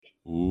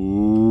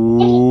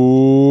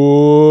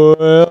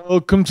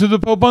Welcome to the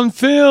Pope on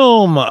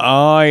Film.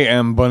 I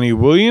am Bunny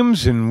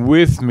Williams, and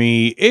with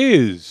me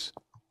is...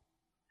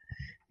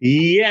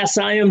 Yes,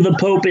 I am the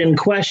Pope in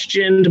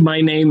question.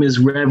 My name is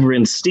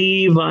Reverend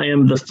Steve. I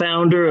am the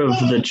founder of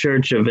the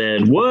Church of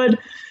Ed Wood.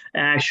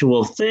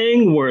 Actual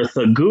thing, worth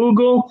a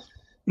Google.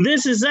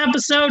 This is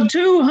episode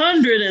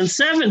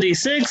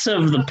 276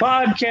 of the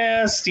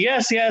podcast.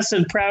 Yes,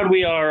 and proud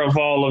we are of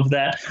all of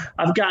that.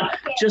 I've got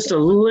just a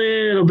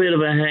little bit of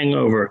a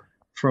hangover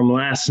from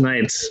last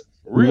night's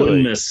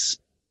Woodmas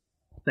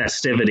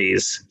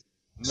festivities.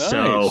 Nice.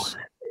 So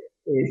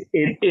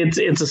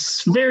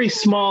it's a very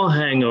small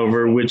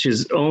hangover, which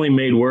is only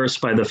made worse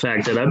by the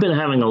fact that I've been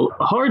having a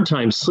hard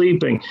time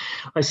sleeping.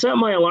 I set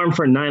my alarm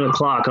for 9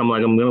 o'clock. I'm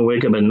like, I'm going to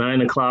wake up at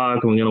 9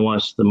 o'clock. I'm going to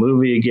watch the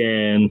movie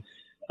again.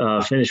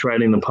 Finish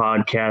writing the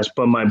podcast,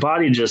 but my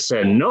body just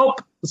said,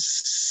 nope,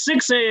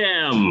 6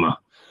 a.m.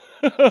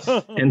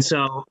 And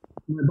so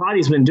my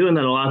body's been doing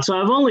that a lot. So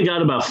I've only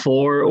got about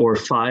 4 or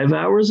 5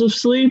 hours of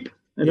sleep.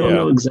 I don't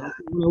know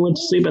exactly when I went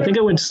to sleep. I think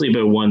I went to sleep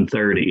at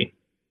 1:30.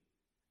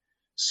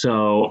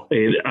 So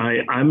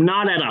I'm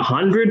not at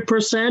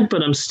 100%,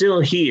 but I'm still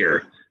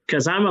here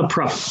because I'm a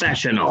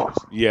professional.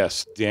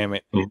 Yes, damn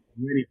it. I'm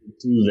ready to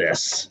do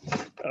this.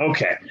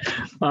 Okay.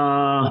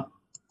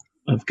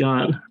 I've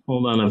got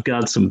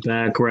some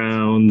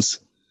backgrounds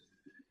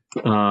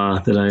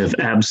that I have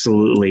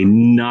absolutely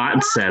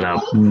not set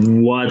up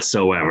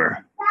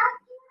whatsoever.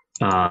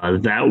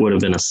 That would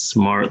have been a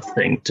smart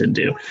thing to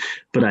do.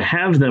 But I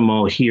have them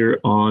all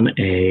here on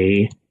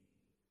a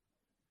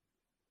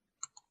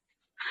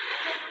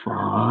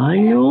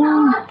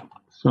file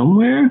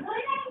somewhere.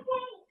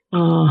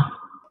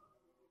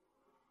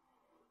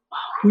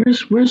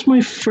 Where's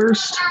my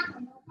first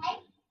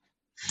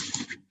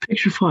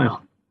picture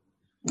file?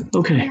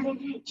 Okay,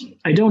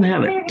 I don't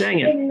have it. Dang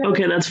it.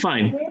 Okay, that's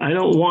fine. I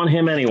don't want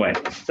him anyway.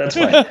 That's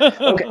fine.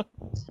 Okay.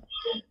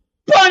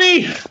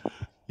 Bunny!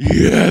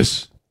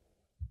 Yes!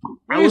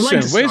 Wait a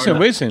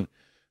second.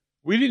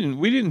 We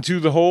didn't do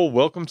the whole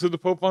welcome to the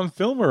Pope on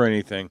Film or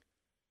anything.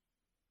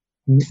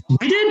 We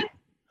did?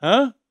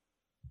 Huh?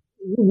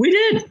 We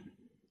did.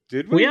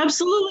 Did we? We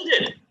absolutely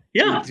did.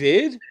 Yeah. We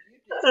did?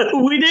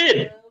 We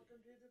did.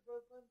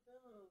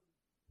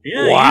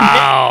 Yeah.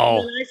 Wow.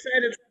 You did. And I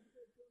said it's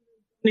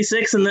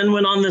 26 and then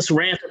went on this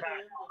rant about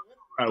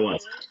how I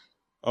was.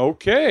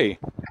 Okay.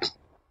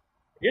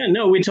 Yeah,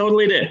 no, we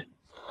totally did.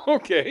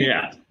 Okay.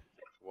 Yeah.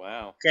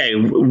 Wow. Okay,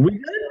 we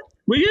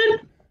good?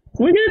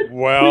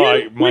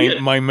 Well,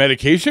 my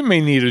medication may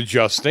need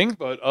adjusting,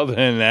 but other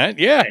than that,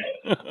 yeah.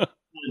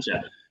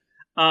 Gotcha.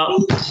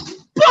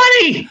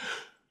 Buddy!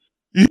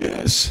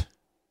 Yes.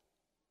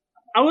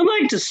 I would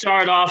like to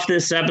start off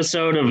this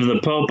episode of the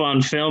Pope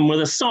on Film with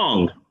a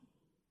song,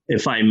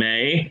 if I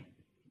may.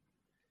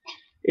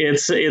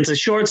 It's a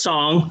short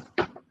song.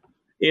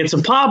 It's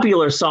a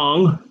popular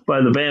song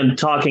by the band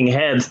Talking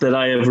Heads that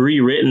I have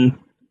rewritten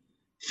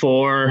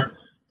for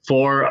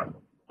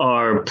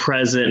our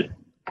present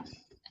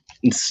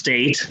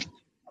state.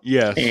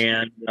 Yes.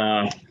 And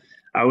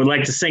I would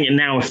like to sing it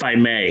now, if I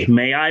may.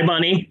 May I,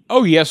 Bunny?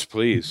 Oh, yes,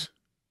 please.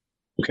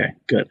 Okay,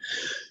 good.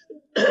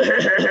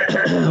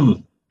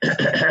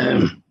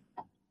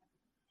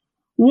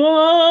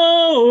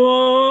 Whoa,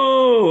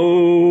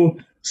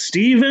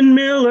 Stephen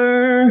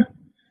Miller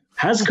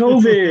has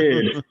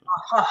COVID.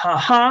 Ha ha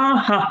ha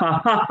ha ha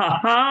ha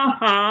ha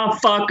ha,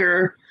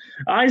 fucker.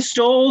 I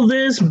stole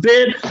this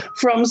bit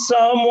from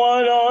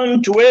someone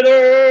on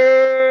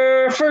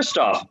Twitter. First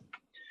off,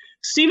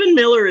 Stephen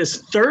Miller is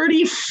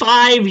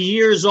 35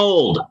 years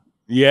old.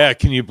 Yeah,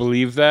 can you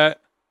believe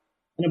that?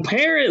 And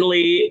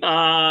apparently,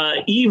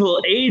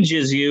 evil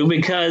ages you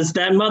because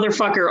that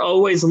motherfucker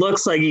always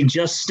looks like he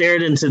just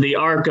stared into the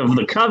Ark of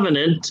the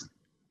Covenant.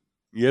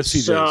 Yes,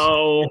 he does.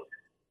 So,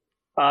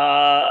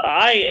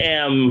 I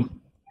am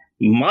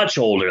much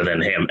older than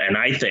him, and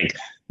I think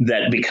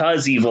that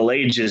because evil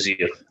ages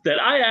you, that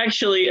I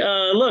actually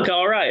look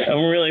all right.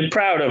 I'm really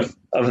proud of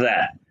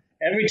that.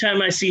 Every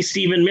time I see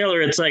Stephen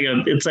Miller, it's like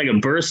a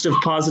burst of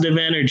positive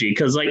energy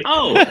because, like,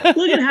 oh,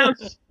 look at how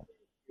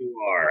you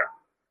are.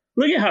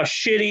 Look at how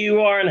shitty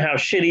you are and how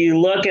shitty you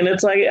look, and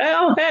it's like,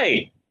 oh,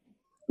 hey,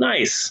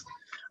 nice.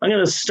 I'm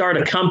going to start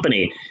a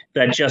company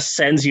that just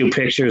sends you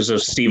pictures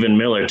of Stephen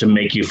Miller to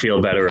make you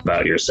feel better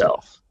about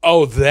yourself.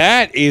 Oh,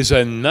 that is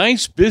a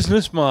nice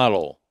business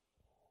model.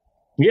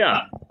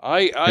 Yeah.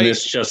 And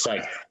it's just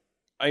like,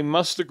 I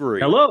must agree.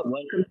 Hello,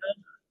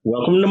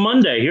 welcome to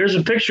Monday. Here's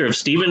a picture of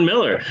Stephen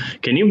Miller.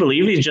 Can you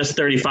believe he's just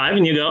 35?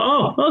 And you go,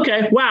 oh,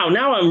 okay, wow,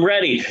 now I'm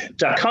ready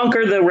to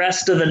conquer the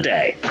rest of the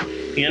day.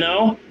 You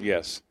know?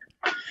 Yes.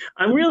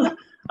 I'm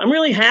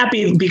really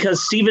happy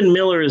because Stephen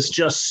Miller is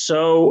just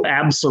so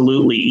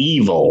absolutely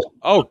evil.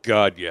 Oh,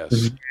 God,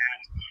 yes.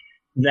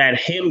 That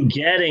him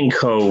getting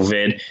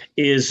COVID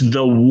is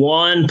the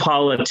one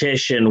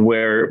politician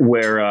where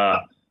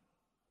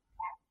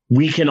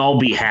we can all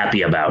be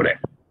happy about it.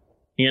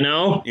 You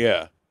know?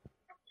 Yeah.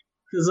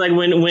 Because like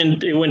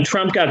when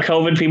Trump got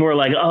COVID, people were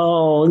like,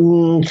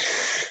 "Oh,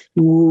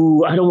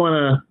 I don't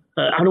want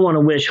I don't want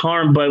to wish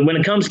harm, but when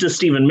it comes to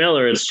Stephen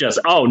Miller, it's just,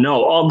 oh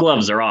no, all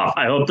gloves are off.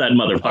 I hope that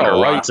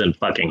motherfucker rots in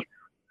fucking.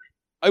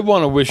 I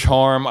want to wish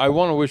harm. I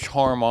want to wish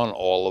harm on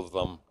all of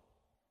them.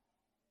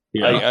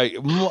 Yeah.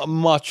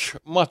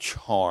 Much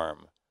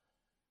harm.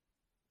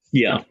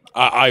 Yeah.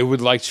 I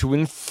would like to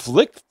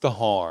inflict the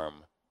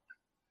harm,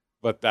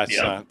 but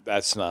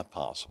that's not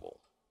possible.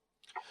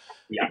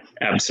 Yeah,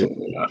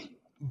 absolutely not.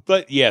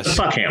 But yes,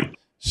 fuck him.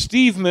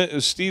 Steve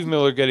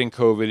Miller getting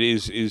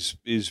COVID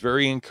is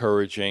very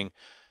encouraging.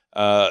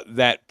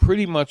 That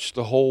pretty much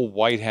the whole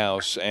White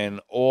House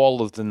and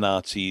all of the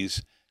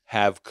Nazis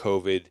have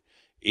COVID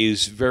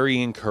is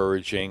very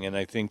encouraging, and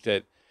I think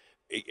that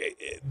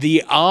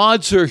the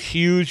odds are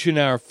huge in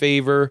our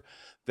favor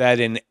that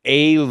an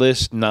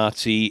A-list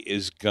Nazi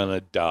is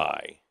gonna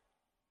die.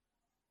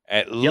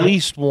 At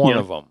least one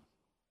of them.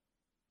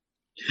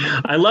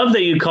 I love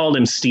that you called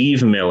him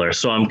Steve Miller.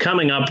 So I'm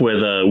coming up with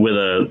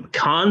a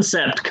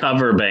concept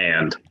cover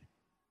band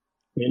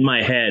in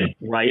my head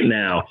right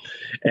now,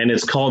 and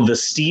it's called the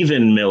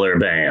Stephen Miller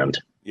Band.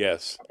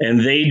 Yes,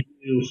 and they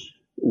do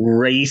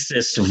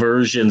racist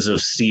versions of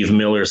Steve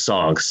Miller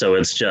songs. So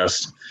it's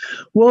just,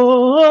 whoa,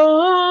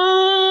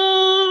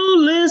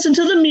 listen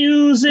to the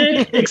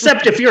music.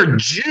 Except if you're a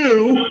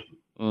Jew,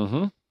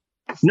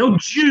 no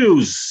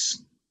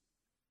Jews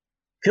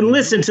can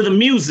listen to the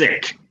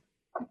music.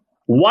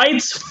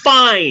 White's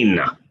fine.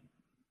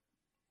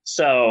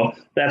 So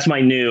that's my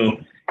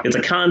it's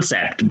a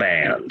concept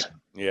band.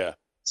 Yeah.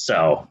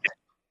 So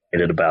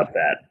excited about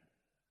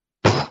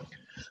that.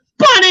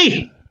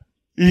 Bunny!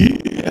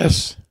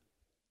 Yes.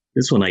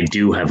 This one I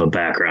do have a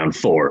background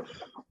for,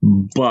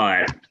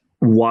 but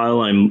while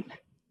I'm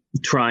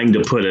trying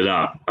to put it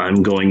up,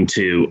 I'm going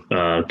to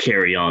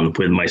carry on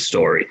with my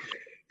story.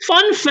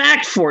 Fun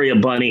fact for you,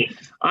 Bunny.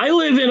 I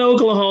live in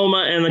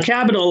Oklahoma, and the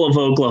capital of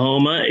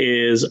Oklahoma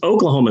is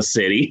Oklahoma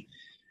City,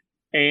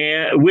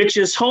 which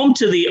is home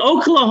to the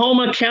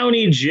Oklahoma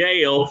County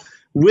Jail,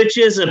 which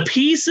is a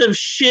piece of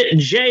shit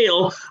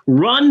jail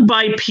run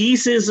by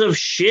pieces of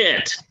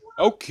shit.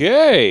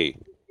 Okay.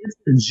 It's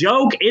a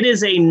joke. It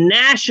is a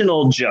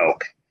national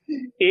joke.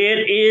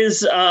 It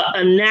is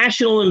a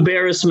national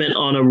embarrassment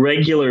on a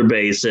regular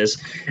basis.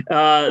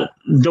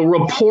 The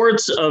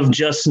reports of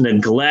just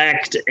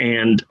neglect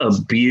and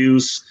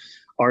abuse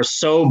are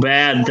so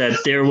bad that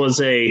there was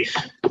a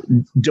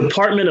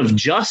Department of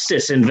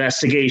Justice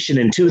investigation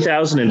in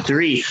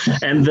 2003,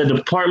 and the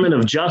Department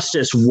of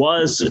Justice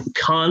was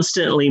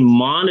constantly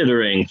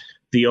monitoring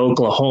the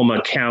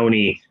Oklahoma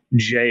County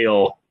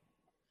Jail.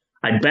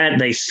 I bet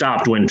they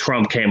stopped when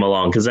Trump came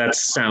along, because that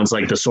sounds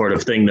like the sort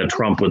of thing that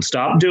Trump would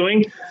stop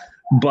doing.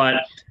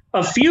 But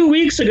a few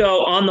weeks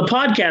ago on the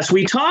podcast,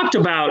 we talked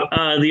about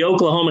the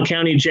Oklahoma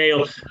County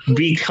Jail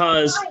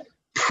because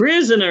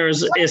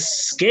prisoners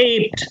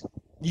escaped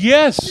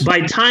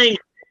by tying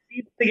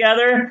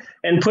together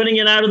and putting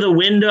it out of the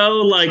window,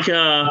 like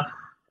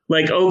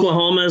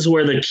Oklahoma's,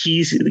 where the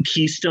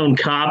Keystone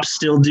Cops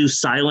still do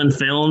silent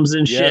films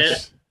and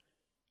shit.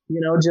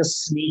 You know,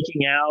 just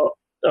sneaking out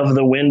of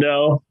the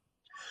window.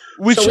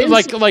 Which, so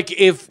like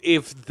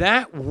if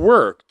that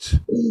worked,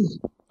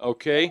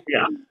 okay,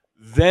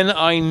 then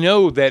I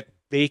know that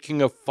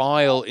baking a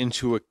file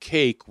into a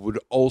cake would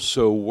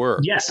also work.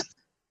 Yes,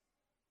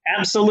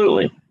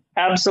 absolutely.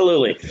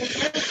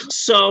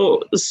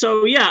 So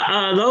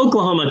yeah, the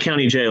Oklahoma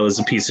County Jail is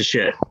a piece of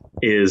shit,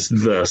 is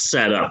the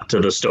setup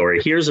to the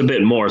story. Here's a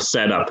bit more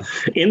setup.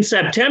 In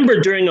September,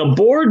 during a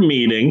board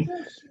meeting,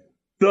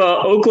 the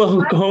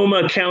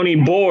Oklahoma County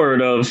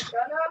Board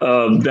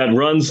that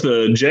runs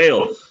the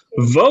jail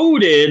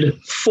voted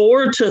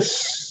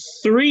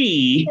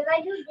 4-3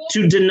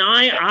 to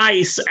deny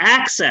ICE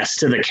access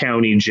to the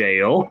county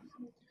jail.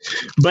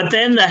 But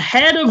then the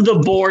head of the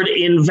board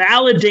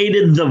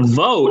invalidated the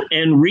vote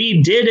and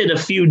redid it a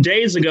few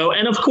days ago.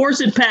 And of course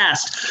it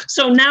passed.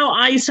 So now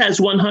ICE has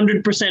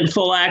 100%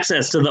 full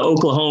access to the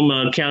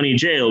Oklahoma County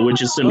Jail,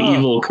 which is some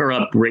evil,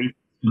 corrupt rape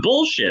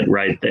bullshit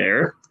right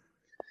there.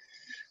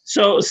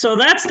 So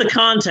that's the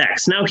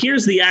context. Now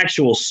here's the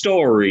actual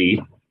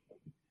story.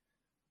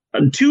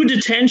 2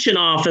 detention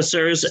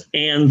officers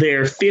and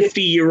their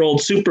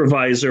 50-year-old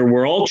supervisor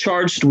were all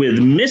charged with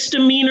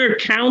misdemeanor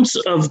counts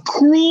of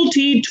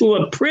cruelty to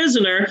a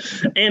prisoner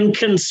and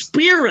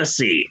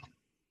conspiracy.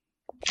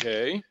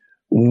 Okay.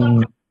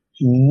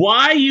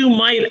 Why, you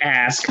might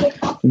ask?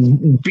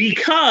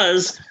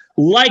 Because,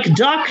 like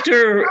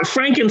Dr.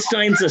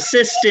 Frankenstein's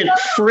assistant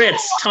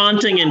Fritz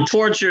taunting and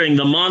torturing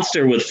the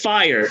monster with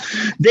fire,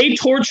 they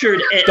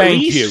tortured at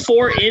least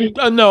 4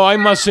 No, I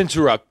must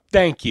interrupt.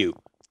 Thank you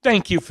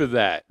for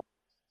that.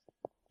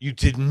 You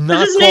did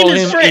not call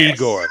him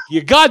Igor.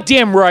 You're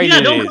goddamn right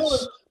it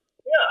is.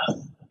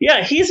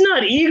 Yeah, he's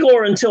not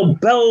Igor until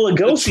Bela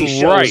Lugosi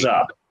shows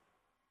up.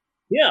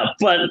 Yeah,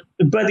 but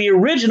the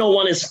original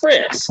one is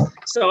Fritz.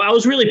 So I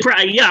was really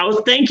proud. Yeah,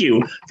 thank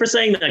you for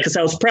saying that, because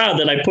I was proud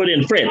that I put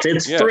in Fritz.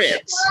 It's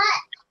Fritz.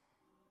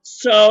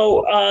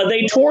 So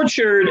they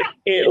tortured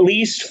at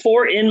least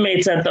 4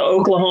 inmates at the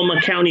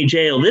Oklahoma County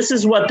Jail. This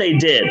is what they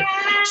did.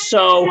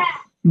 So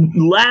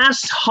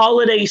last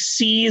holiday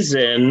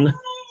season,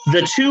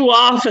 the two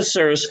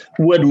officers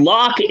would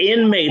lock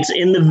inmates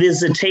in the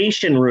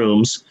visitation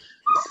rooms,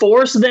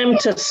 force them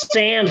to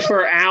stand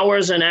for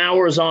hours and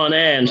hours on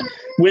end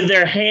with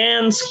their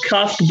hands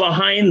cuffed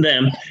behind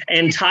them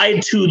and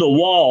tied to the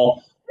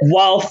wall,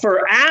 while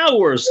for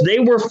hours they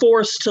were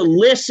forced to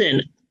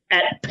listen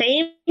at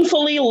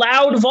painfully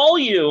loud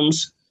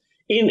volumes.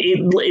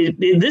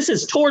 This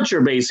is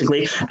torture,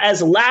 basically.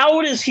 As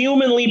loud as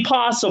humanly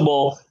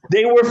possible,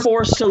 they were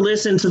forced to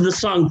listen to the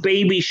song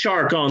Baby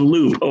Shark on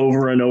loop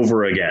over and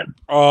over again.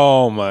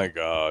 Oh, my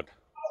God.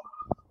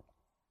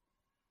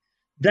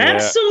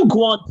 That's some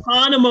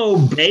Guantanamo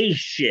Bay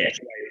shit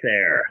right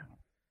there.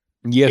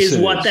 Yes, is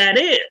what that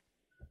is.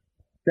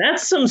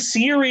 That's some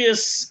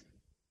serious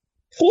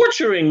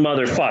torturing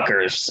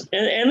motherfuckers.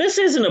 And this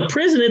isn't a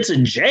prison, it's a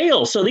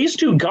jail. So these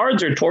two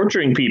guards are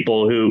torturing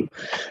people who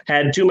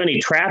had too many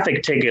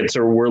traffic tickets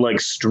or were like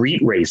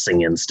street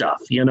racing and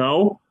stuff, you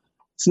know?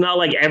 It's not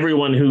like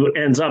everyone who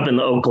ends up in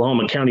the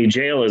Oklahoma County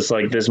jail is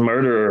like this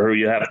murderer who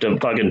you have to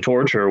fucking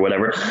torture or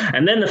whatever.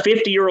 And then the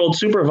 50-year-old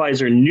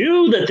supervisor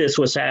knew that this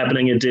was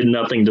happening and did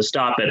nothing to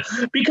stop it.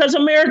 Because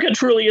America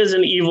truly is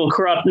an evil,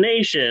 corrupt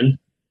nation.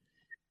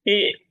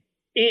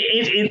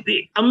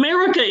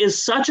 America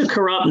is such a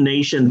corrupt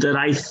nation that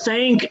I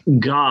thank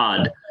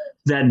God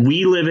that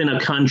we live in a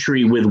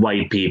country with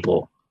white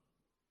people.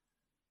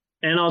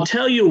 And I'll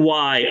tell you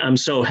why I'm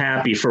so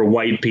happy for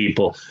white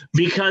people.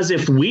 Because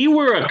if we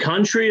were a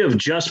country of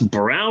just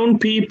brown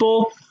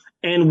people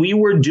and we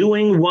were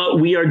doing what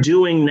we are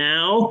doing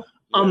now,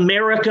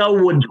 America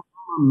would be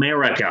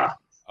America.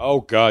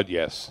 Oh, God,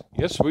 yes.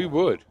 Yes, we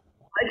would.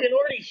 I can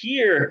already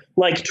hear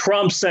like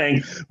Trump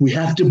saying, we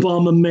have to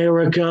bomb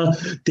America.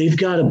 They've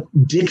got a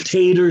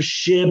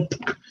dictatorship.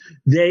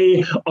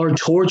 They are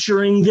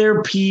torturing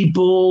their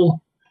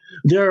people.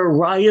 There are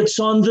riots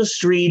on the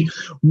street.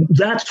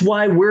 That's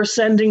why we're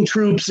sending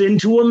troops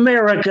into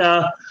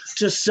America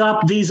to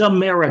stop these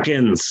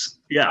Americans.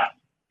 Yeah.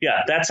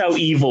 Yeah. That's how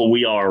evil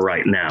we are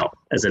right now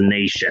as a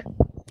nation.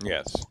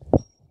 Yes.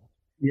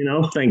 You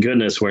know, thank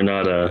goodness we're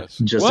not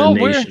just a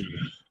nation.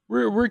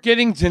 We're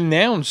getting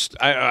denounced.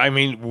 I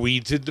mean,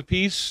 we did the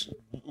piece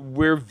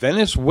where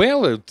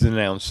Venezuela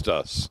denounced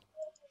us.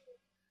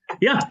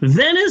 Yeah,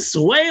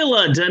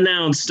 Venezuela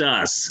denounced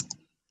us.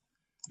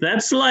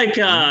 That's like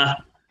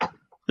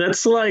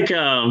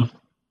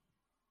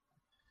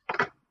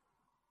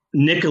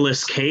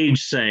Nicolas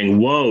Cage saying,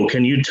 "Whoa,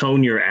 can you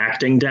tone your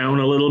acting down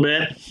a little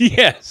bit?"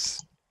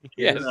 Yes,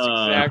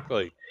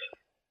 exactly.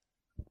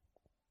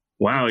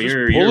 Wow, Just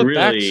you're pull it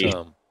really back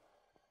some.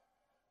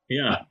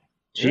 Yeah.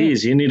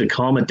 Jeez, you need to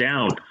calm it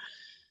down.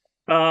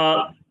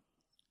 Let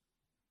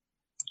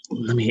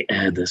me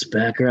add this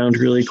background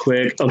really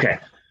quick. Okay.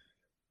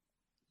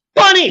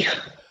 Bunny!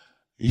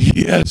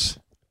 Yes.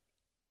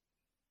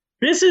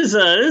 This is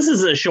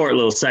a short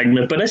little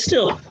segment, but I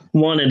still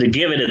wanted to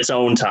give it its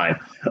own time.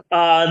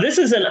 This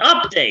is an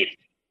update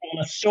on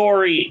a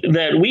story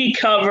that we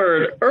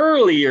covered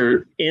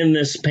earlier in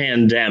this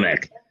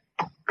pandemic.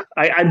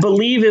 I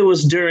believe it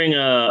was during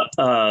a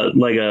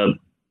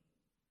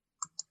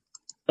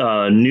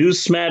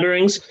news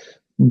smatterings,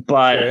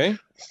 but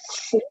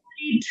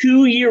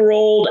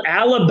 42-year-old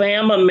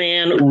Alabama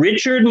man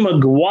Richard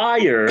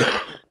McGuire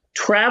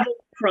traveled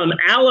from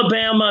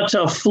Alabama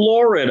to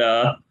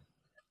Florida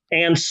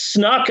and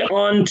snuck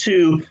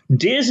onto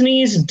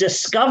Disney's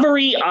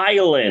Discovery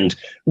Island,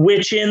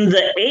 which in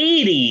the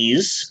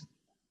 80s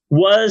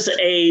was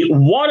a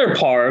water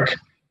park,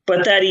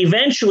 but that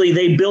eventually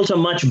they built a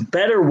much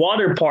better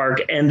water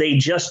park and they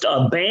just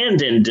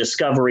abandoned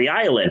Discovery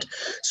Island.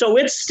 So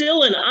it's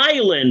still an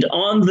island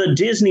on the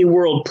Disney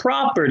World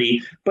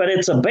property, but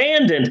it's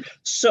abandoned.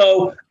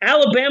 So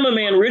Alabama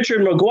man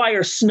Richard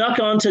McGuire snuck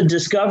onto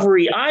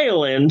Discovery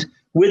Island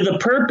with the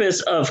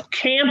purpose of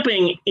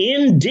camping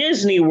in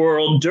Disney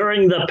World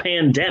during the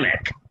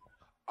pandemic.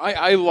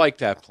 I like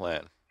that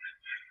plan.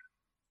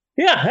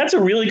 Yeah, that's a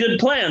really good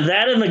plan.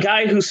 That and the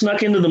guy who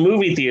snuck into the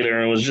movie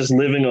theater and was just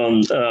living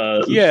on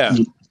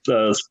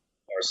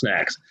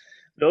snacks.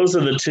 Those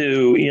are the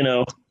two,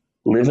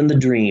 living the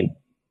dream.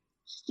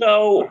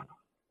 So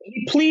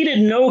he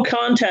pleaded no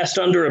contest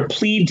under a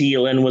plea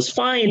deal and was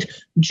fined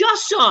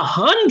just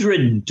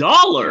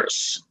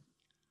 $100.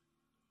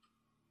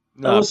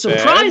 I was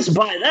surprised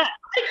by that.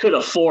 I could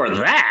afford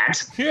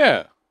that.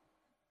 Yeah.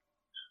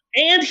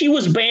 And he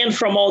was banned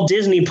from all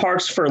Disney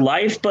parks for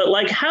life.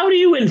 But, how do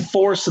you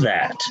enforce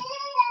that?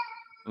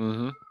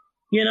 Mm-hmm.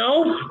 If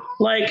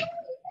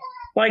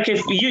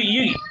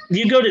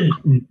you go to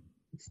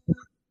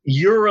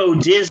Euro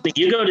Disney,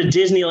 you go to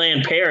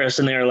Disneyland Paris,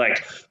 and they're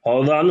like,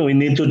 hold on, we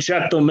need to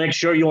check to make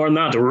sure you are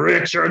not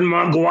Richard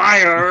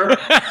McGuire.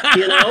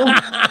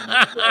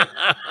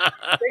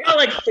 They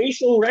got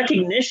facial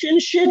recognition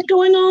shit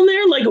going on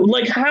there.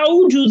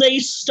 How do they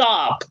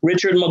stop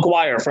Richard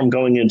McGuire from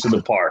going into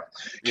the park?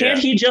 Can't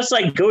he just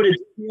go to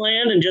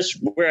Disneyland and just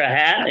wear a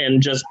hat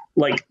and just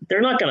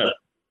they're not gonna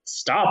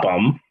stop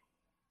him?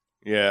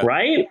 Yeah.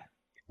 Right?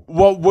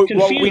 what we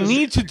Confused.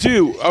 need to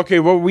do,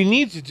 what we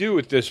need to do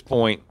at this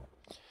point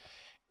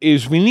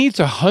is we need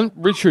to hunt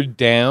Richard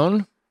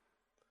down,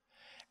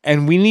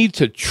 and we need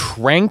to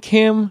trank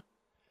him,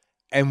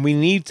 and we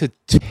need to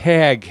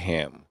tag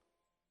him.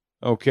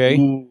 Okay?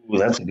 Ooh,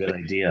 that's a good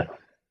idea.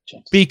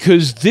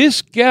 Because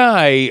this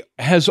guy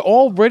has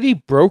already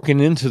broken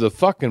into the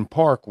fucking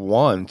park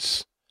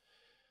once.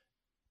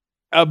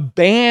 A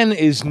ban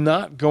is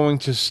not going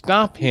to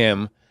stop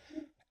him,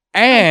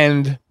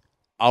 and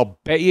I'll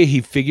bet you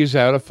he figures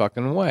out a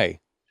fucking way.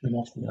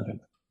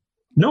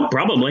 No,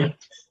 probably.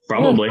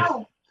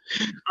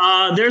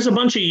 There's a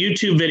bunch of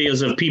YouTube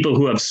videos of people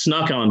who have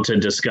snuck onto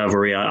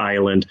Discovery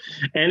Island,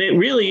 and it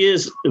really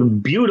is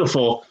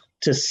beautiful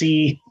to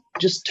see.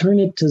 Just turn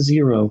it to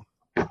 0.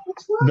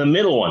 The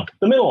middle one.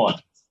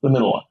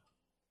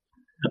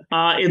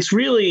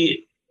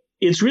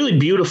 It's really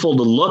beautiful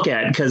to look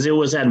at because it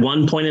was at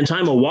one point in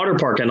time a water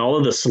park, and all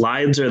of the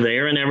slides are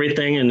there and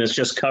everything, and it's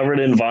just covered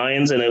in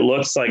vines, and it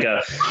looks like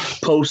a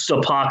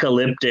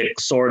post-apocalyptic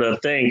sort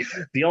of thing.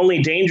 The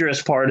only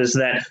dangerous part is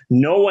that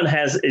no one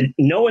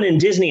in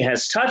Disney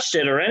has touched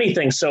it or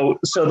anything, so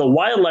the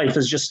wildlife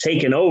is just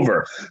taken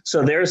over.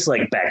 So there's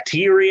like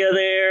bacteria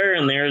there,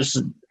 and there's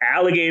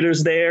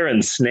alligators there,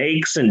 and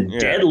snakes, and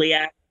deadly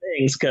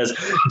things, because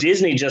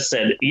Disney just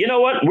said, you know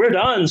what, we're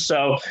done.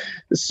 So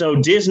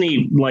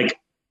Disney like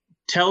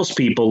tells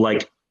people,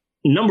 like,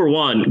 number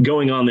one,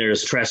 going on there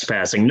is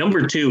trespassing.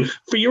 Number two,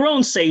 for your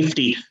own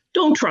safety,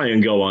 don't try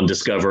and go on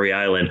Discovery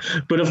Island.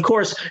 But of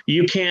course,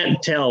 you can't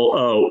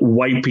tell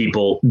white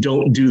people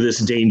don't do this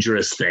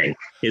dangerous thing,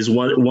 is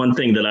one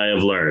thing that I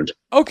have learned.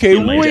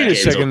 Okay, wait a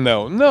second,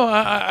 though. No,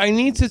 I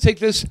need to take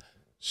this,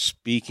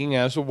 speaking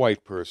as a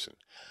white person.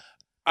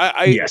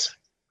 Yes.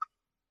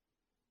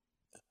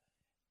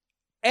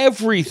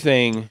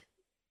 Everything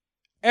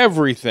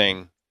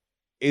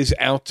is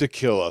out to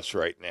kill us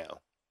right now.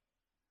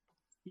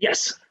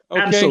 Yes,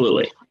 okay?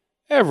 Absolutely.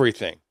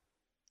 Everything.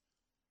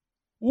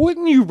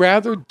 Wouldn't you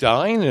rather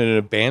die in an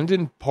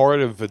abandoned part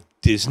of a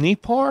Disney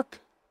park?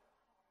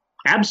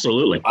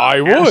 Absolutely.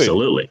 I would.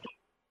 Absolutely.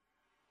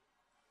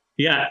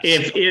 Yeah,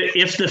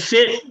 if the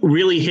fit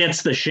really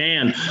hits the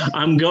shan,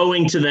 I'm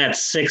going to that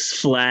Six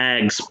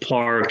Flags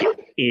park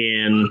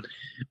in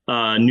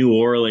New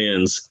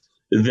Orleans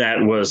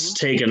that was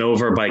taken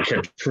over by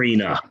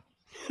Katrina.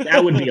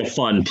 That would be a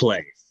fun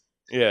place.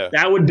 Yeah.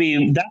 That's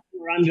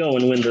where I'm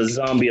going when the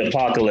zombie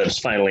apocalypse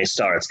finally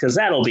starts, because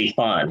that'll be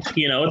fun.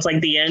 It's like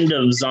the end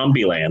of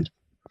Zombieland.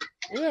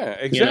 Yeah,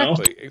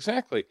 exactly.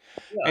 Exactly.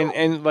 Yeah.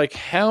 And like,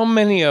 how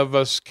many of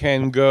us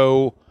can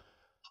go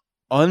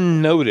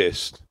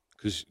unnoticed?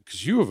 Because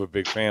you have a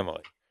big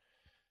family.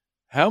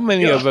 How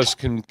many of us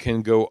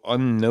can go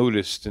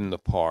unnoticed in the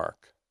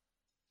park?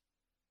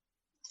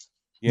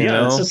 You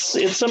know?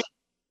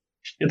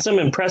 It's some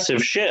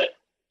impressive shit.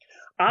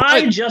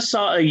 I just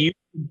saw a...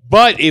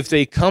 But if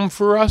they come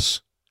for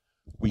us,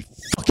 we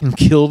fucking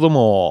kill them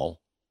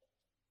all.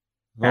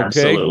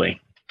 Okay?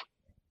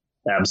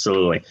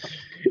 Absolutely.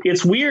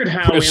 It's weird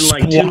how in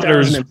like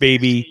 2000,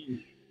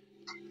 baby.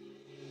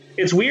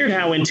 It's weird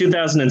how in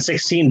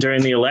 2016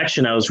 during the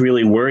election I was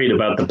really worried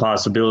about the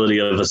possibility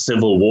of a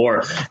civil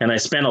war, and I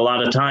spent a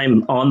lot of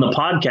time on the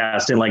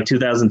podcast in like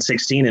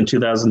 2016 and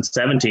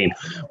 2017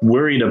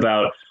 worried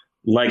about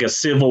like a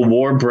civil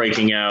war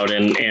breaking out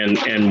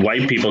and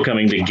white people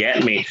coming to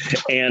get me,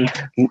 and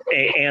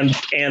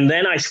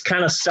then I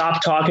kind of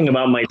stopped talking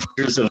about my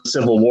fears of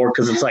civil war,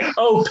 because it's like,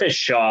 oh,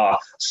 pshaw,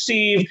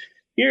 Steve,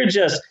 you're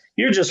just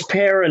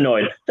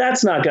paranoid.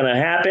 That's not going to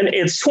happen.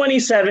 It's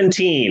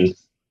 2017.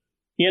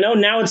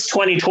 Now it's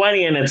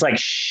 2020, and it's like,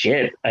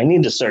 shit, I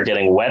need to start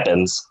getting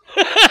weapons.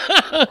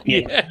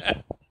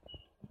 Yeah.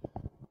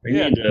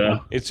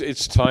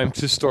 It's time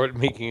to start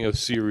making a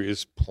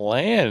serious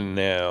plan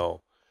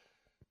now.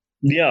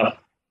 Yeah.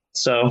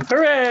 So,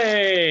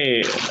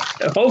 hooray!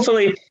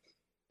 Hopefully,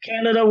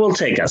 Canada will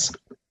take us.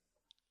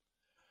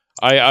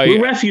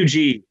 We're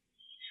refugees.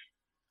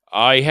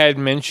 I had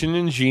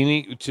mentioned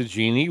to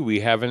Jeannie, we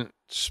haven't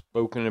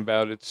spoken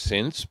about it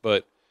since,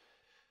 but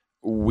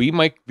we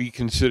might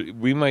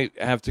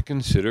have to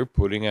consider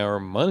putting our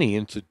money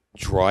into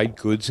dried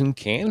goods and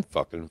canned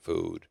fucking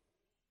food.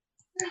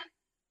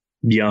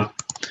 Yeah.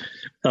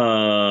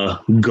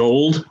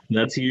 Gold.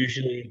 That's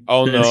usually.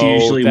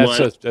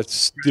 That's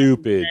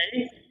stupid.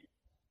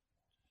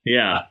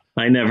 Yeah,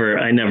 I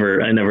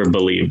never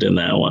believed in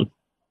that one.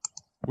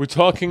 We're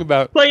talking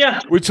about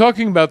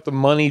the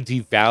money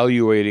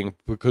devaluating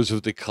because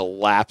of the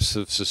collapse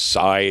of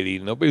society.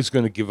 Nobody's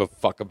going to give a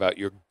fuck about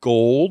your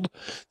gold.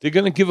 They're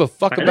going to give a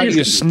fuck about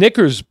your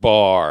Snickers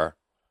bar.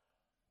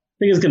 I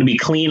think it's going to be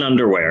clean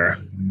underwear.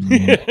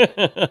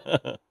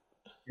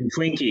 And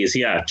Twinkies.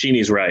 Yeah,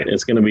 Jeannie's right.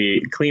 It's going to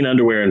be clean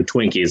underwear and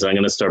Twinkies. I'm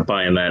going to start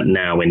buying that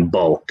now in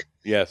bulk.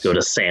 Yes. Go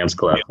to Sam's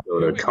Club. Go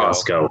to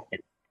Costco. Go.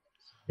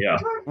 Yeah.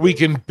 We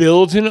can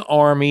build an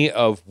army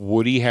of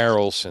Woody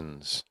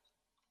Harrelsons.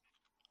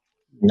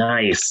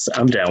 Nice.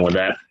 I'm down with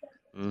that.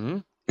 Mm-hmm.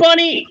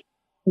 Bunny,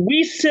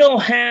 we still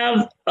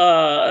have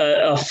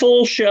a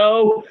full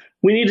show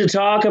We need to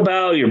talk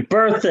about your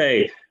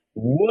birthday,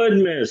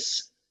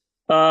 Woodmas,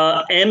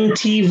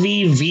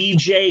 MTV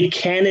VJ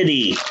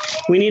Kennedy.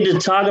 We need to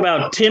talk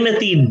about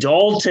Timothy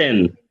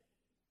Dalton.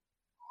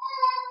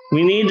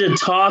 We need to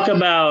talk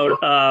about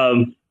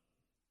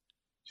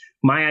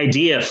my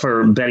idea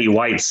for Betty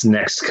White's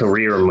next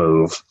career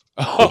move,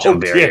 which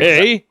I'm very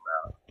excited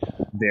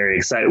about. Very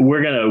excited.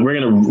 We're gonna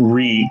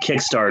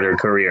kickstart her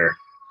career.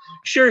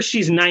 Sure,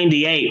 she's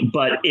 98,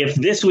 but if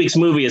this week's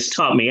movie has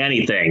taught me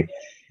anything,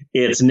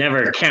 it's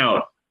never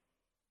count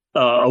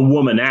a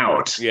woman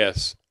out.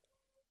 Yes.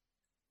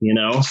 You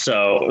know,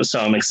 so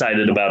I'm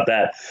excited about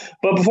that.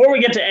 But before we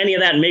get to any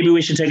of that, maybe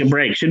we should take a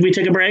break. Should we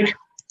take a break?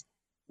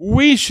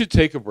 We should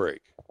take a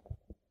break.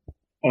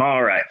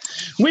 All right.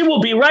 We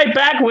will be right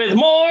back with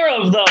more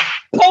of the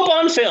Pope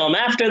on Film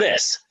after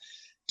this.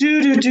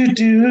 Do do do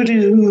do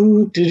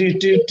do do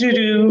do do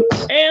do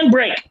and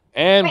break.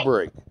 And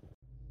break.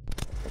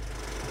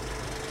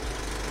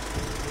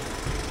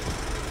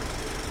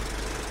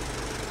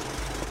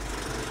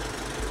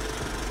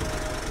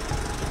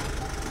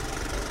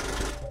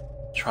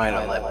 Trying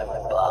to let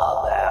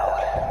Bob out.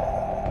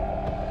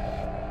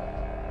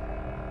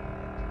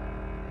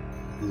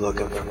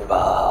 Looking for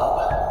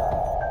Bob.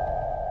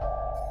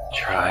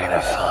 Trying to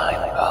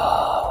find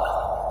Bob.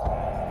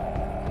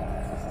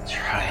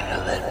 Trying to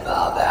let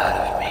Bob out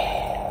of me.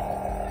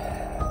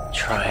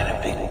 Trying to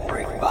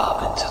bring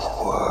Bob into the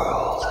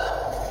world.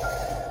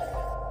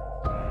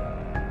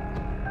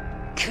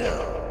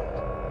 Kill.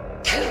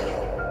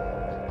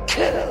 Kill.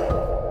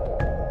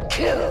 Kill.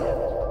 Kill.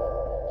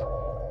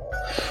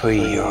 For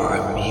your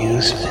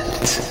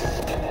amusement.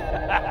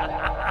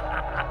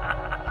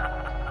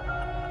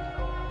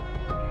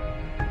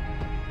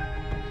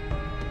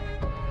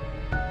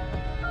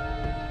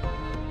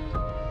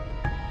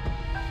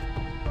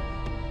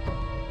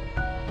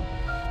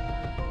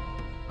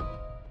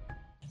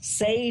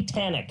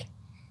 Satanic.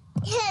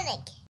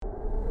 Panic.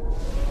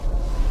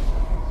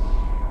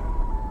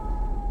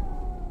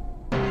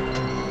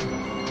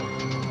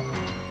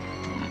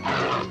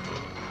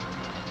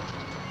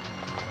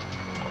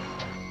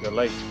 You're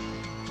late.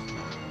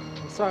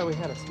 I'm sorry we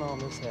had a small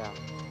mishap.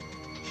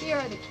 Here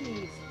are the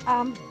keys.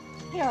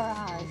 Here are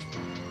ours.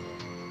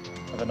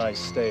 Have a nice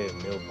stay in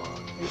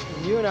Millpond.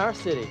 And you in our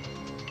city.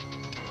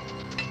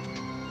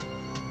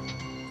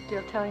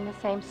 Still telling the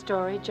same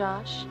story,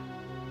 Josh?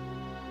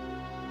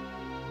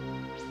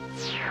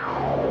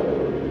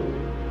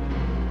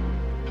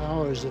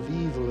 Powers of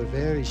evil are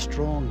very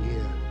strong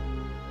here.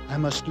 I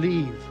must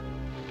leave.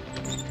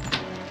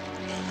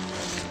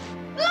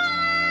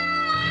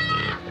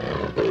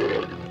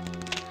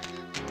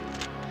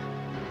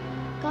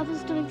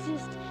 Goblins don't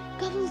exist.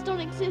 Goblins don't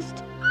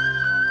exist.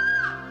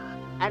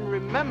 And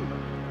remember,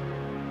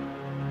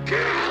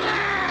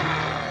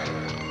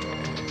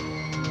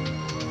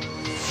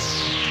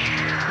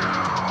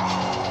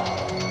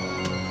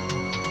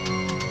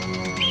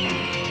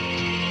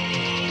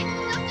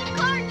 Look the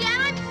car, Dad,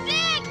 I'm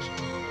sick!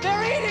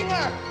 they're eating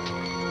her!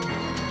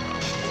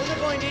 So they're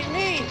going to eat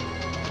me!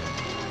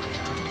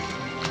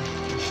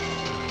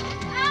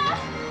 Ah!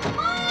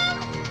 Mom!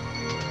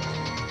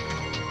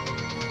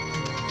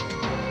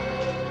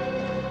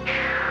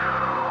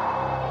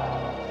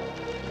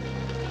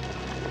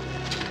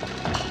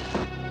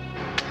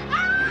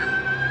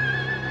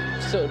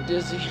 So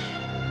dizzy.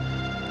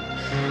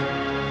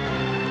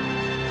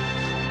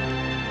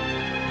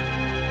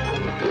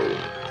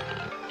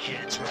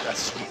 Kids with a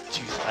sweet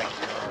tooth like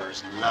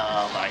yours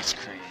love ice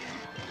cream.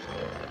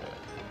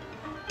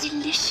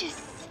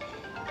 Delicious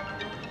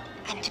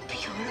and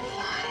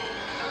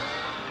purified.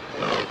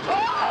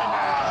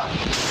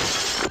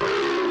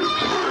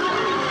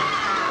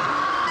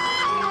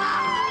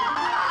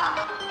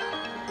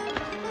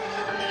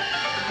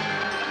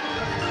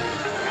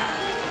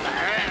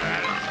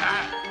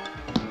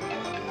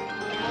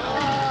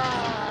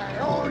 I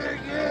order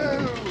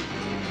you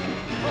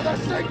for the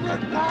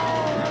sacred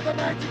power of the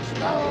magic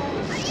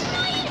stones. I didn't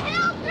know you'd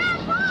help,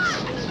 Grandpa!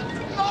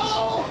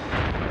 No!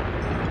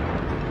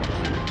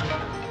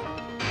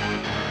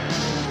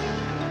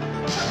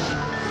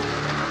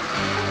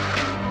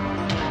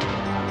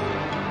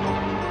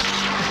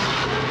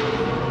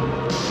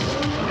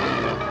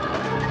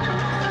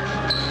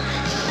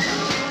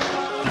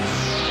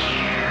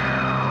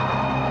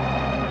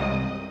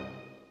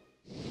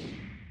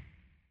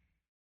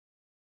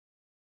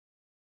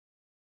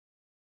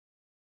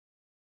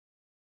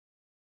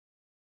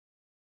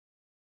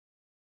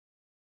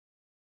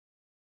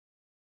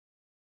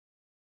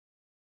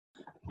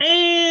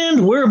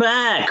 And we're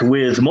back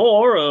with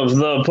more of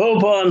the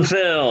Pope on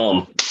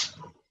Film.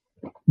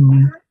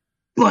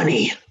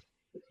 Bunny,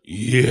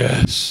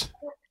 Yes.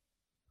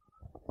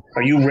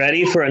 are you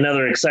ready for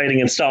another exciting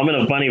installment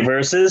of Bunny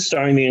Versus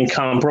starring the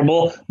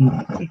incomparable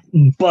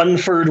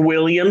Bunford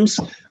Williams?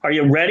 Are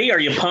you ready? Are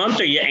you pumped?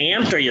 Are you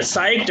amped? Are you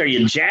psyched? Are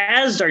you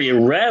jazzed? Are you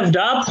revved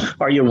up?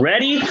 Are you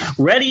ready?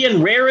 Ready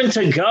and raring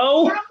to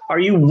go? Are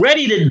you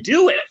ready to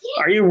do it?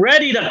 Are you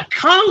ready to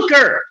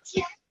conquer?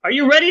 Are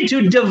you ready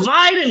to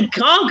divide and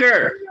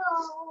conquer?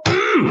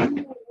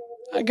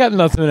 I got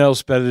nothing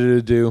else better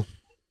to do.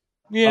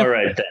 Yeah. All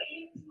right, then.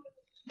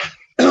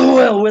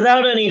 Well,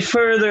 without any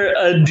further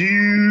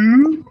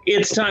ado,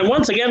 it's time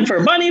once again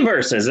for Bunny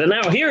Versus. And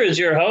now here is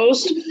your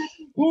host,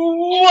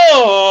 Bunny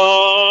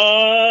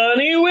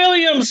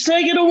Williams.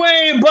 Take it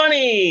away,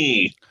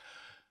 Bunny.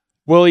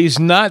 Well, he's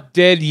not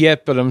dead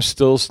yet, but I'm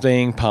still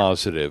staying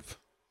positive.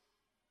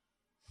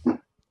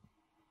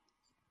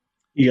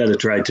 You got to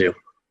try to.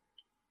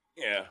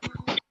 Yeah.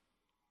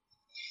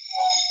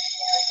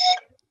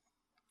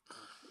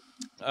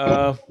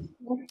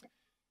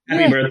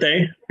 Happy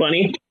birthday,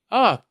 Bunny.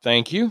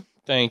 Thank you.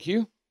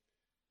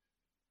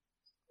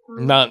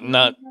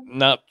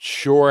 Not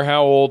sure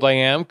how old I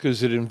am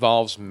because it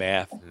involves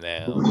math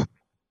now.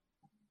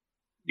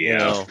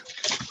 Yeah.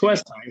 Who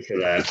has time for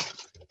that?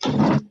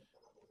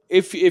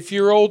 If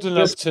you're old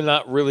enough to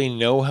not really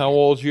know how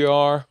old you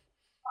are,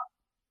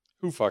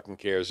 who fucking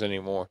cares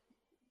anymore?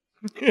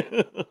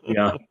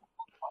 Yeah.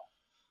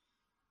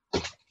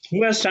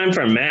 Who has time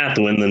for math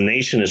when the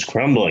nation is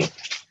crumbling?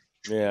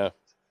 Yeah.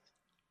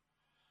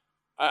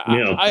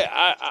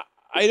 I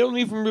don't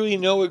even really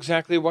know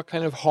exactly what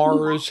kind of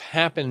horrors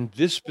happened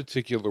this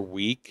particular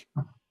week.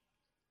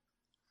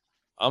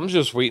 I'm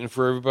just waiting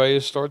for everybody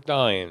to start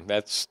dying.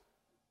 That's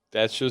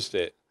just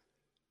it.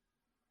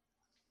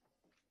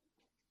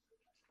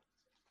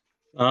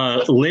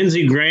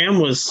 Lindsey Graham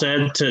was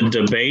said to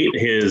debate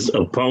his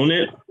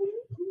opponent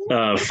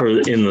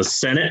in the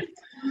Senate,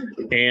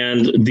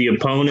 and the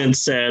opponent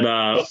said,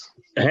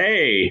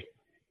 "Hey,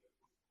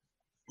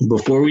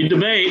 before we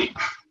debate,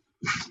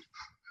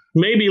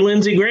 maybe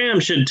Lindsey Graham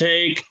should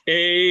take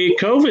a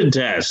COVID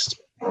test."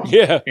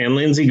 Yeah. And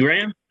Lindsey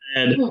Graham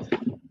said,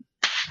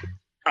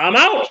 "I'm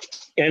out,"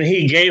 and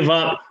he gave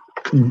up.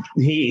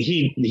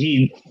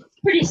 He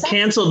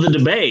canceled the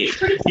debate.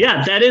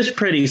 Yeah, that is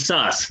pretty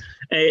sus.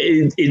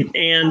 And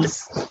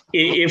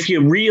if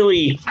you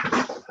really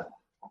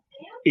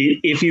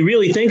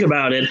think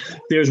about it,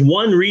 there's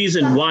one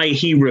reason why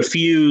he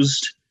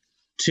refused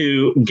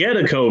to get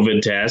a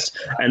COVID test,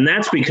 and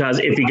that's because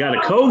if he got a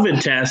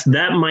COVID test,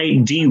 that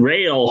might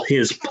derail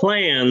his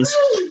plans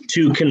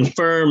to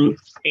confirm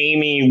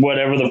Amy,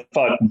 whatever the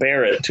fuck,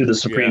 Barrett to the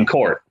Supreme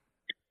Court.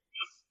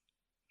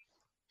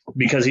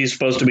 Because he's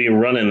supposed to be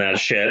running that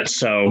shit,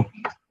 so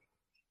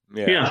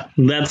yeah,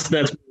 that's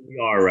where we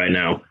are right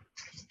now.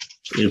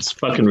 It's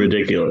fucking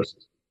ridiculous.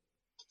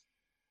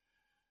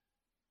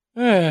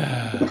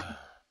 But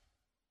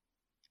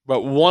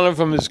one of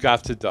them has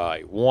got to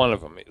die. One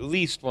of them, at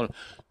least one.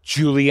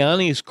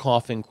 Giuliani's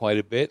coughing quite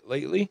a bit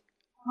lately.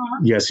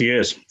 Yes, he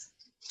is.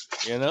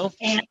 You know?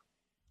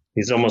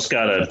 He's almost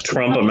got a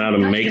Trump amount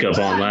of makeup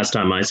on last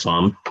time I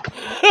saw him.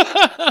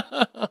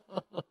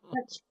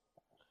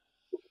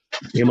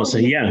 He almost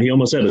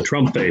had a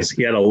Trump face.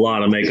 He had a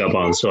lot of makeup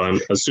on, so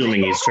I'm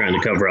assuming he's trying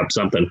to cover up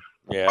something.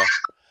 Yeah.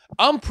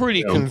 I'm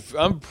pretty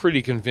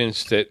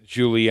convinced that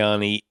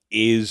Giuliani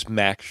is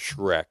Max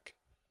Shrek.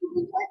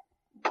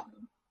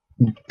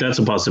 That's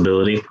a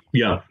possibility.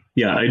 Yeah,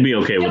 I'd be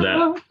okay with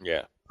that.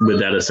 Yeah, with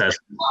that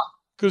assessment.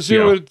 Because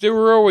there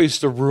were always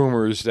the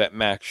rumors that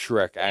Max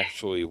Shrek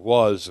actually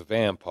was a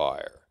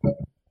vampire.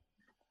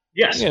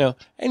 Yes,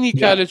 and you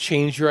got to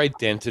change your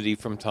identity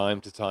from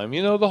time to time.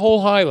 The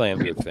whole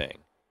Highlander thing.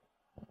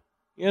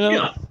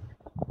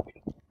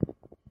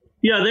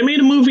 Yeah, they made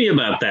a movie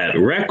about that.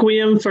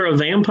 Requiem for a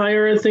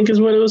Vampire, I think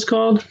is what it was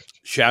called.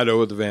 Shadow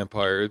of the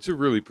Vampire. It's a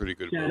really pretty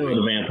good movie. Shadow of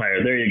the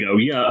Vampire. There you go.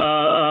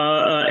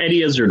 Yeah,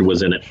 Eddie Izzard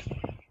was in it.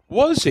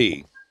 Was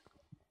he?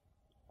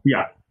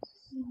 Yeah.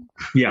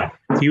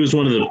 He was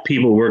one of the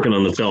people working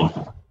on the film.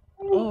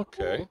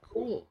 Okay,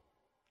 cool.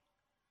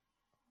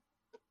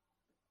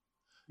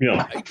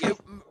 Yeah.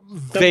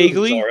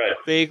 Vaguely. I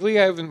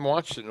haven't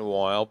watched it in a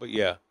while, but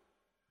yeah.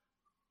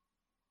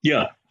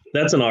 Yeah,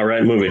 that's an all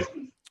right movie.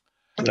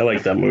 I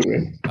like that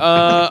movie.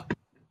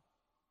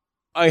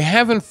 I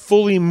haven't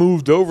fully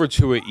moved over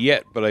to it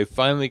yet, but I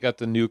finally got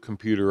the new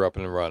computer up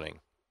and running.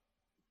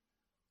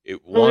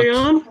 It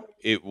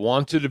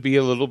wanted to be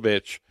a little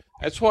bitch.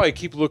 That's why I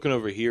keep looking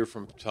over here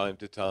from time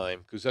to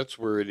time, because that's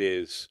where it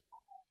is.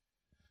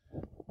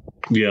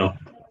 Yeah.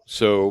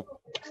 So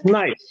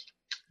nice.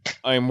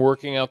 I'm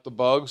working out the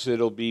bugs.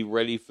 It'll be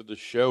ready for the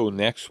show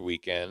next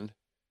weekend.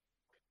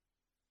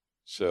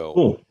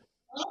 So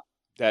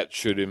that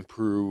should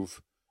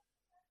improve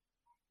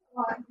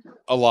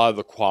a lot of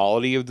the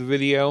quality of the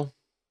video.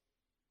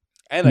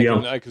 And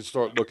I can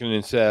start looking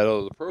inside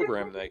of the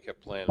program that I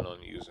kept planning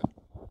on using.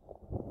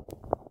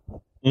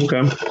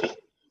 Okay.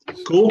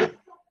 Cool.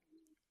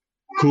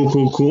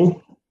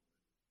 Cool.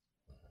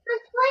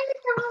 Let's play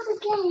the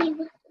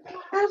game.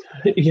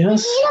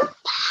 Yes. We need a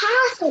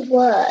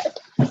password.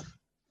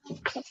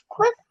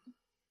 Quick.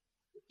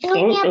 Give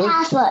me a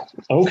password.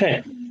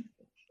 Okay.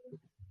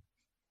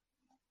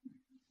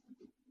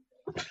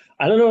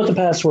 I don't know what the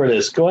password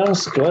is. Go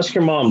ask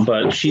your mom,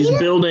 but she's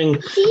building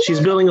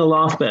a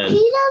loft bed.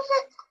 He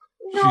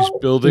doesn't know. She's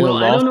building a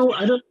loft.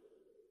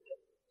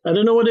 I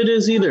don't know what it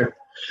is either.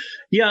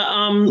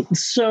 Yeah,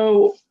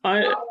 so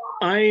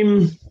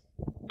I'm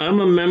I'm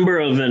a member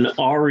of an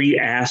Ari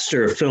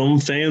Aster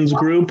film fans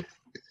group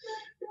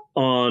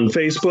on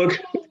Facebook,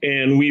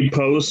 and we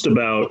post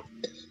about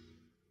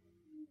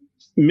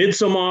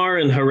Midsommar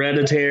and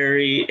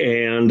Hereditary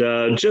and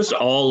just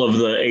all of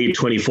the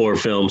A24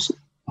 films.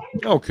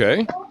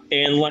 Okay.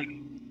 And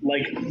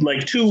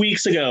like 2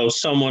 weeks ago,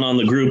 someone on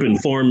the group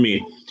informed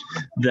me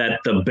that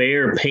the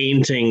bear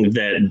painting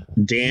that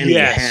Danny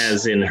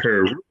has in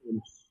her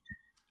room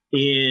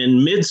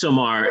in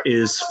Midsommar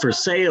is for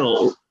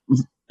sale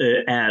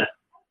at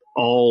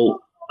all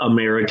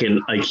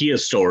American IKEA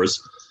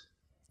stores.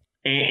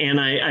 And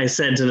I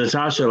said to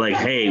Natasha, like,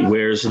 hey,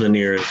 where's the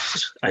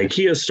nearest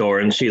IKEA store?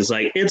 And she's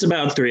like, it's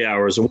about 3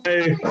 hours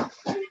away,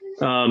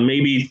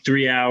 maybe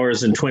 3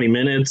 hours and 20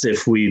 minutes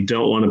if we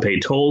don't want to pay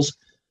tolls.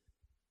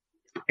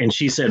 And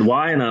she said,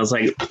 why? And I was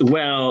like,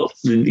 well,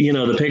 you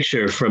know, the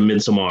picture from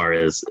Midsommar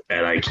is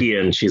at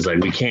IKEA. And she's like,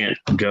 we can't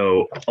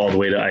go all the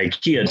way to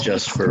IKEA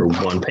just for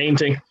one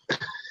painting.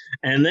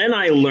 And then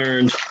I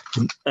learned,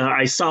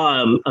 I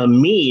saw a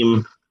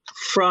meme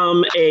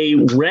from a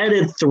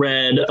Reddit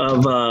thread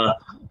of,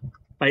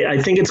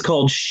 I think it's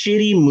called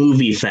Shitty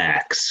Movie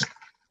Facts.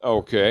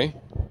 Okay.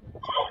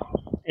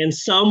 And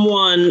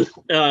someone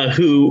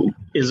who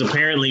is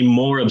apparently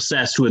more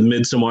obsessed with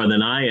Midsommar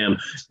than I am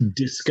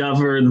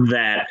discovered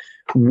that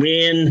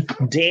when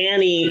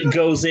Danny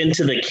goes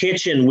into the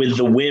kitchen with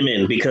the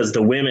women, because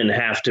the women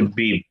have to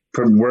be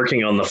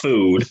working on the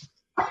food,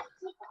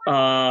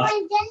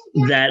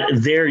 that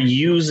they're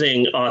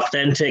using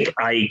authentic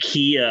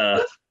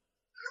IKEA,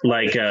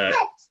 like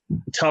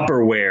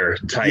Tupperware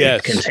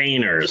type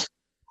containers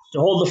to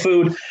hold the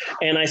food.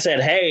 And I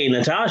said, hey,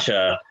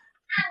 Natasha,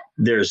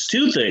 there's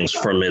two things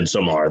from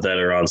Midsommar that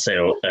are on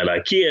sale at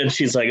IKEA. And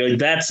she's like,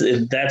 that's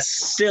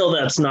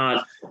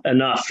not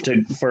enough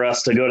for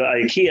us to go to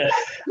IKEA.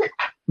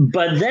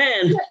 But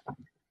then,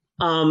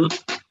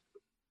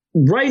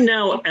 right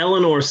now,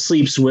 Eleanor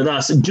sleeps with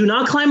us. Do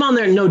not climb on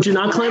there. No, do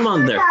not climb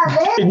on there.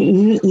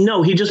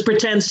 No, he just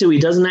pretends to. He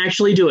doesn't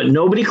actually do it.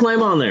 Nobody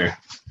climb on there.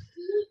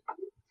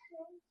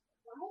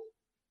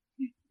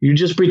 You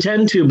just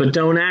pretend to, but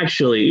don't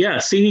actually. Yeah,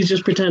 see, he's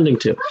just pretending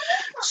to.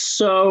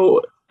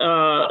 So,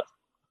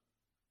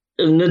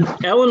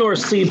 Eleanor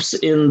sleeps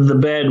in the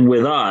bed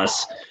with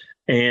us,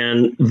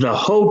 and the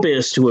hope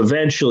is to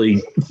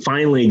eventually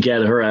finally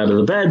get her out of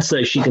the bed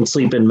so she can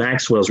sleep in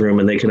Maxwell's room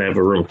and they can have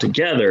a room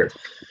together.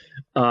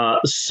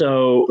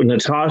 So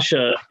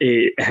Natasha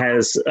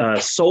has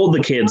sold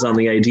the kids on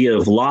the idea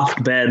of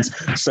loft beds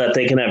so that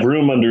they can have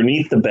room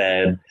underneath the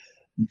bed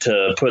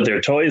to put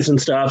their toys and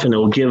stuff, and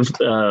it'll give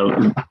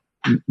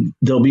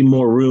there'll be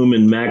more room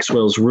in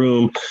Maxwell's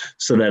room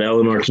so that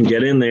Eleanor can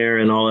get in there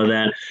and all of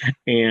that.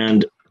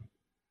 And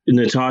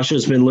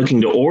Natasha's been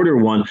looking to order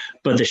one,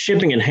 but the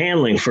shipping and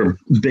handling for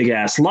big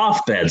ass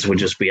loft beds would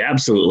just be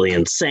absolutely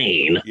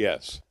insane.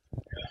 Yes.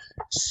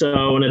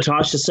 So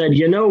Natasha said,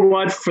 you know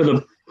what,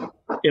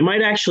 it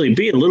might actually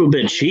be a little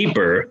bit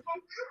cheaper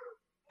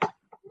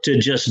to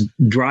just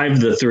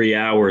drive the 3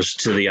 hours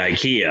to the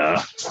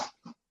IKEA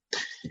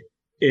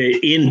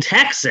in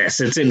Texas.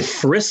 It's in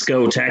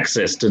Frisco,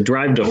 Texas. To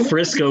drive to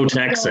Frisco,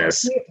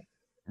 Texas,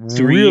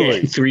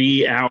 Really?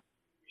 3 hour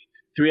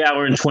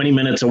and 20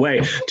 minutes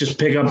away. Just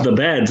pick up the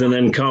beds and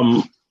then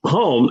come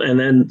home and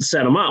then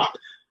set them up.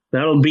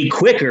 That'll be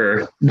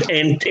quicker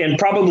and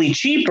probably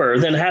cheaper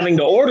than having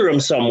to order them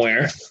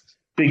somewhere.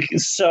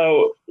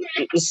 So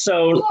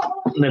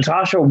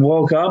Natasha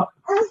woke up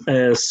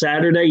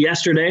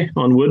yesterday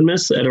on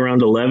Woodmas at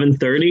around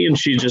 11:30, and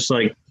she's just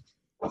like,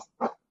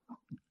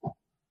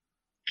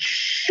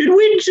 should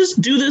we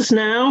just do this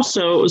now?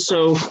 So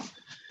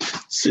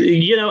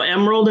you know,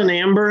 Emerald and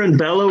Amber and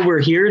Bella were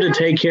here to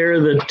take care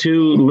of the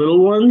two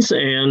little ones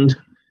and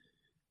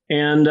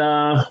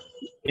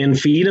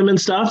feed them and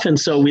stuff. And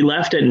so we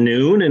left at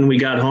noon and we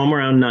got home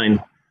around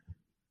 9.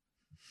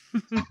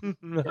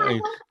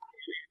 Nice.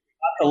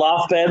 The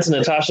loft beds.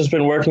 Natasha's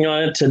been working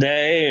on it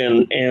today,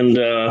 and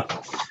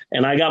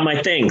I got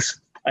my things.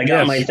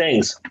 My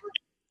things.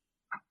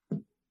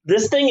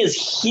 This thing is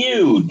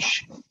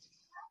huge.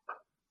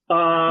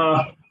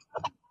 Here,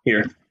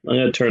 I'm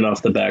gonna turn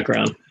off the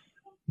background.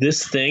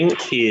 This thing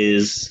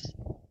is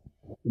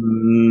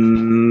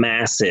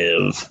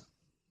massive.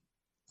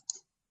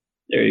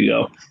 There you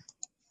go.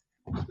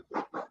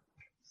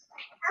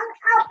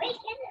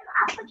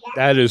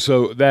 That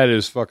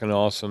is fucking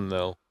awesome,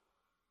 though.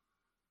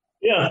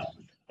 Yeah.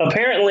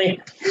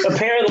 Apparently,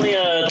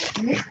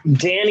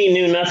 Danny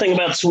knew nothing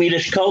about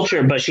Swedish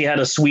culture, but she had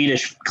a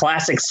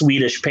classic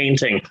Swedish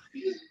painting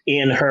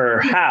in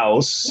her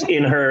house,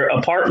 in her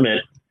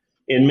apartment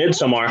in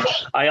Midsommar.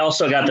 I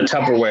also got the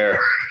Tupperware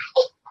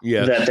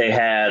that they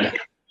had.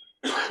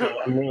 So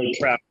I'm really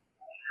proud.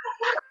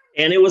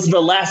 And it was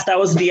that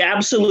was the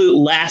absolute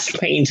last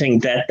painting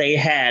that they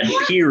had,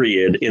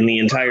 period, in the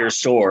entire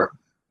store.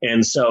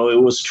 And so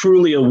it was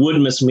truly a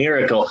Woodmas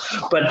miracle.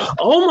 But,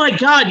 oh my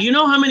God, you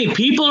know how many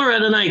people are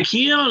at an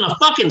IKEA on a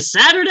fucking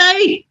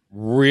Saturday?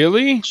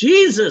 Really?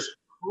 Jesus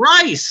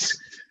Christ.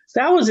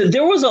 That was it.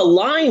 There was a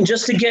line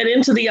just to get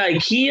into the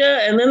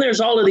IKEA, and then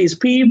there's all of these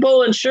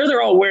people, and sure,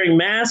 they're all wearing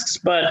masks,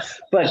 but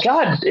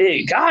God,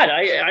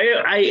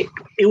 it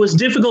was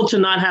difficult to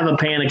not have a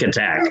panic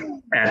attack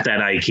at that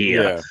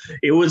IKEA. Yeah.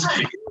 It was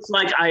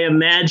like I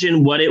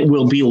imagine what it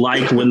will be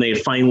like when they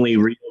finally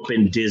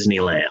reopen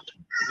Disneyland.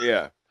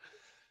 Yeah.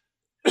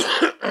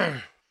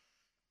 The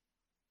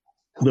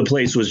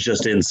place was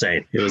just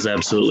insane. It was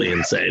absolutely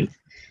insane.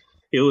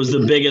 It was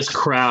the biggest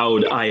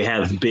crowd I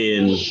have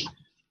been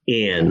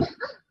in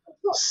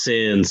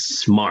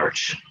since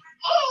March.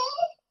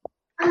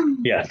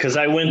 Yeah, because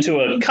I went to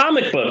a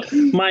comic book.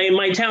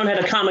 My town had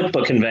a comic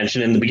book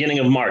convention in the beginning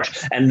of March,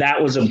 and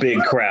that was a big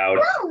crowd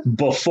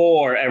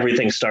before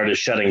everything started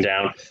shutting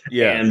down.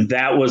 Yeah. And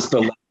that was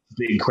the last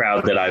big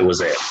crowd that I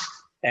was in.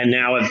 And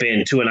now I've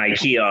been to an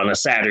IKEA on a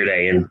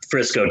Saturday in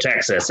Frisco,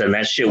 Texas, and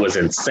that shit was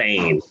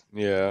insane.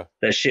 Yeah.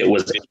 That shit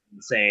was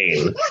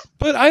insane.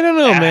 But I don't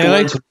know, man.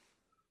 Afterwards-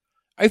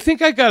 I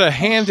think I gotta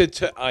hand it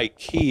to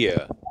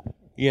IKEA,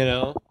 you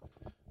know,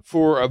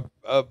 for a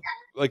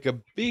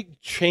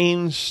big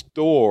chain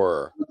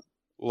store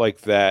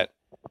like that,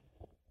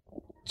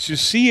 to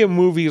see a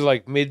movie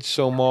like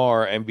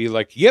Midsommar and be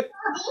like, "Yep,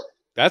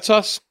 that's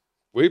us.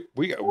 We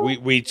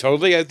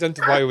totally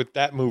identify with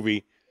that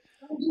movie.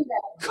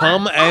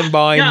 Come and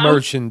buy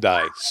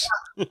merchandise."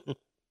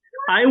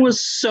 I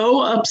was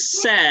so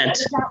upset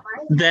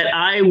that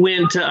I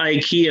went to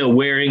IKEA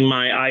wearing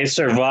my I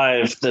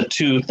Survived the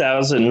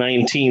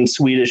 2019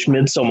 Swedish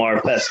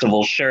Midsommar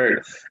Festival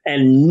shirt,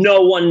 and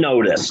no one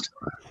noticed.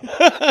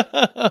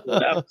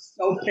 I was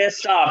so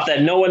pissed off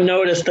that no one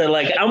noticed that,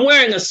 like, I'm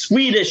wearing a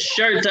Swedish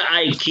shirt to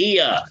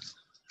IKEA.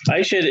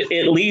 I should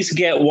at least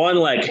get one,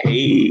 like,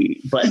 hey,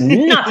 but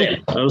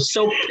nothing. I was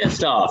so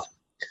pissed off.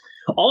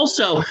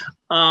 Also,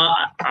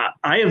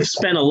 I have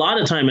spent a lot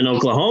of time in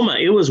Oklahoma.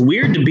 It was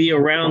weird to be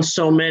around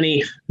so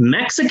many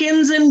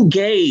Mexicans and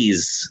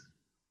gays.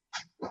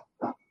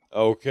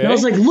 Okay. And I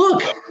was like,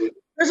 look,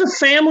 there's a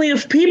family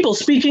of people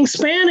speaking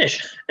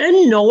Spanish,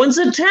 and no one's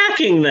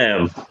attacking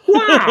them.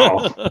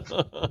 Wow.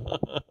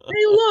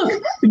 Hey,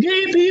 look,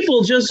 gay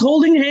people just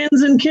holding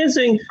hands and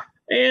kissing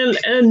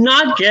and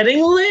not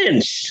getting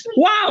lynched.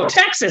 Wow,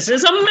 Texas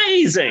is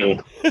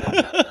amazing.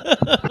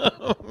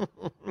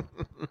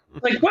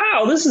 Like,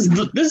 wow, these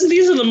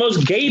are the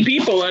most gay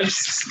people I've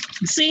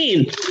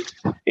seen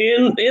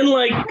in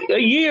like a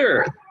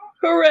year.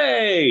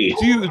 Hooray!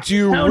 Do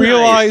you How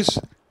realize?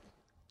 nice.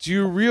 Do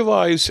you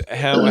realize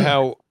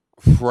how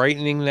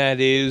frightening that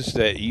is?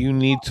 That you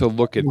need to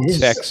look at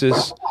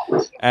Texas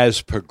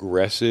as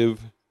progressive.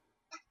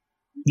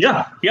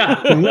 Yeah.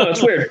 No,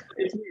 it's weird.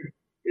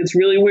 It's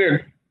really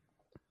weird.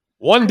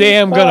 One day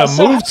I'm gonna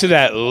move to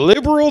that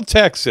liberal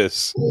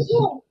Texas.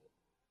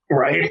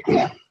 Right.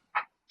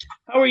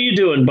 How are you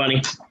doing,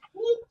 Bunny?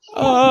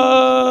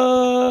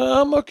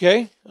 I'm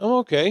okay.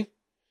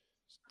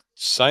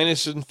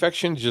 Sinus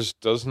infection just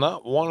does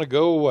not want to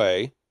go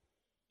away.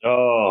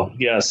 Oh,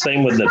 yeah,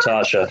 same with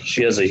Natasha.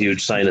 She has a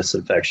huge sinus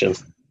infection.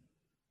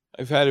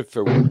 I've had it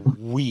for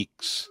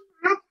weeks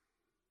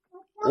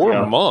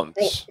or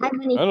months. I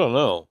don't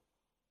know.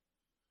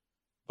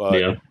 But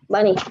Yeah.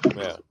 Bunny.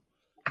 yeah.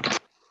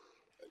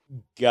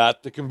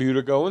 Got the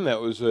computer going. That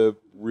was a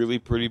really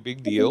pretty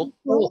big deal.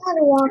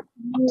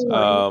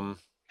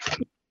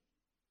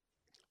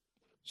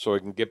 So I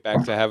can get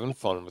back to having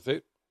fun with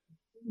it.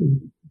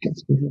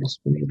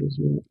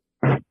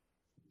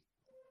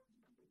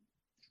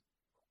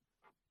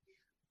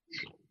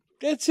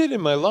 That's it in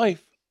my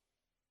life.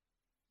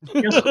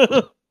 Okay.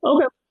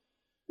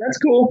 That's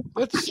cool.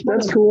 That's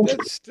cool.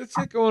 That's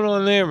it going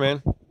on there,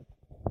 man.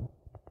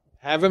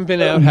 Haven't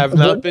been out. Have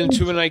not been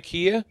to an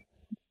IKEA.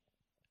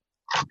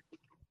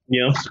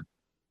 Yeah.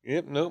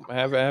 Yep. Nope.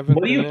 Haven't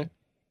What do been you- there.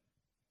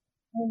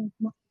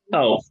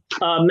 Oh,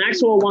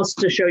 Maxwell wants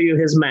to show you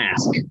his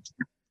mask.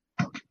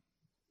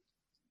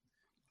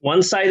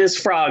 One side is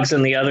frogs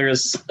and the other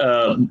is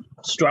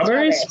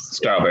strawberries?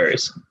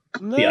 Strawberries.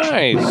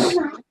 Nice.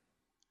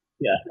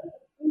 Yeah.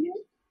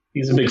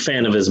 He's a big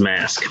fan of his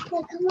mask.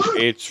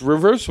 It's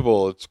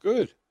reversible. It's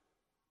good.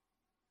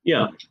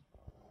 Yeah.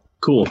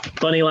 Cool.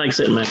 Bunny likes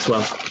it,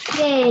 Maxwell.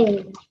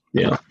 Yay.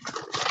 Yeah.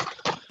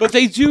 But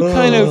they do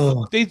kind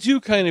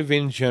of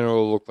in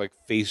general look like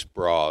face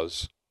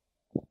bras.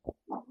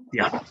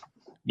 Yeah.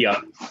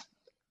 Yeah.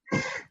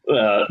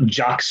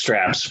 Jock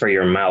straps for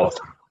your mouth.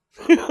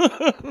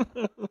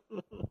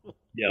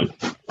 Yeah.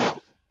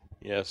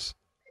 Yes.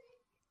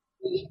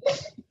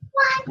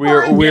 We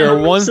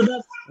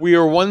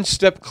are one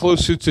step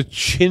closer to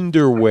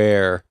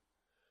Chinderwear.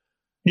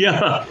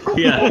 Yeah.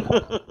 Yeah.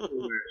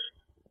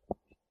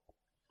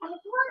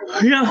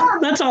 Yeah.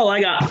 That's all I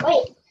got.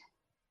 Wait.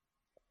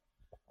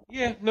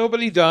 Yeah,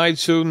 nobody died,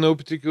 so no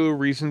particular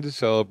reason to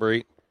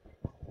celebrate.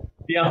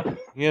 Yeah.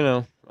 You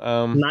know,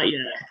 Not yet.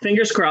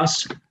 Fingers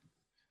crossed.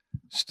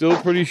 still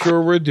pretty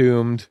sure we're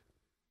doomed.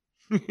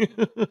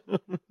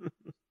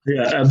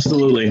 Yeah,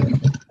 absolutely.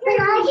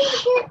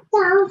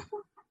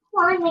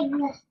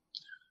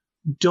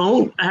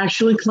 Don't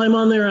actually climb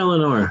on there,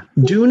 Eleanor.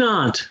 Do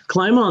not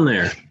climb on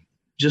there.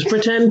 Just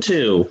pretend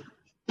to.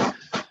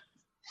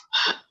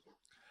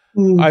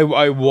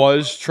 I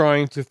was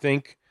trying to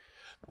think,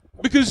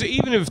 because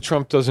even if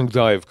Trump doesn't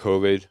die of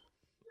COVID,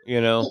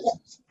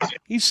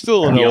 he's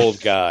still an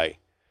old guy.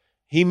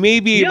 He may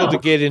be able to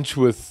get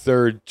into a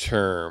third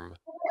term,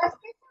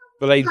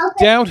 but I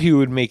doubt he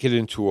would make it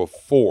into a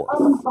fourth.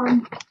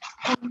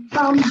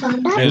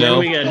 And then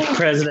we got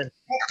President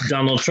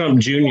Donald Trump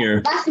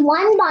Jr. That's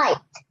one bite.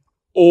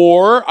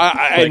 Or,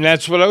 and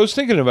that's what I was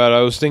thinking about.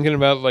 I was thinking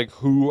about like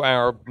who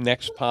our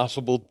next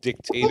possible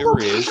dictator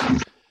is.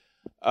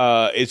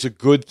 It's a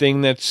good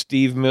thing that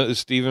Stephen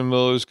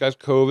Miller's got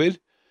COVID,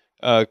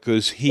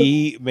 because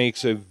he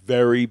makes a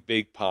very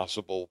big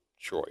possible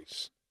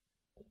choice.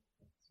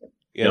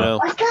 You know?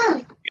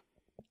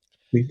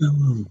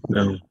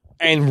 No.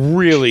 And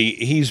really,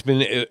 he's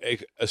been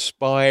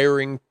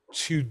aspiring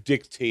to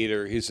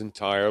dictator his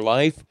entire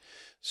life,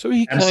 so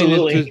he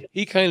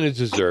kind of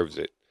deserves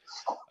it.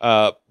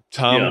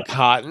 Tom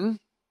Cotton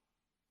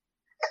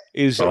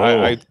is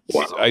I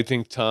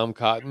think Tom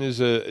Cotton is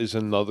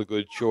another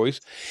good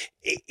choice.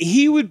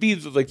 He would be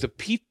like the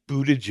Pete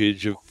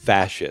Buttigieg of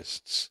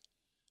fascists,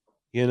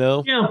 Yeah.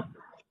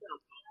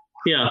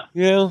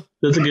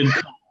 That's a good.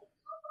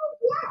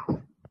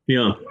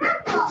 Yeah.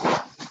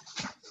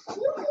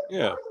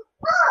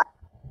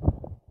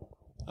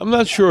 I'm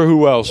not sure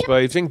who else, but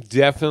I think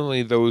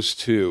definitely those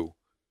two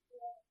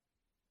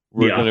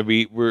we're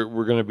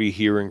gonna be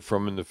hearing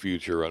from in the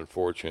future,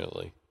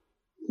 unfortunately.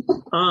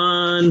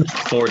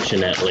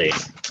 Unfortunately.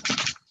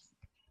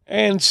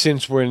 And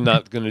since we're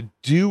not gonna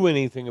do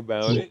anything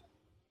about it.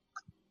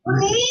 I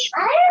didn't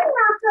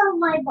knock on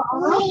my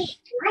ball.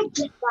 I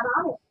just got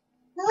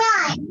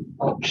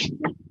on it.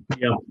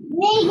 Yeah.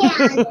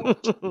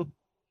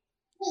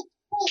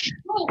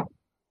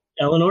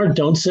 Eleanor,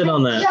 don't sit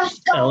on that.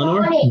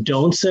 Eleanor,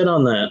 don't sit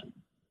on that.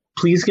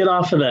 Please get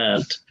off of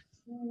that.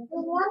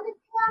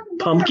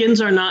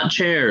 Pumpkins are not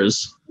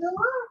chairs.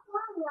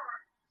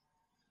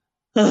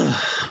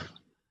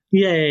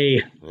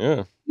 Yay.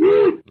 Yeah.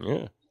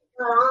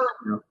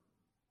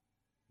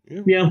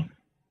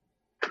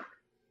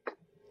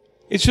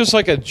 It's just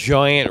like a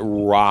giant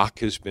rock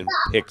has been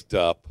picked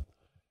up.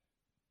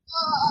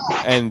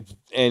 And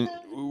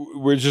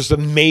we're just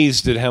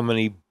amazed at how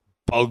many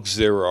bugs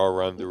there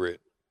are under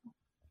it.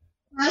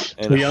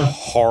 And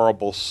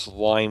horrible,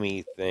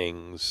 slimy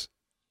things.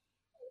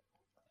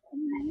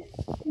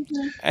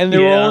 And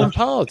they're all in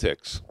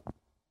politics.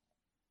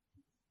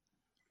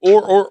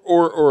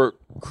 Or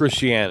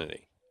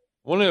Christianity.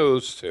 One of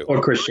those two. Or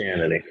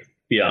Christianity.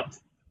 Yeah.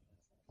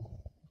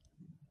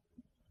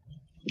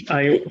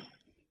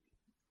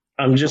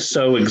 I'm just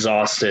so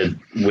exhausted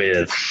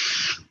with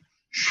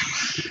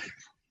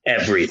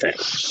everything.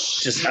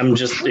 I'm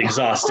just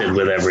exhausted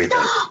with everything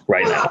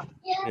right now.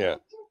 Yeah.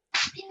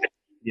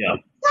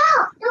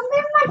 Stop! Don't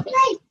move my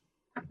plate.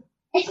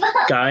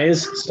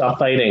 Guys, stop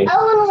fighting.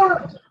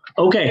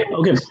 Okay,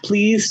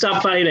 please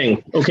stop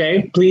fighting.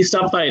 Okay, please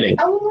stop fighting.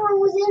 Eleanor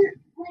was in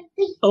my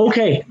face.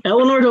 Okay,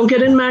 Eleanor, don't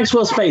get in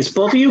Maxwell's face.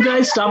 Both of you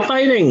guys, stop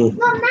fighting.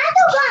 Well,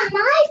 Maxwell got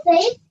my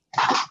face.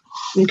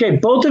 Okay,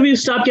 both of you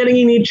stop getting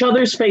in each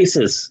other's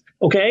faces.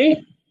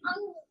 Okay?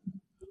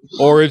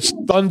 Or it's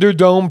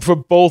Thunderdome for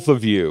both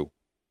of you.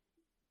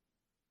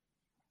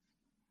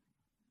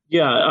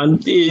 Yeah,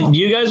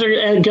 you guys are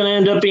going to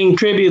end up being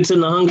tributes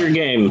in the Hunger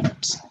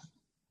Games.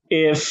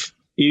 If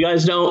you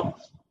guys don't,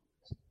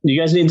 you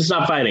guys need to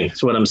stop fighting,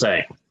 is what I'm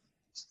saying.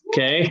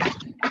 Okay? Going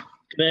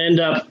to end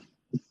up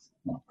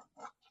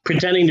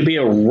pretending to be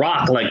a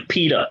rock like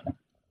PETA.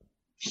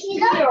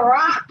 PETA? A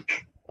rock.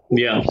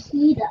 Yeah.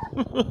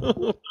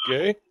 PETA.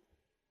 Okay.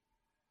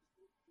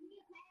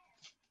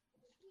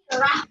 A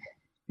rock.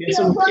 It's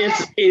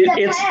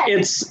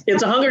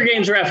a Hunger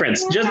Games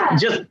reference.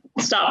 Just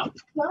stop.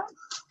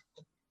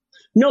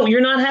 No,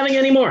 you're not having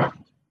any more.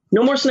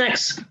 No more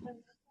snacks.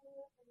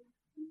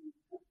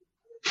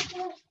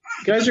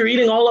 You guys are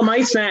eating all of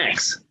my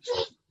snacks.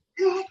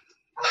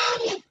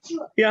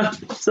 Yeah,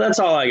 so that's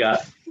all I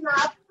got.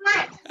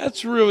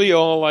 That's really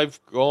all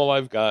I've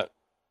got.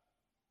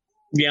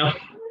 Yeah.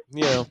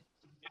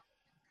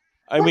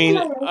 I mean,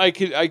 I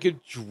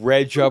could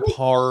dredge up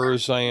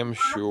horrors, I am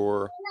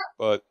sure,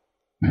 but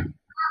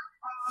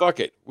fuck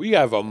it. We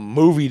have a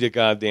movie to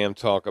goddamn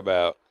talk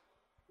about.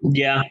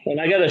 Yeah,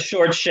 and I got a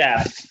short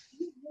shaft.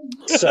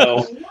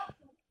 So.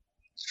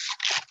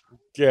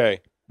 Okay.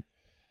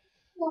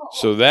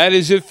 So that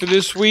is it for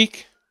this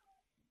week.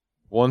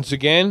 Once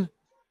again,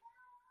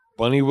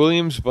 Bunny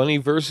Williams, Bunny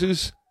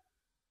versus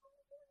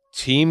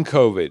Team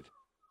COVID.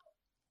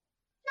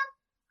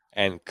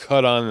 And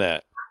cut on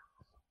that.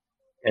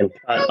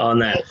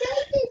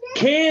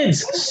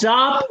 Kids,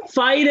 stop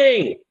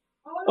fighting.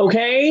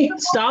 Okay?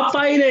 Stop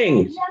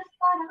fighting.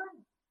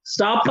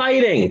 Stop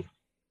fighting.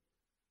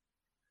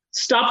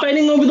 Stop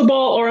fighting over the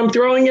ball or I'm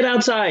throwing it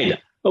outside.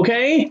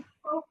 Okay?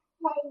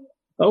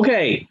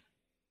 Okay.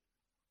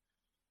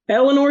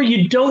 Eleanor,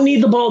 you don't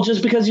need the ball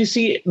just because you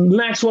see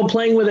Maxwell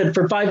playing with it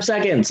for 5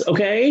 seconds.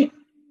 Okay?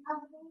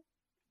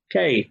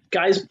 Okay.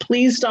 Guys,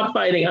 please stop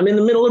fighting. I'm in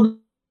the middle of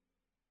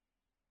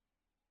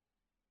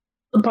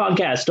the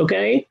podcast,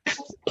 okay?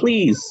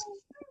 Please.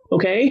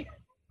 Okay?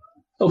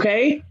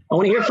 Okay? I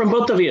want to hear from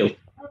both of you.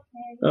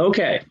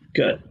 Okay,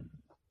 good.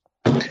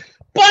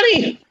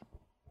 Buddy!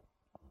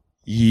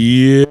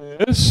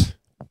 Yes.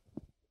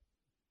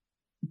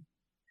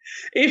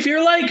 If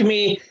you're like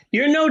me,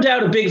 you're no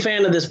doubt a big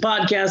fan of this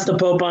podcast, The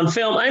Pope on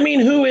Film. I mean,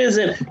 who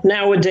isn't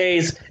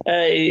nowadays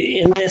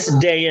in this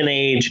day and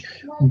age?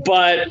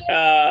 But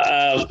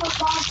I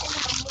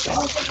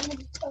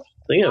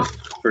think I've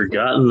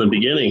forgotten the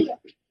beginning.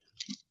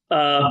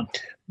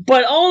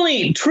 But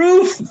only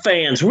true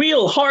fans,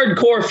 real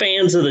hardcore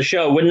fans of the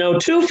show would know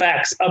two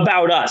facts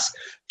about us.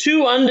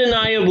 Two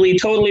undeniably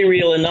totally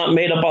real and not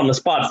made up on the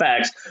spot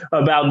facts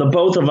about the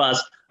both of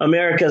us,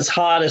 America's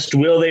hottest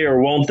will they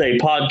or won't they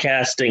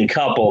podcasting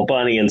couple,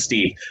 Bunny and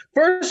Steve.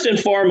 First and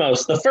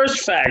foremost, the first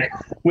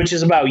fact, which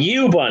is about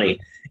you, Bunny,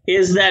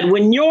 is that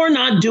when you're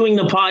not doing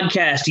the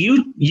podcast,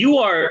 you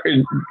are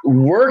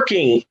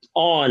working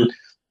on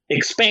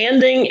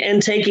expanding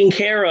and taking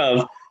care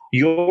of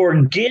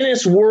your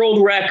Guinness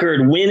World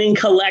Record winning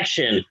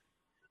collection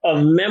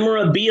of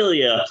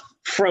memorabilia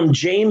from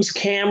James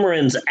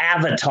Cameron's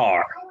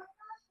Avatar.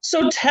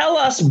 So tell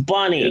us,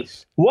 Bunny,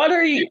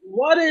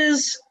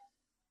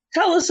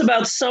 tell us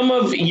about some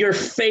of your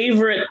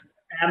favorite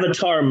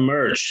Avatar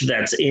merch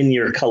that's in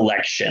your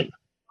collection.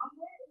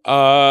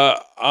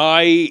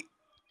 I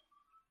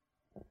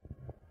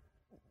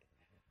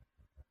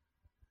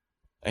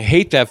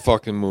hate that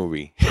fucking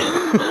movie.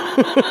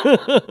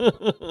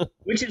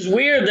 Which is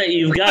weird that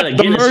you've got a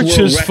the Guinness merch World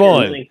is Record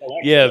fun.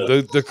 Yeah,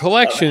 of the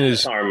collection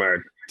is Avatar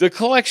merch. the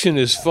collection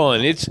is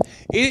fun. It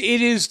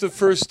is the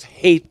first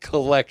hate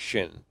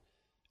collection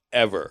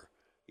ever.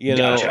 You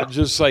know,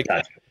 just like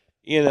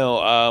you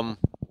know,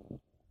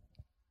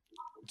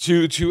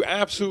 to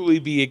absolutely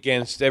be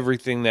against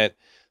everything that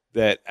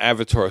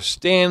Avatar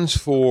stands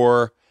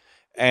for,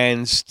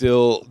 and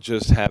still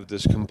just have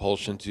this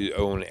compulsion to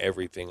own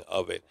everything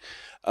of it.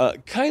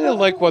 Kind of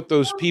like what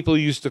those people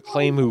used to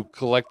claim who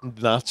collect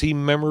Nazi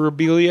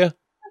memorabilia.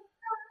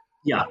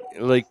 Yeah.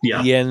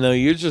 Yeah, no,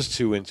 you're just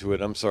too into it.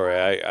 I'm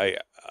sorry.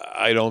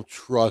 I don't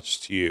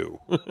trust you.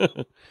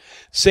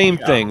 Same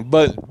thing,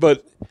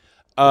 but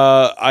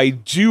I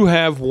do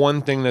have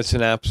one thing that's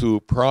an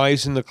absolute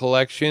prize in the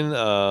collection.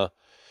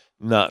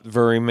 Not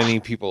very many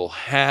people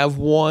have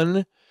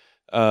one.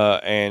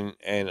 And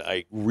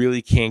I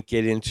really can't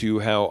get into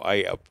how I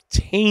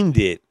obtained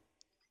it,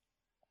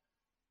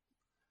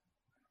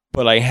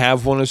 but I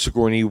have one of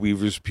Sigourney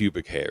Weaver's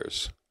pubic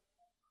hairs.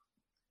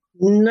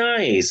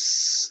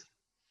 Nice.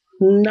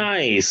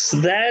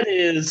 That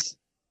is,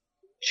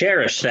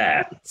 cherish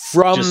that.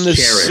 From Just the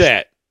cherish.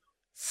 set.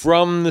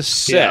 From the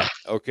set. Yeah.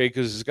 Okay,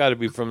 because it's got to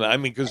be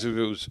because if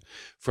it was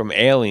from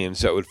Aliens,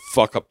 that would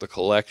fuck up the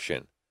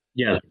collection.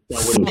 Yeah,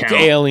 that wouldn't Fuck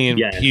count. alien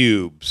Yeah.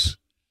 pubes.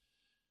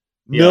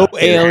 Yeah, No it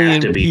would have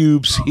alien to be.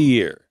 pubes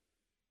here.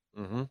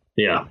 Mm-hmm.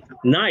 Yeah.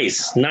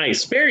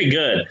 Nice. Very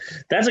good.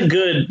 That's a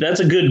good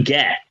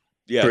get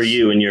for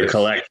you and your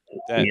collection.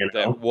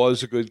 That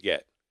was a good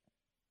get.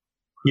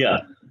 Yeah.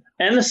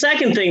 And the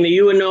second thing that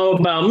you would know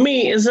about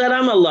me is that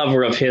I'm a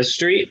lover of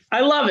history. I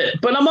love it,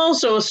 but I'm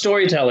also a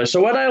storyteller.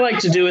 So what I like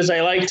to do is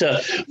I like to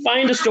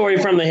find a story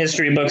from the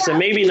history books that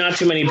maybe not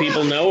too many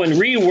people know and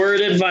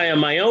reword it via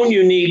my own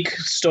unique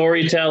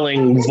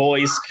storytelling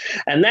voice.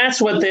 And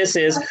that's what this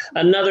is,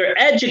 another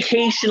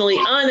educationally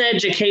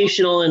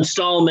uneducational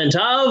installment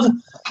of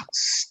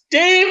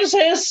Steve's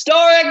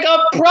Historic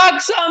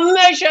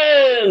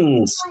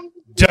Approximations.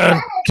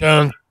 Dun,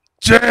 dun,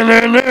 dun,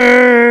 dun,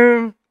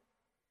 dun.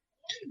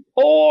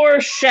 Or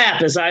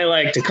SHAP, as I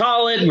like to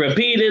call it,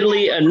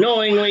 repeatedly,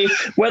 annoyingly,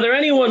 whether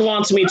anyone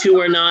wants me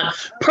to or not.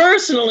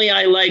 Personally,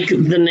 I like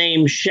the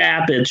name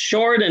SHAP. It's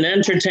short and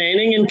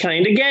entertaining and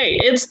kind of gay.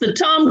 It's the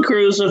Tom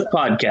Cruise of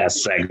podcast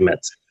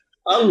segments.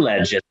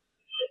 Alleged.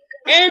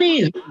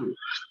 Anywho,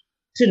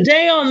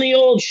 today on the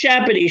old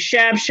Shappity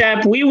Shap,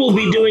 we will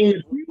be doing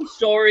the true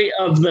story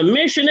of the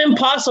Mission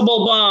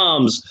Impossible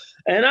bombs.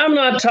 And I'm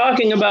not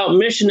talking about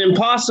Mission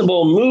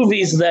Impossible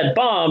movies that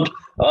bombed.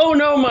 Oh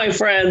no, my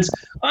friends.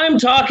 I'm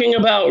talking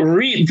about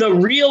the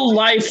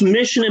real-life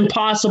Mission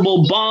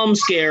Impossible bomb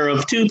scare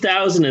of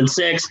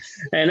 2006,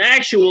 an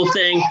actual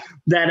thing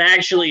that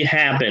actually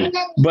happened.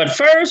 But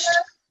first,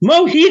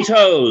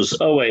 mojitos.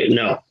 Oh, wait,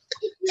 no.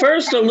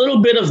 First, a little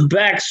bit of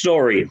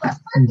backstory.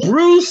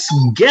 Bruce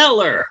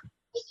Geller.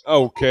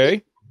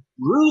 Okay.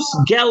 Bruce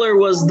Geller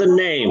was the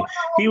name.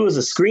 He was a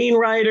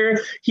screenwriter.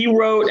 He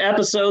wrote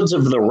episodes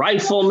of The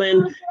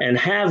Rifleman and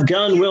Have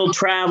Gun Will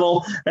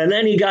Travel. And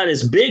then he got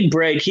his big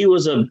break. He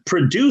was a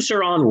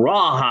producer on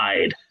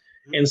Rawhide.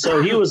 And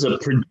so he was a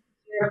producer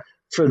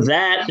for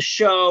that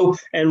show.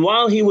 And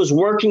while he was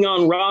working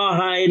on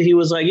Rawhide, he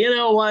was like, you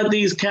know what?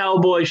 These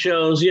cowboy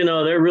shows,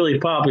 they're really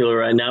popular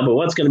right now. But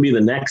what's going to be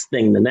the next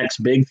thing, the next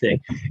big thing?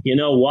 You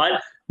know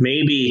what?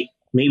 Maybe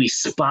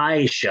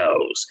spy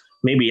shows.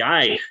 maybe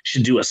I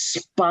should do a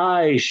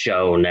spy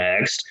show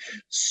next.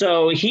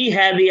 So he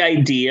had the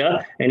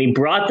idea, and he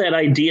brought that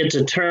idea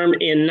to term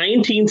in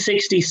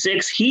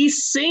 1966. He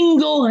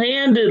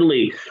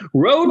single-handedly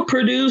wrote,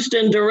 produced,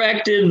 and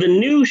directed the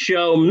new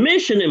show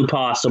Mission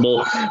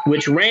Impossible,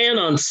 which ran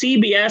on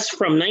CBS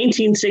from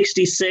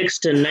 1966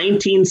 to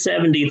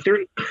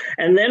 1973,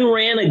 and then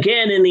ran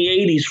again in the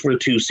 80s for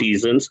 2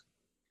 seasons.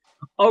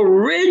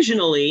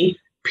 Originally,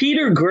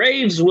 Peter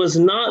Graves was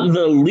not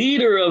the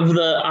leader of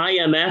the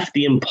IMF,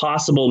 the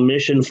Impossible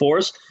Mission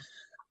Force.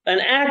 An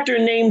actor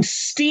named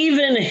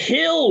Stephen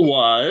Hill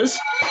was,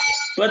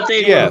 but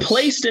they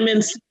replaced him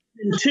in season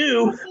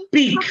 2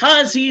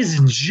 because he's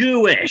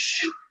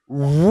Jewish.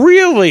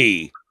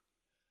 Really?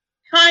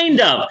 Kind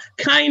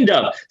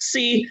of.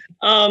 See,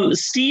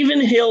 Stephen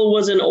Hill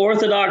was an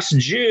Orthodox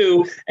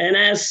Jew, and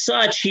as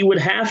such, he would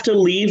have to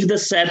leave the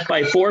set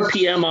by 4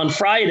 p.m. on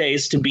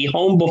Fridays to be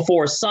home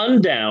before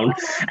sundown,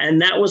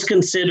 and that was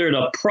considered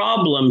a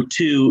problem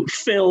to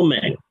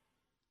filming.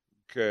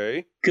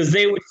 Okay. Because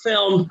they would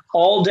film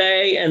all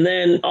day and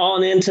then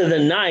on into the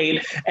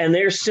night, and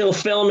they're still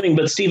filming,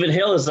 but Stephen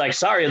Hill is like,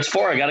 sorry, it's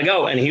 4, I gotta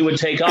go, and he would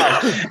take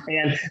off,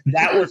 and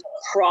that was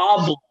a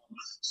problem.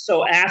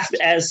 So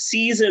as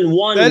season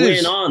 1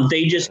 went on,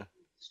 they just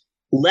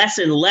less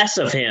and less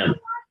of him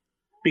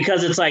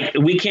because it's like,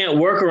 we can't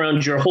work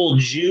around your whole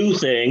Jew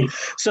thing.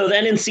 So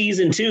then in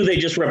season 2, they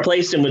just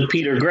replaced him with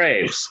Peter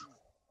Graves.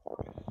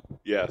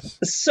 Yes.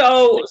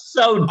 So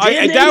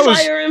did they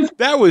fire him?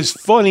 That was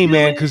funny,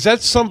 man, because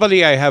that's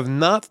somebody I have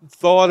not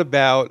thought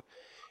about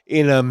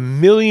in a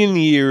million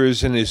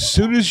years. And as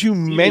soon as you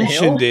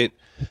mentioned it,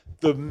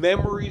 the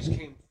memories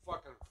came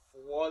fucking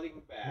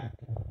flooding back.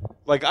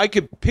 Like, I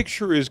could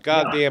picture his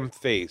goddamn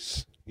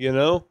face, you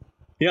know?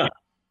 Yeah.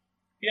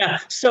 Yeah.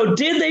 So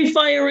did they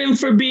fire him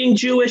for being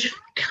Jewish?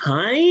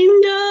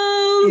 Kind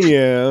of.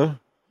 Yeah.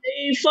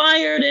 They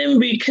fired him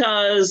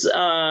because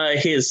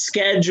his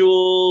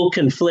schedule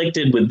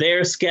conflicted with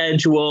their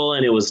schedule,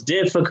 and it was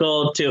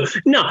difficult to...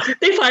 No,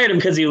 they fired him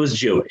because he was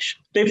Jewish.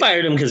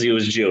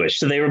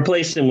 So they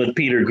replaced him with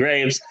Peter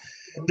Graves.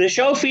 The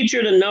show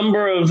featured a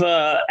number of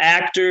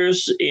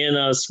actors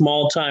in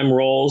small-time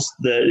roles,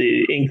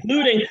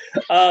 including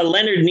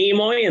Leonard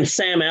Nimoy and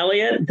Sam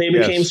Elliott. They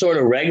became sort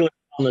of regular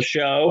on the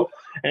show.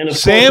 And of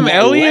Sam course,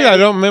 Elliott? I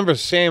don't remember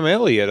Sam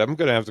Elliott. I'm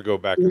going to have to go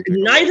back.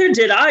 Neither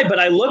did I, but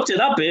I looked it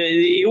up.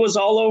 It was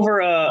all over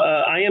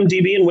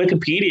IMDb and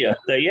Wikipedia.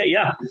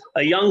 Yeah.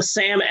 A young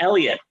Sam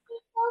Elliott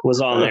was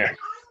on there.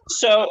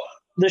 So...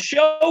 the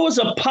show was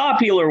a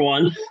popular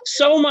one,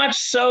 so much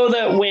so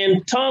that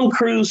when Tom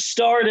Cruise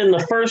starred in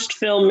the first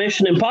film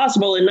Mission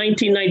Impossible in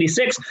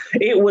 1996,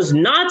 it was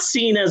not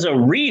seen as a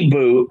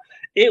reboot.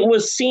 It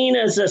was seen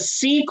as a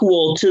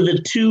sequel to the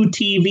 2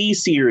 TV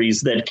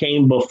series that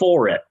came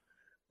before it.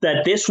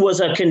 That this was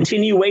a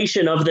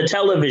continuation of the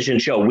television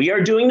show. We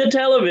are doing the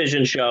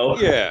television show,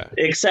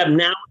 except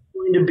now it's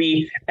going to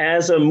be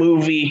as a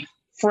movie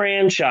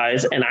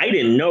franchise, and I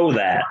didn't know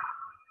that.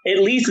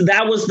 At least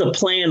that was the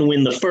plan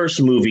when the first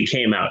movie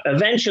came out.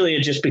 Eventually,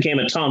 it just became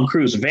a Tom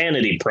Cruise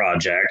vanity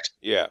project.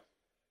 Yeah.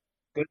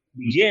 But in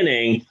the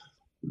beginning,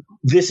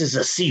 this is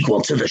a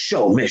sequel to the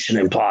show Mission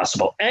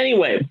Impossible.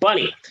 Anyway,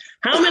 Bunny,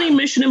 how many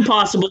Mission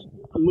Impossible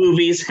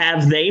movies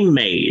have they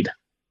made?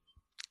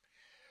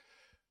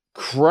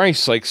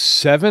 Christ, like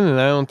 7, and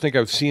I don't think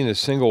I've seen a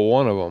single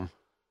one of them.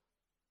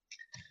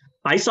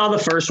 I saw the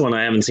first one.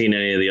 I haven't seen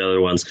any of the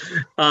other ones.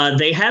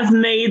 They have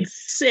made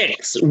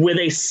 6, with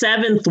a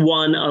 7th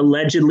one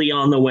allegedly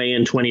on the way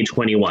in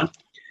 2021.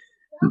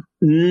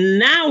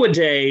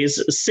 Nowadays,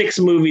 6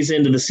 movies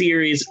into the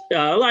series,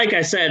 like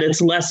I said,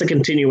 it's less a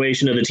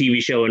continuation of the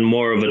TV show and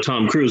more of a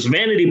Tom Cruise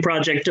vanity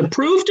project to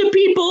prove to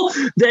people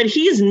that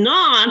he's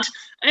not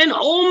an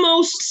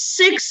almost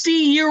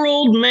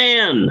 60-year-old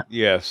man.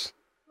 Yes.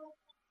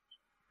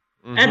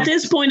 Mm-hmm. At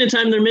this point in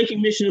time, they're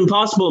making Mission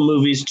Impossible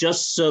movies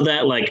just so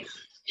that, like,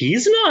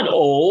 he's not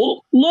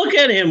old. Look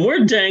at him.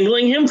 We're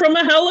dangling him from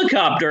a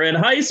helicopter at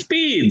high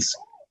speeds.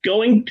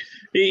 And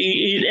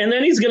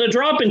then he's going to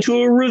drop into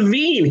a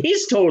ravine.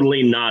 He's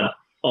totally not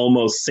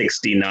almost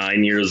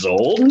 69 years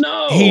old.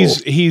 No.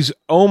 He's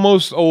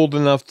almost old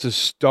enough to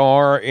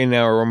star in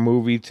our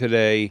movie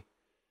today,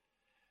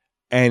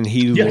 and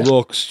he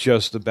looks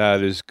just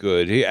about as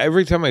good.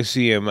 Every time I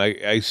see him,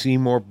 I see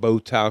more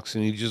Botox,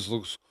 and he just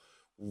looks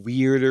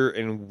weirder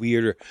and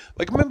weirder.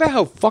 Like, remember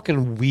how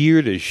fucking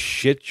weird as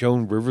shit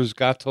Joan Rivers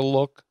got to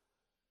look?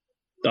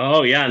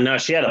 Oh, yeah. No,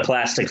 she had a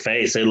plastic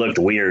face. It looked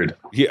weird.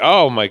 Yeah.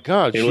 Oh, my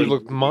God. She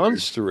looked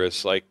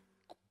monstrous. Like,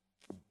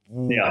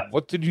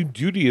 what did you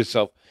do to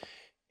yourself?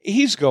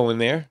 He's going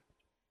there.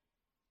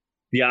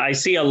 Yeah, I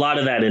see a lot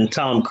of that in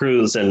Tom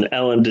Cruise and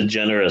Ellen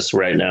DeGeneres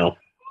right now.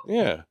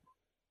 Yeah.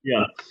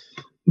 Yeah.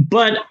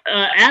 But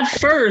at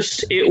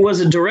first, it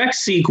was a direct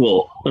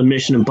sequel of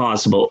Mission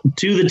Impossible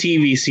to the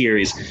TV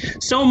series.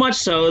 So much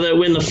so that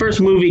when the first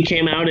movie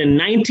came out in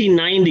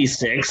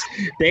 1996,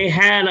 they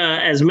had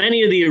as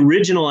many of the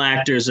original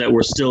actors that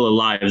were still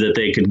alive that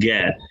they could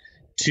get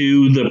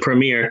to the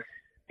premiere.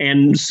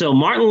 And so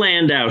Martin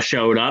Landau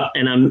showed up,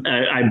 and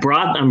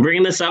I'm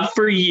bringing this up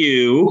for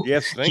you.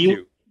 Yes, thank he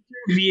you.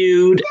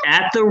 Interviewed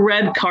at the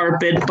red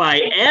carpet by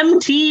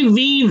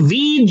MTV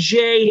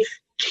VJ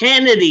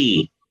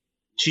Kennedy.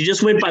 She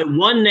just went by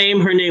one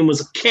name. Her name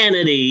was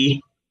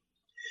Kennedy.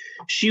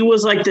 She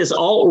was like this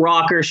alt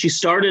rocker. She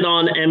started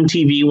on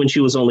MTV when she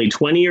was only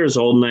 20 years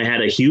old, and I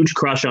had a huge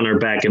crush on her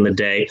back in the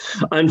day.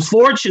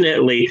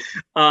 Unfortunately,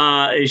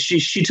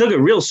 she took a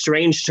real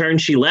strange turn.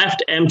 She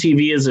left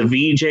MTV as a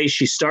VJ.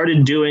 She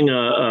started doing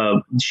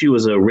she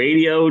was a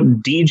radio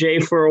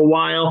DJ for a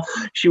while.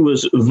 She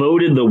was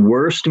voted the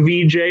worst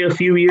VJ a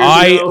few years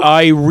ago.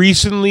 I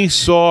recently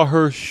saw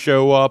her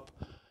show up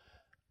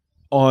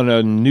on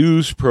a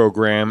news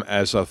program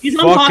as a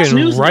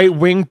fucking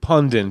right-wing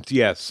pundit.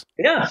 Yes.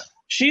 Yeah.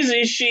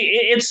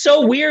 It's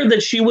so weird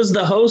that she was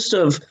the host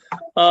of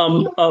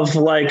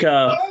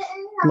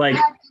like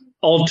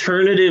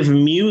alternative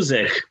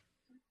music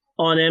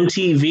on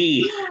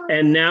MTV,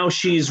 and now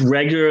she's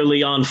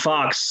regularly on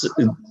Fox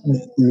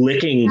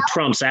licking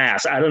Trump's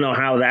ass. I don't know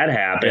how that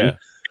happened. Yeah.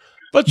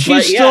 But she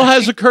still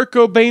has a Kurt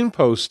Cobain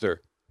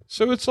poster.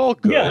 So it's all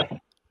good.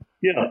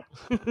 Yeah.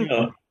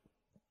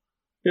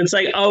 It's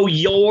like, oh,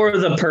 you're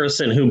the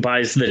person who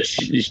buys the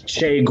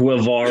Che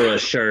Guevara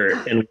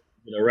shirt and wears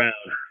it around.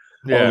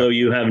 Yeah. Although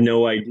you have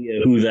no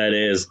idea who that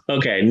is.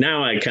 Okay,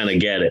 now I kind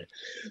of get it.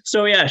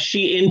 So, yeah,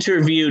 she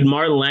interviewed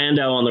Martin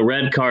Landau on the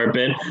red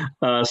carpet,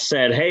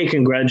 said, hey,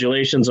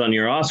 congratulations on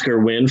your Oscar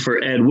win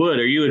for Ed Wood.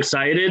 Are you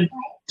excited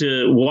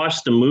to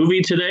watch the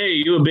movie today? Are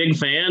you a big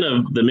fan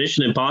of the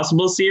Mission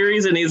Impossible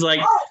series? And he's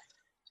like,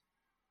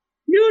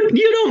 you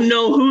don't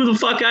know who the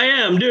fuck I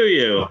am, do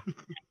you?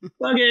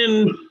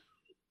 Fucking...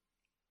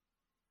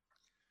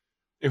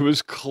 It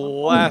was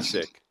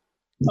classic.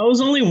 I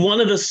was only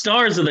one of the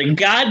stars of the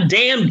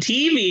goddamn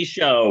TV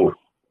show.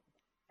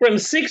 From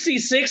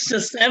 66 to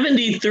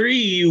 73,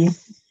 you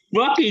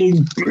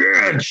fucking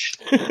bitch.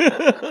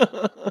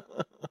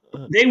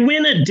 They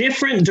went a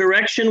different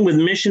direction with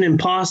Mission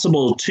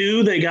Impossible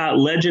 2. They got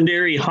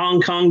legendary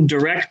Hong Kong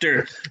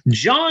director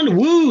John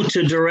Woo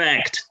to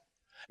direct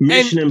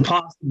Mission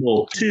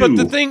Impossible 2. But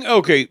the thing,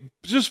 okay,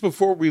 just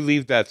before we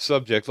leave that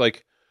subject,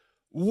 like,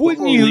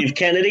 wouldn't you leave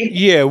Kennedy?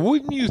 Yeah,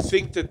 wouldn't you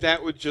think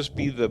that would just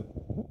be the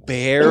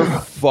bare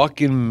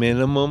fucking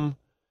minimum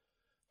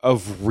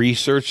of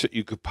research that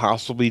you could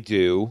possibly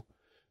do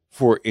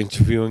for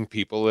interviewing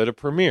people at a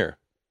premiere?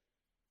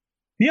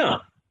 Yeah.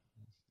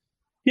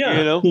 Yeah.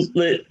 You know? The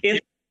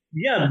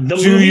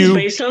movie's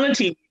based on a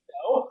TV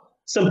show.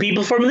 Some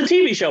people from the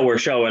TV show were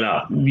showing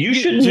up. You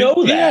should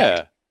know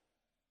that.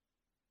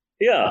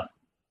 Yeah.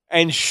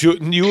 And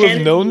shouldn't you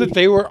have known that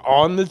they were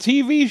on the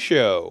TV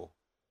show?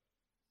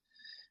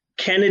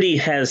 Kennedy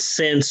has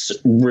since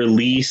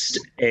released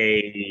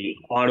an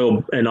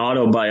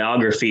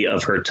autobiography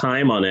of her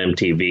time on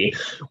MTV,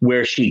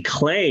 where she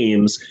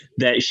claims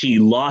that she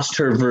lost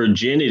her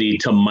virginity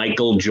to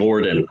Michael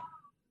Jordan.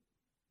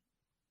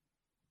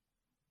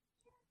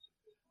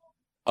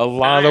 A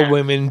lot of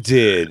women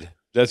did.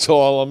 That's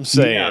all I'm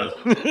saying.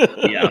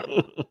 Yeah.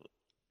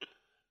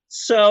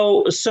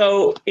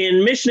 So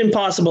in Mission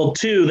Impossible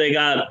 2, they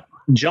got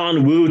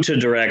John Woo to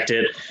direct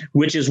it,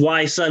 which is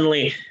why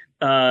suddenly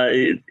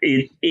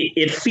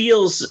it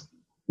feels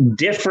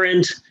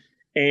different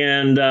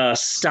and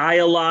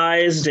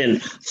stylized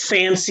and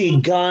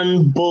fancy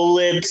gun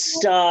bullet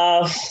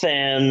stuff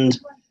and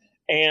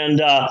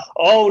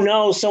oh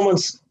no,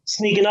 someone's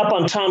sneaking up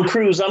on Tom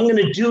Cruise. I'm going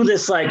to do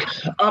this like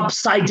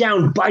upside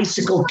down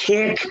bicycle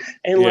kick.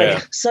 And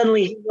like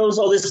suddenly he knows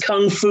all this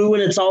kung fu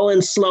and it's all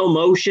in slow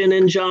motion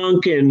and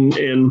junk. And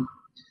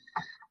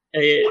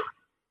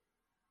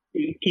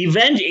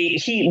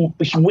eventually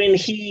when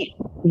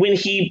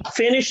he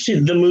finished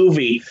the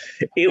movie,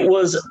 it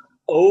was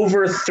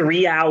over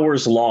 3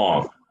 hours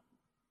long.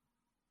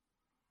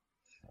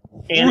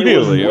 And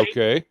really?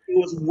 It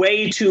was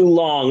way too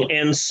long.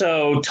 And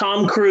so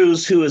Tom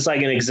Cruise, who is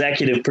like an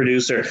executive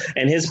producer,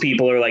 and his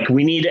people are like,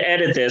 we need to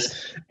edit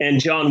this.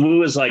 And John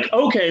Woo is like,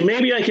 okay,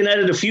 maybe I can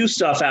edit a few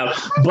stuff out.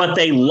 But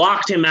they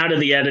locked him out of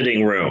the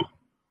editing room.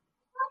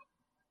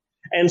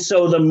 And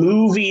so the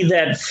movie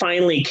that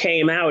finally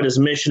came out as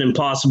Mission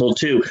Impossible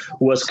 2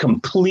 was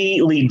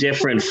completely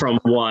different from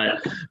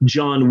what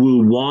John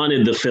Woo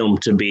wanted the film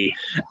to be.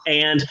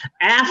 And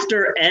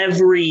after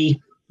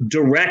every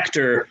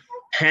director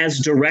has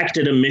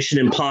directed a Mission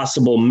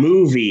Impossible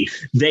movie,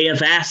 they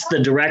have asked the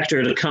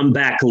director to come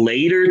back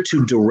later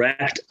to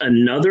direct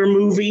another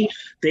movie.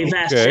 They've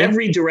asked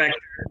every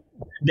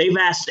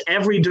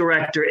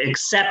director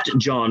except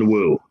John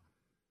Woo.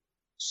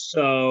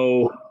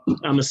 So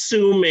I'm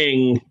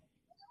assuming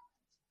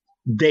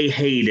they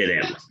hated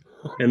him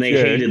and they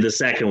hated the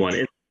second one.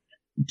 It's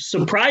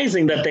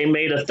surprising that they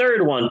made a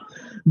third one,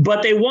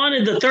 but they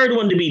wanted the third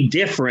one to be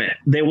different.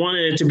 They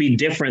wanted it to be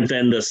different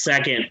than the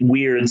second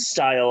weird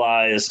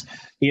stylized,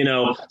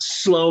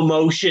 slow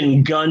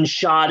motion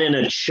gunshot in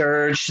a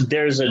church.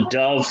 There's a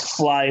dove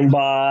flying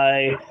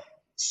by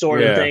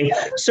sort of thing.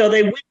 So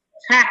they went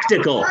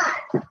tactical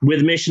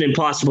with Mission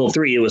Impossible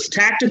 3. It was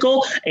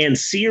tactical and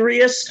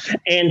serious,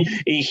 and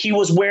he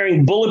was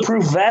wearing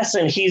bulletproof vests,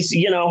 and he's,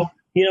 he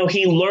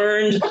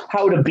learned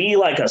how to be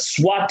like a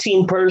SWAT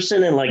team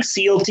person and like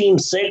SEAL Team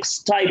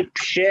 6 type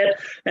shit.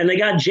 And they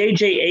got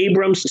J.J.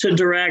 Abrams to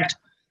direct.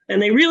 And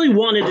they really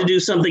wanted to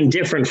do something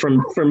different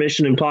for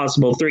Mission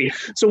Impossible 3.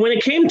 So when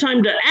it came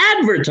time to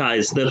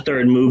advertise the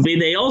third movie,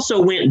 they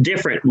also went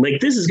different. Like,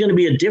 this is going to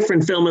be a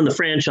different film in the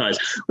franchise.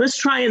 Let's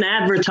try and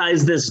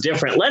advertise this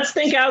different. Let's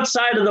think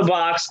outside of the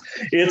box.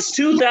 It's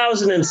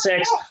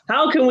 2006.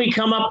 How can we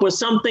come up with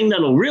something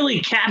that'll really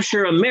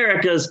capture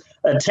America's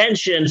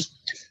attention?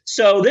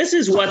 So this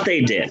is what they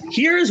did.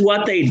 Here is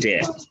what they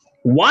did.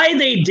 Why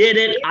they did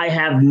it, I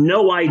have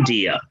no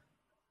idea.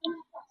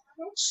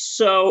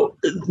 So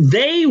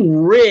they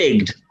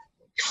rigged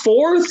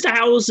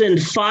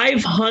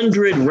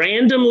 4,500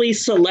 randomly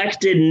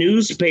selected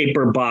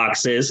newspaper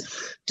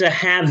boxes to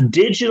have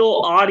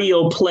digital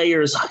audio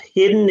players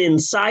hidden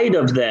inside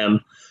of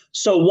them.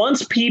 So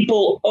once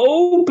people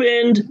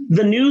opened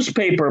the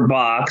newspaper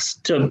box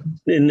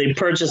and they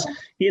purchased,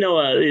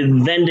 a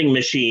vending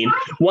machine,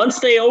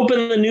 once they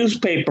opened the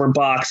newspaper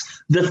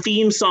box, the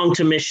theme song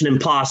to Mission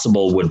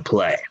Impossible would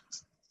play.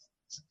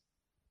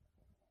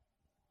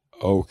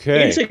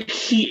 Okay.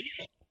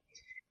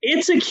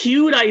 It's a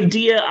cute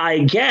idea, I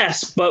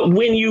guess, but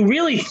when you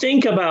really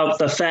think about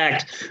the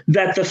fact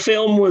that the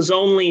film was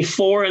only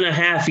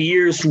 4.5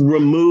 years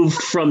removed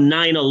from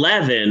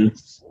 9/11,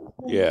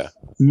 yeah,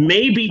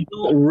 maybe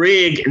don't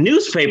rig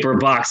newspaper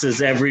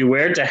boxes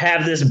everywhere to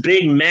have this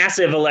big,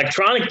 massive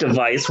electronic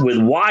device with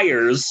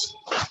wires.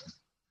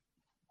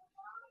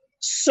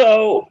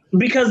 So,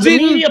 because the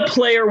media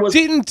player was...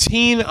 Didn't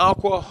Teen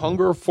Aqua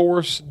Hunger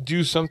Force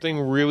do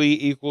something really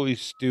equally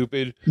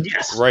stupid?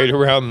 Yes. Right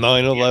around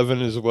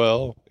 9/11 as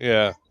well?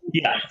 Yeah.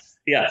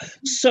 Yeah.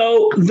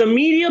 So, the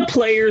media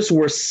players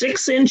were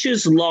 6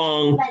 inches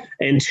long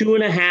and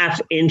 2.5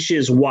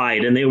 inches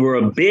wide, and they were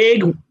a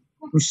big,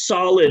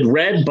 solid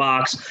red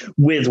box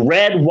with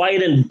red,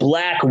 white, and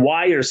black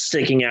wires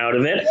sticking out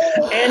of it.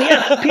 And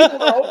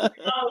yeah,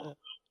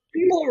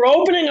 people were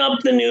opening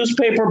up the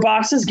newspaper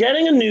boxes,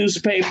 getting a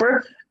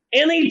newspaper,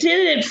 and they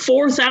did it at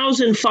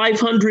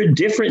 4,500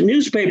 different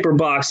newspaper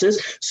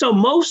boxes. So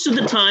most of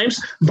the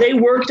times they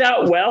worked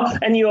out well,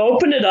 and you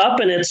open it up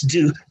and it's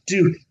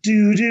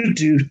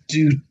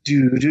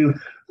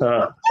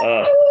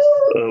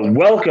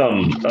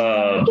welcome,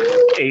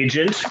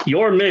 agent.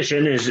 Your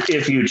mission is,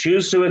 if you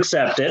choose to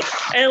accept it.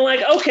 And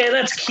like, okay,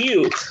 that's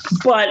cute,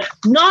 but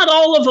not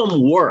all of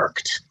them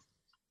worked.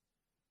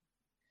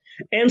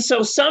 And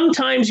so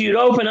sometimes you'd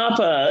open up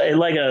a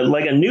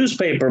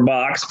newspaper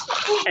box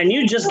and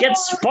you just get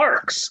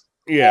sparks.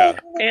 Yeah.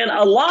 And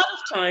a lot of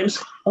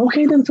times,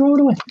 okay, then throw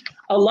it away.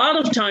 A lot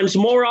of times,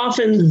 more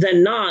often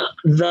than not,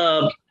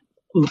 the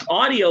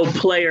audio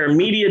player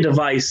media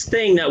device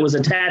thing that was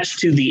attached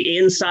to the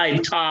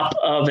inside top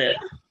of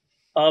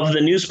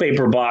the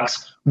newspaper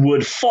box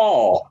would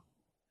fall.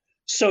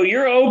 So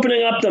you're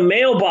opening up the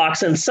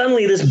mailbox and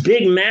suddenly this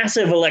big,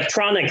 massive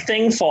electronic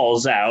thing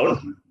falls out.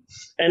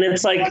 And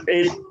it's like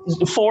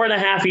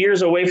 4.5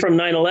 years away from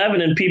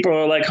 9/11, and people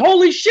are like,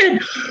 holy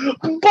shit,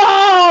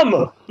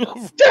 bomb!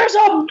 There's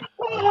a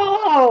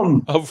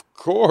bomb! Of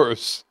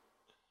course.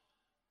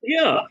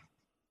 Yeah.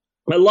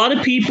 A lot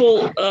of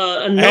people,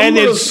 a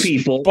number of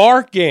people...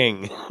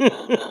 sparking.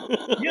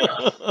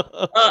 Yeah.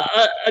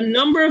 A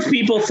number of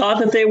people thought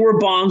that they were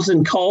bombs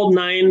and called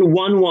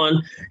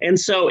 911. And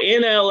so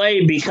in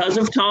LA, because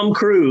of Tom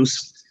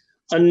Cruise,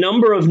 a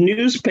number of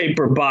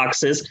newspaper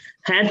boxes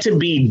had to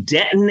be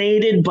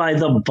detonated by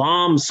the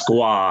bomb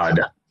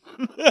squad.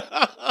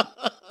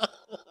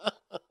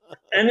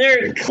 And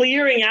they're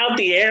clearing out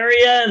the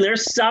area, and they're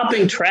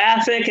stopping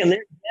traffic, and they're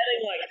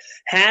getting like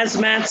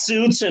hazmat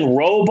suits and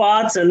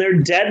robots, and they're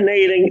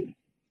detonating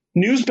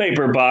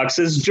newspaper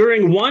boxes.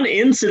 During one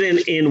incident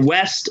in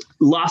West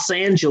Los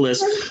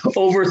Angeles,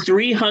 over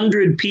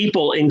 300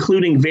 people,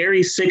 including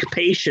very sick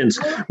patients,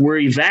 were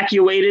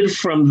evacuated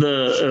from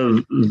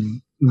the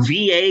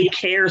VA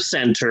Care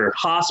Center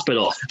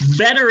hospital.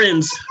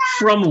 Veterans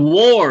from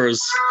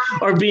wars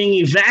are being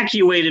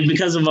evacuated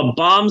because of a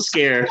bomb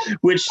scare,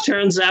 which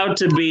turns out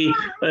to be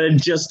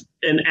just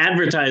an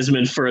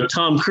advertisement for a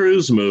Tom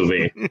Cruise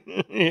movie.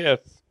 Yes.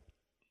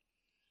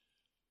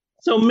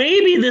 So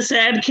maybe this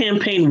ad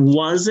campaign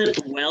wasn't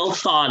well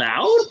thought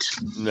out?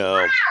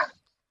 No.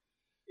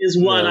 Is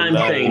what I'm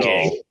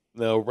thinking.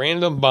 No,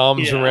 random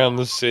bombs around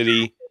the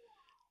city.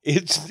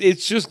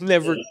 It's just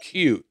never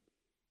cute.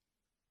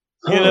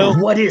 You know?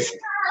 What is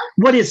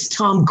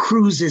Tom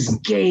Cruise's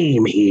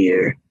game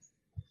here?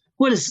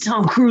 What is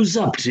Tom Cruise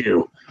up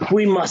to?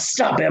 We must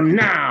stop him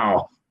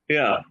now.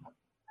 Yeah.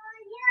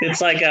 It's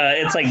like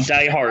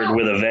Die Hard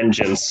with a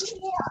vengeance.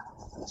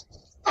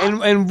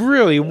 And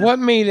really, what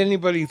made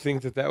anybody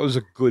think that was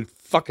a good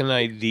fucking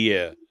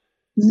idea?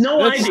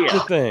 That's idea. That's the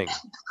thing.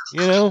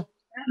 You know?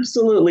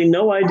 Absolutely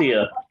no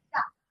idea.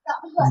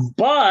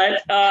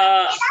 But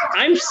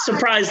I'm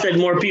surprised that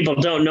more people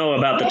don't know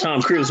about the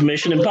Tom Cruise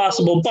Mission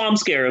Impossible bomb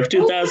scare of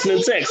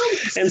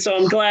 2006. And so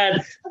I'm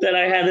glad that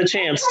I had the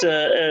chance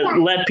to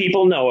let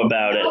people know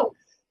about it.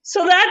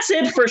 So that's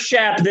it for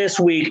Shap this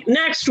week.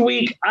 Next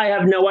week, I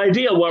have no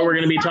idea what we're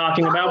going to be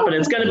talking about, but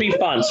it's going to be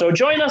fun. So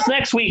join us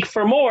next week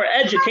for more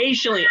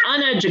educationally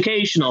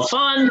uneducational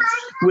fun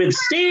with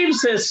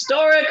Steve's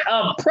Historic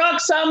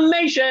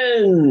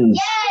Approximations.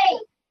 Yay!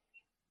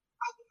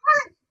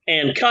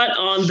 And cut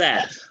on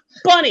that.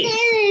 Bunny!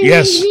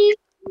 Yes.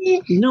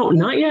 No,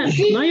 not yet.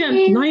 Not yet.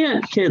 Not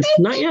yet, kids.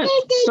 Not yet.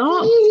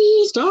 Stop.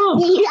 Stop.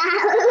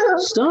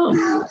 Stop.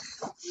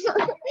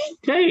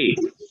 Okay.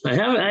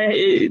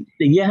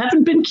 You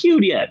haven't been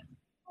cued yet.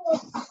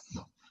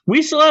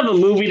 We still have a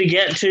movie to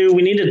get to.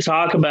 We need to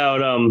talk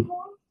about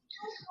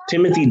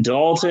Timothy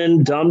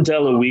Dalton, Dom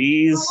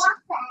DeLuise,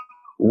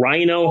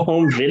 Rhino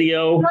Home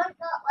Video,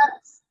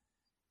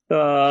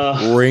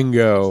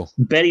 Ringo,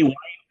 Betty White.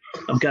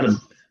 I've got a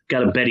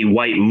Betty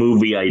White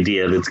movie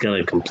idea that's going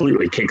to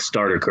completely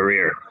kickstart her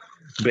career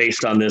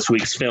based on this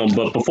week's film.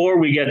 But before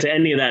we get to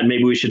any of that,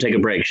 maybe we should take a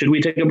break. Should we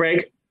take a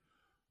break?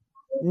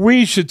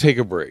 We should take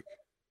a break.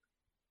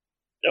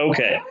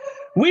 Okay.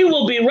 We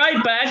will be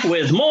right back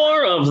with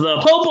more of the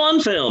Pope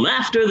on Film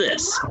after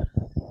this.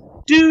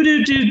 Do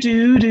do do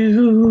do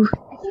do.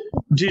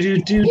 Do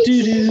do do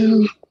do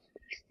do.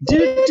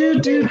 Do do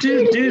do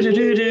do do do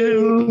do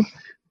do.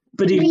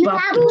 Ba-dee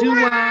bop do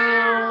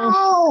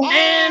wow.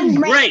 And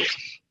break.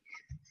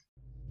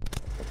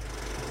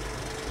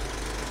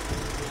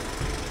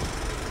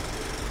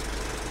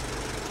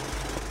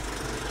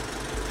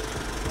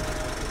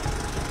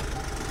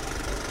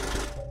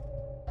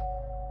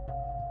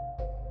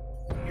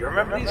 You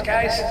remember these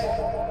guys?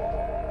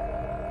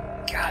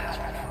 God, it's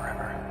been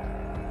forever.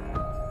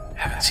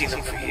 Haven't seen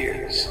them for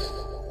years.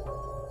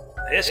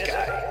 This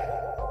guy.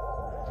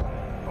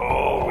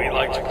 Oh, we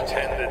like to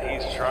pretend that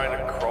he's trying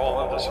to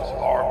crawl into some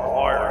barbed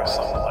wire or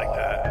something like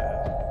that.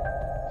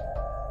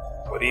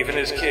 But even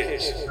as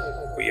kids,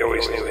 we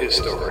always knew his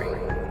story.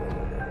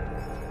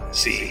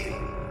 See,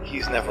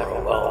 he's never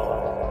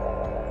alone.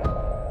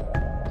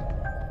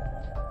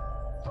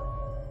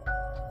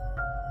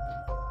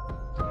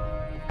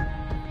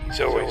 He's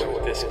always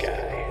with this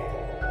guy.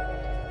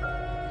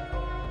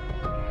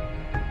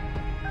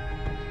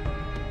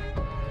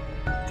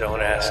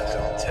 Don't ask,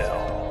 don't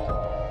tell.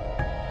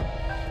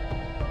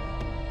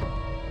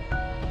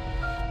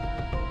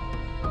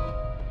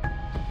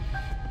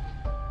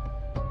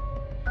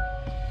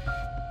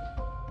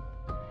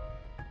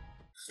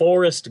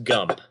 Forrest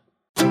Gump.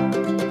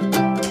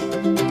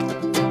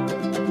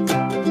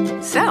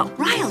 So,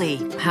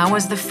 Riley, how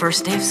was the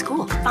first day of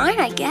school? Fine,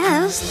 I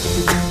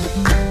guess.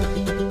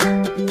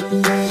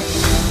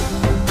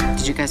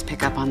 Did you guys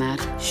pick up on that?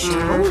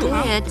 Sure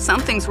did.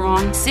 Something's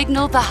wrong.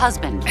 Signal the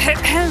husband.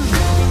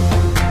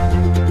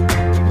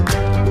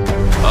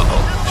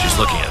 Uh-oh, she's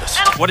looking at us.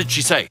 What did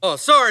she say? Oh,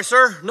 sorry,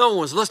 sir. No one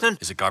was listening.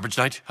 Is it garbage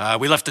night?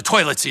 We left the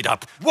toilet seat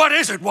up. What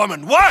is it,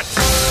 woman? What?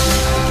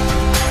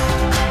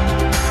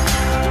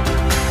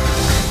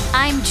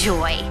 I'm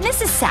joy.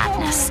 This is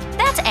sadness.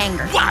 That's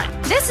anger. What?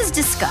 This is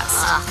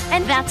disgust.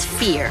 And that's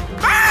fear.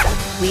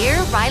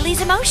 We're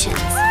Riley's emotions.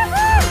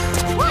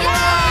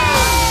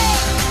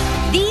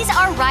 These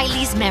are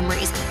Riley's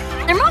memories.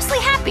 They're mostly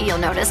happy, you'll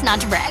notice, not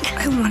to brag.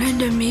 I wanted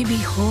to maybe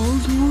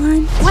hold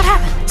one. What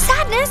happened?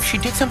 Sadness? She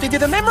did something to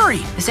the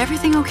memory. Is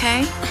everything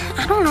okay?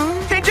 I don't know.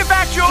 Take it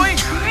back, Joy. I'm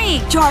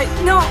trying. Joy,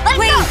 no, Let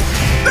wait. go.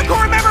 The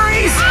core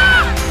memories.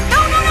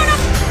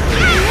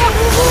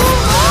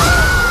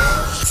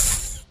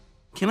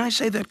 Can I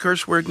say that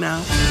curse word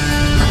now?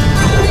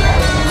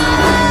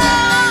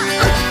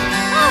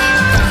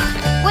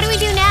 What do we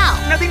do now?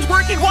 Nothing's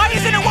working. Why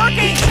isn't it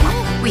working?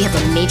 We have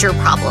a major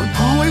problem.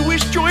 Oh, I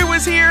wish Joy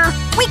was here.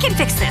 We can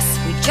fix this.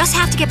 We just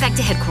have to get back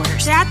to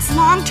headquarters. That's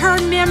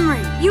long-term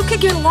memory. You could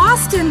get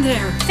lost in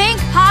there.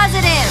 Think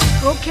positive.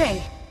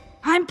 Okay.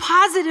 I'm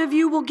positive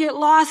you will get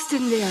lost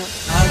in there.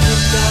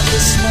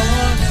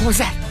 What was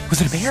that?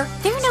 Was it a bear?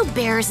 There are no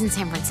bears in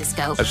San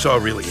Francisco. I saw a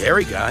really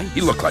hairy guy. He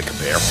looked like a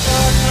bear.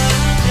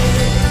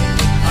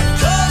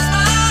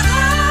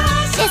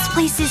 This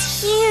place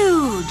is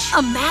huge.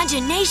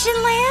 Imagination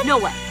Land? No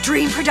way.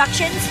 Dream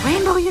Productions?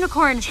 Rainbow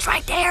Unicorn? She's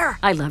right there.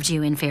 I loved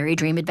you in Fairy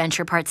Dream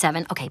Adventure Part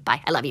 7. Okay,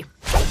 bye. I love you.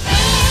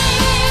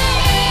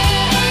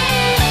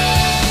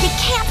 You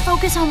can't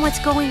focus on what's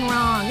going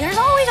wrong. There's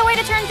always a way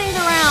to turn things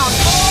around.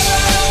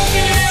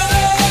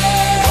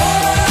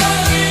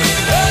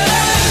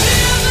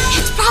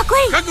 It's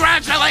Broccoli.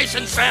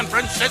 Congratulations, San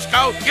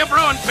Francisco. You've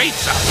ruined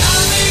pizza.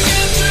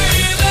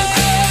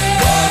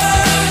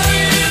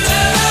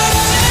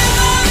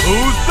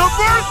 Who's the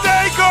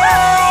birthday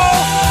girl?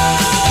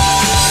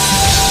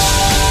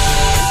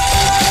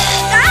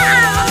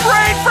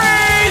 Brain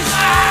freeze!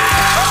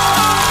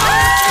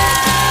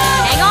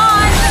 Hang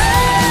on.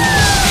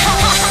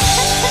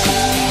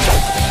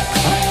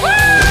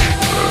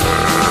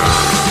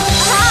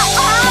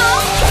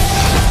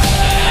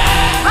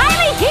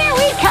 Riley, here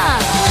we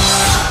come.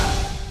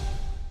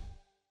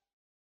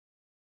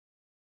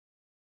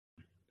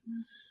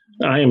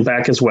 I am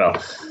back as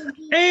well.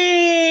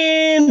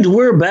 And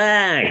we're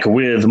back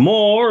with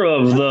more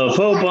of the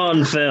Pope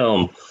on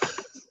Film.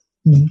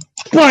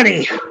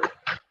 Bunny!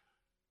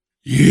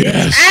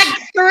 Yes!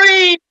 Act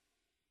 3!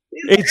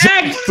 It's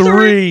Act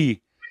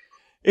 3!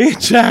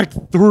 It's Act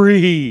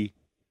 3!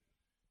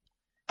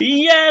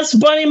 Yes,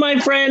 Bunny, my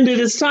friend, it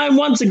is time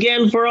once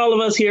again for all of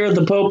us here at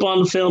the Pope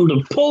on Film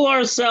to pull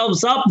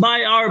ourselves up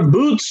by our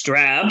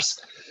bootstraps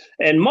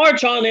and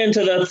march on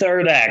into the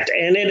third act.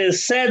 And it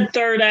is said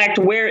third act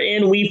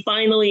wherein we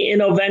finally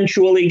and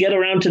eventually get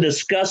around to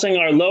discussing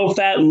our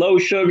low-fat,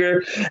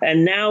 low-sugar,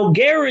 and now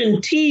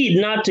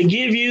guaranteed not to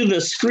give you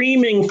the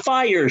screaming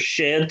fire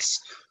shits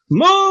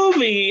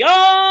movie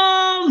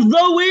of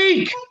the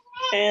week.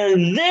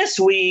 And this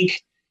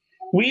week,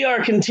 we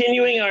are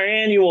continuing our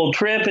annual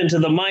trip into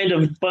the mind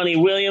of Bunny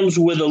Williams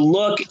with a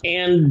look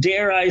and,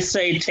 dare I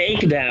say,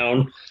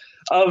 takedown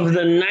of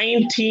the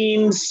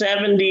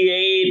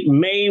 1978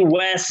 Mae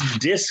West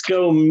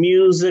disco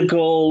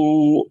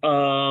musical,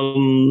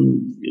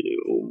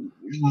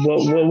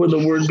 what would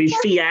the word be?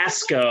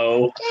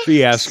 Fiasco.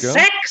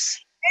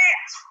 Sextette.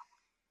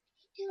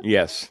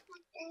 Yes.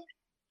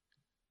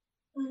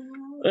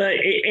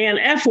 And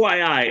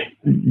FYI,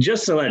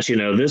 just to let you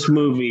know, this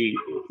movie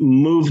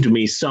moved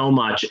me so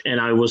much, and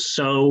I was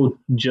so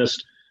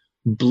just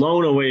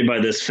blown away by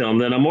this film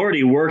that I'm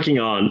already working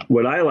on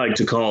what I like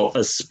to call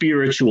a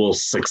spiritual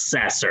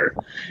successor.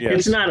 Yes.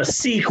 It's not a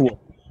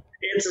sequel.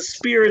 It's a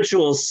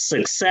spiritual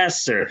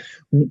successor.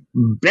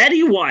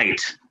 Betty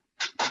White.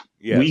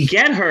 Yes. We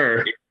get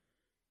her,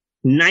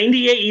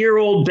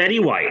 98-year-old Betty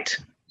White.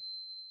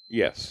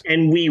 Yes.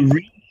 And we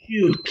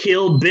reshoot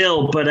Kill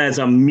Bill, but as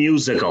a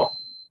musical.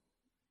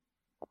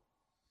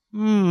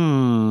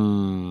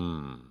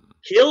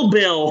 Kill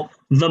Bill,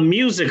 the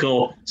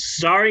musical,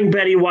 starring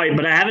Betty White,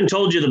 but I haven't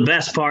told you the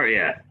best part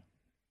yet.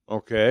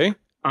 Okay.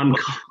 I'm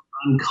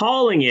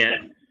calling it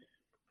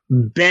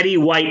Betty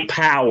White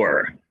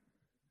Power.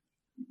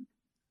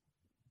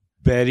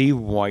 Betty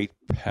White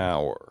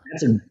Power.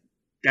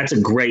 That's a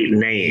great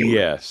name.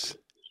 Yes.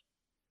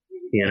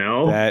 You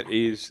know? That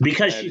is...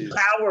 Because she's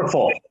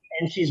powerful,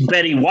 and she's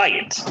Betty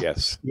White.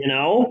 Yes. You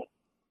know?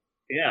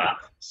 Yeah.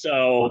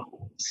 So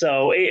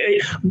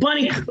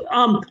Bunny,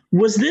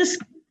 was this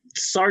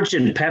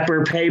Sergeant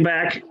Pepper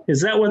payback? Is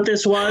that what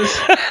this was?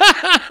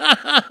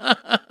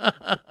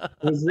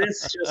 Was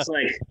this just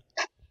like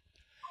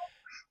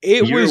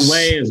your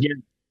way of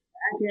getting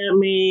back at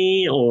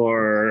me,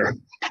 or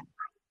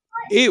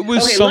it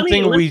was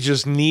something we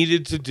just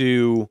needed to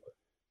do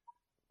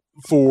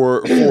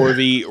for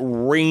the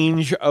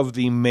range of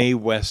the Mae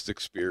West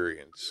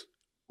experience?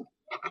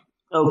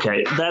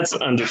 Okay, that's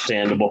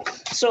understandable.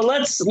 So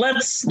let me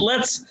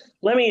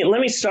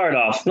start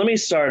off. Let me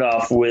start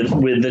off with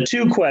the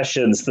two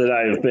questions that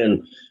I've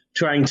been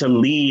trying to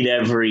lead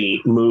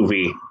every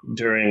movie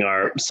during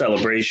our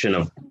celebration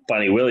of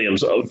Bunny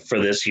Williams for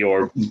this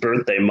your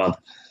birthday month.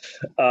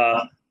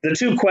 The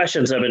two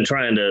questions I've been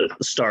trying to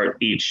start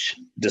each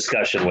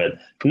discussion with.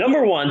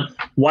 Number one,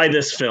 why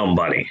this film,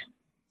 Bunny?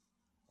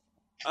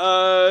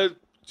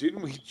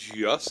 Didn't we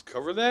just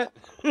cover that?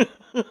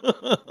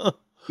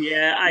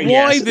 Yeah, I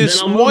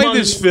guess. Why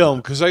this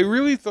film? Because I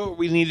really thought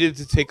we needed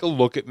to take a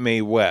look at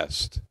Mae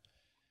West,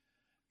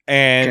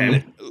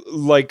 and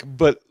I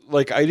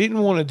didn't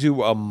want to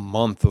do a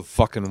month of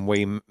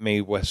fucking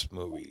Mae West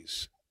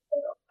movies,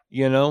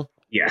 you know?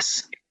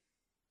 Yes.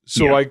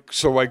 So I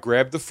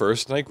grabbed the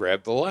first and I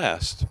grabbed the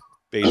last,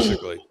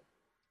 basically.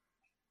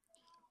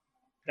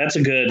 That's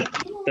a good.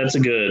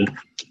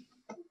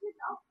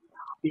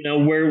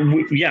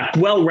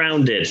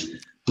 Well-rounded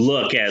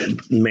look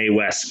at Mae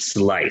West's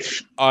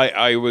life.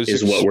 I was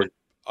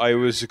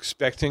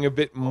expecting a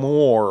bit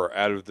more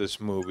out of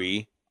this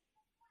movie.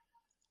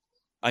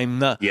 I'm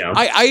not. Yeah.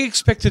 I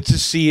expected to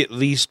see at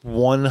least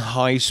one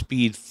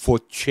high-speed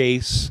foot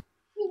chase,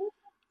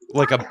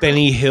 like a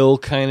Benny Hill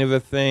kind of a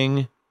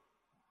thing.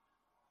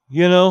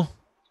 You know.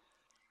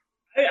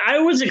 I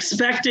was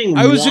expecting.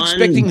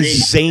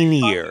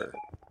 zanier.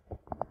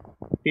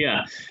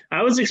 Yeah,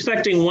 I was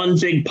expecting one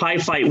big pie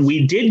fight.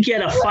 We did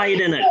get a fight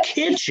in a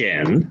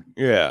kitchen.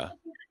 Yeah.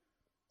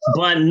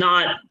 But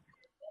not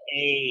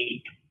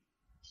a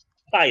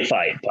pie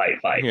fight.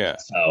 Yeah.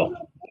 So,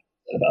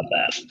 about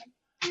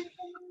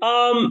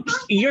that.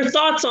 Your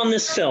thoughts on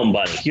this film,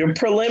 buddy? Your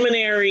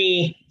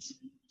preliminary,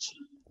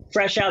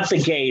 fresh out the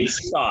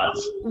gates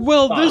thoughts.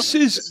 Well, this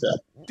is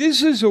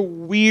a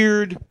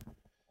weird...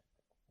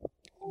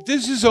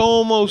 This is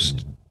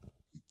almost...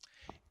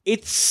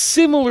 It's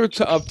similar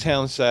to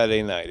Uptown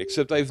Saturday Night,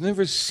 except I've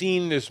never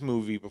seen this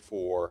movie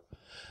before.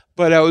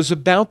 But I was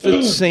about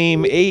the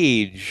same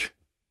age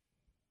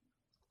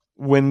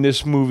when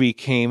this movie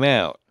came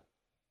out.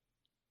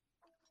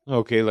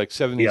 Okay, like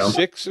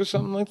 76 or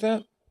something like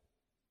that?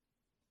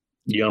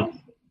 Yeah.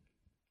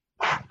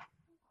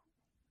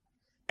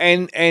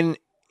 And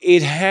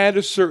it had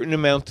a certain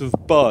amount of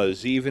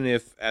buzz, even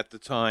if at the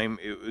time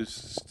it was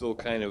still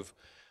kind of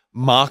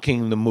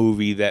mocking the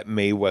movie that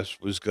Mae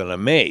West was going to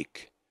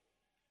make.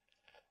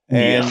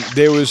 And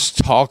there was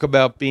talk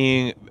about it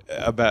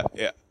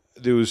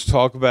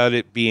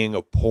being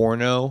a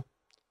porno,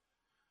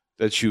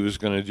 that she was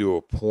going to do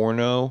a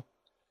porno,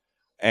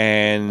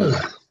 and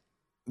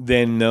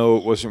then no,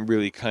 it wasn't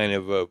really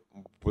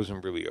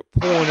a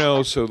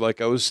porno. So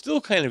like I was still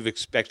kind of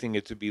expecting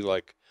it to be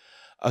like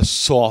a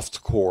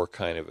soft core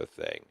kind of a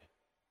thing,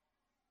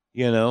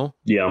 you know?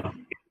 Yeah.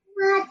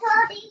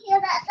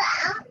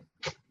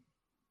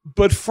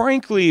 But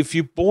frankly, if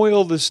you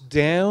boil this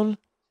down,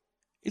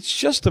 it's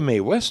just a Mae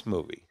West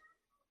movie.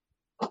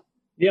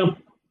 Yeah.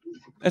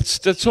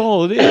 That's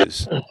all it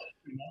is.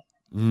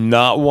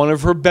 Not one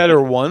of her better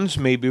ones,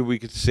 maybe we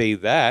could say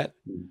that.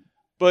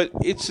 But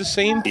it's the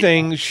same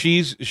thing.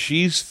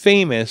 She's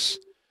famous.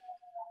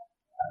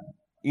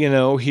 You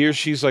know, here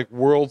she's like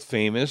world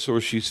famous, or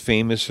she's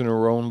famous in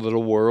her own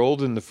little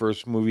world in the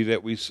first movie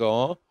that we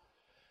saw.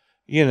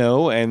 You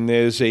know, and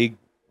there's a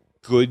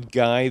good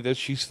guy that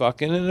she's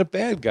fucking and a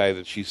bad guy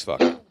that she's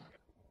fucking.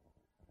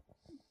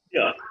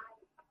 Yeah.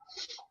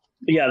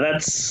 Yeah,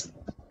 that's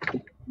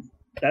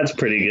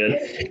pretty good.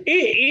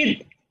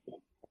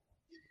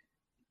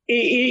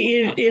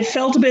 It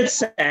felt a bit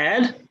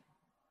sad.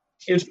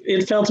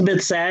 It felt a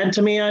bit sad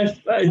to me. You know.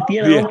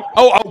 Yeah.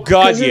 Oh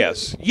God,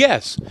 yes,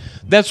 yes.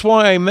 That's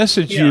why I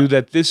messaged you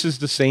that this is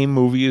the same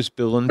movie as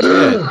Bill and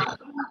Ted,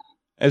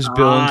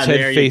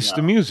 Face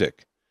the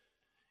Music.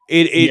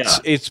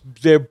 It's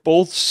they're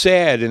both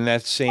sad in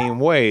that same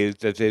way,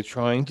 that they're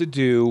trying to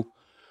do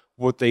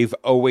what they've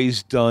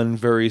always done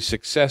very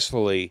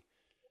successfully.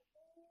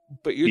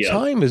 But your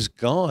time is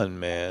gone,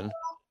 man.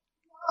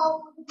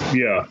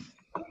 Yeah.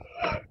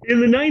 In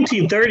the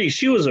 1930s,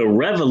 she was a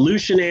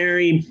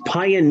revolutionary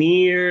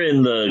pioneer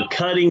in the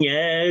cutting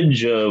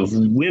edge of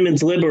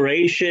women's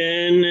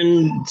liberation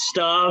and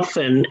stuff.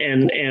 And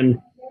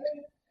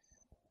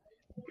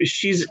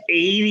she's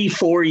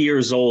 84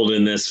 years old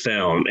in this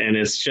film, and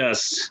it's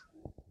just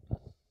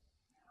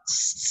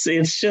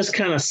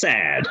kind of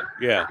sad.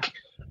 Yeah.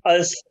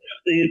 There's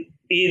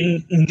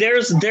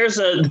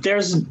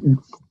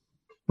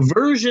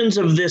versions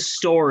of this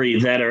story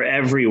that are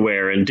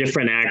everywhere, and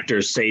different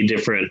actors say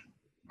different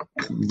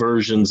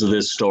versions of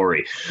this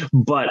story.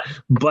 But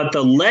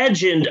the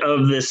legend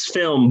of this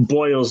film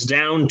boils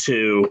down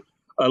to,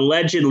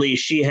 allegedly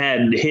she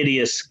had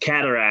hideous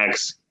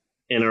cataracts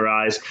in her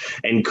eyes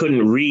and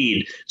couldn't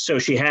read, so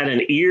she had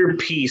an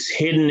earpiece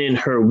hidden in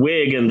her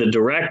wig, and the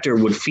director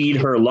would feed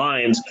her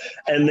lines.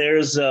 And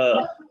there's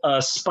a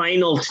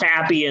Spinal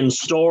Tapian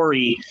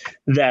story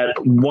that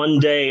one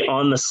day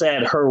on the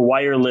set, her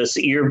wireless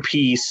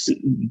earpiece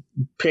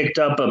picked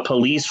up a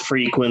police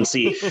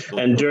frequency,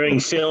 and during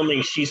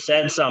filming she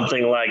said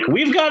something like,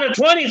 "We've got a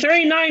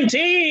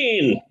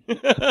 2319."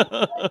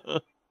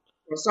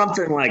 Or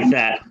something like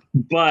that.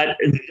 But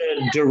the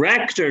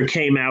director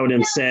came out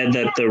and said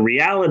that the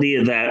reality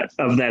of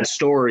that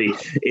story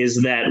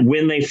is that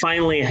when they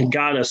finally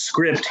got a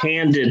script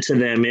handed to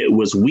them, it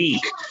was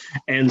weak.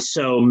 And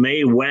so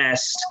Mae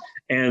West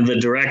and the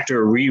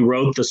director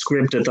rewrote the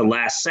script at the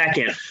last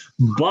second.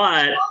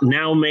 But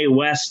now Mae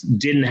West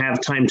didn't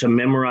have time to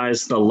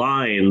memorize the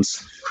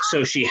lines,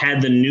 so she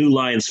had the new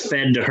lines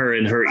fed to her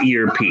in her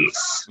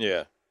earpiece.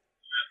 Yeah.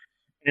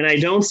 And I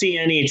don't see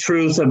any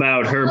truth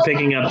about her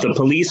picking up the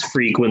police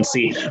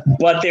frequency,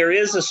 but there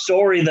is a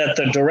story that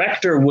the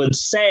director would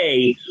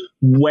say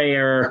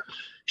where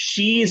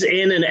she's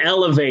in an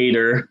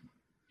elevator,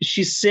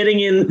 she's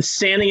standing in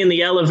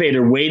the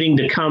elevator waiting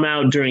to come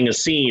out during a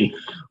scene,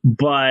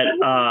 but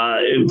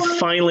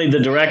finally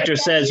the director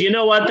says, "You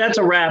know what, that's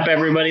a wrap,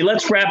 everybody.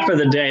 Let's wrap for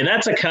the day.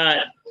 That's a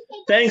cut.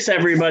 Thanks,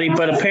 everybody."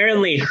 But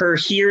apparently her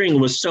hearing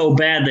was so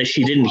bad that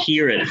she didn't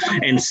hear it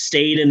and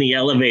stayed in the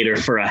elevator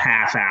for a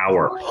half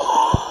hour.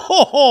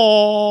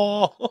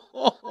 Oh,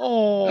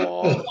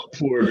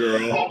 poor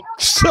girl.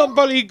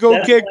 Somebody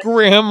go get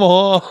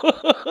Grandma.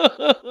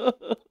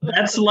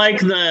 That's like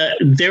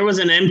there was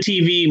an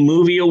MTV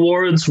Movie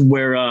Awards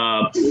where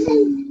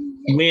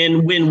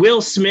when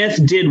Will Smith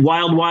did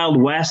Wild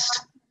Wild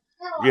West.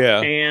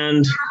 Yeah.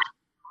 And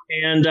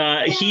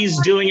he's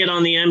doing it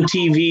on the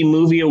MTV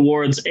Movie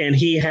Awards, and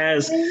he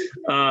has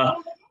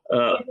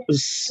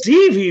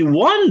Stevie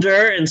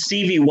Wonder, and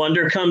Stevie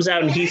Wonder comes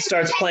out and he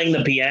starts playing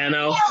the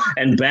piano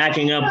and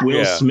backing up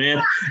Will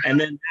Smith,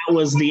 and then that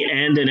was the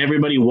end, and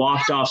everybody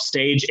walked off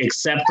stage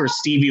except for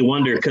Stevie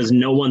Wonder because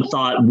no one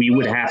thought we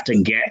would have to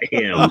get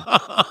him.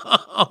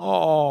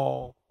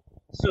 Oh.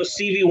 So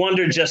Stevie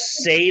Wonder just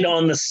stayed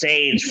on the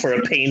stage for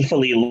a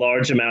painfully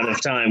large amount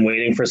of time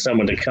waiting for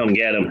someone to come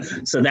get him.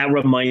 So that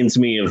reminds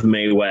me of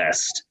Mae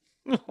West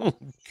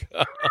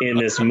in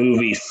this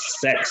movie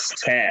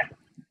Sextette.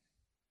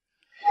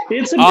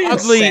 It's a bit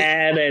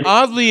sad.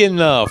 Oddly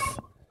enough,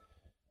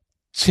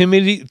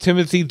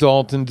 Timothy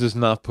Dalton does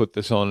not put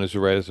this on his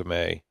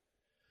resume,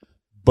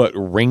 but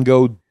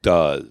Ringo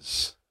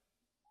does.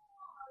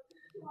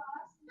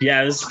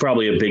 Yeah, this is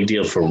probably a big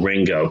deal for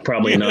Ringo.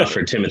 Probably not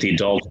for Timothy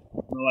Dalton.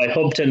 Well, I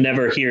hope to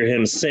never hear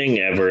him sing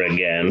ever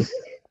again.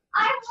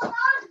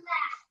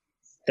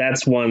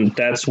 That's one.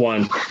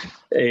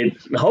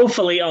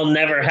 Hopefully, I'll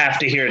never have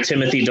to hear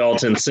Timothy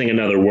Dalton sing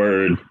another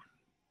word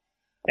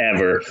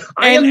ever.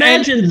 I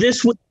imagine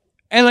this would.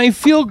 And I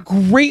feel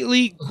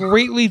greatly,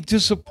 greatly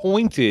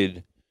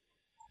disappointed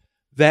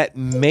that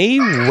Mae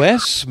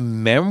West's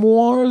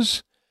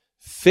memoirs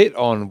fit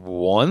on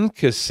one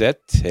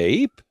cassette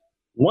tape.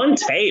 One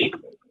tape.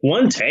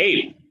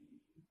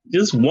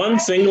 Just one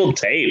single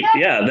tape.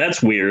 Yeah,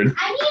 that's weird.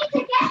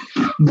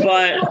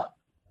 But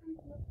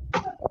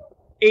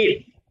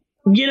in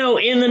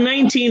the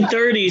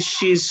 1930s,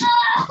 she's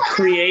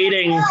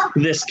creating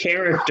this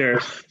character,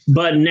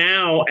 but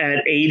now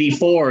at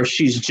 84,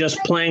 she's just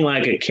playing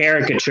like a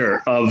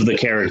caricature of the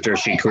character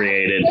she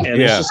created.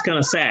 And it's just kind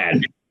of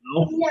sad.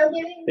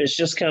 It's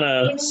just kind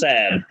of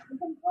sad.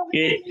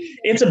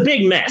 It's a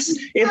big mess.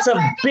 It's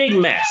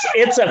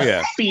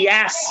a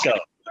fiasco,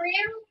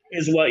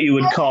 is what you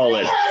would call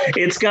it.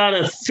 It's got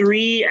a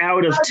 3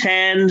 out of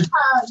 10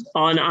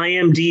 on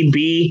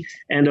IMDb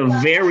and a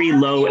very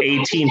low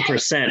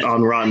 18%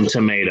 on Rotten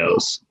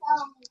Tomatoes.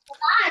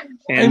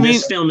 And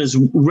this film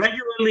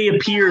regularly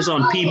appears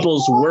on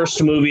people's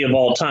worst movie of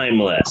all time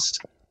list.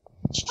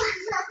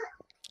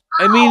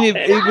 I mean,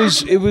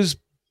 it was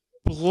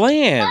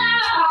bland.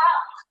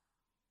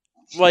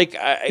 Like,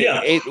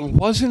 it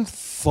wasn't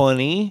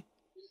funny.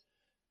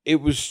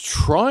 It was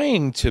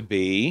trying to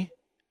be.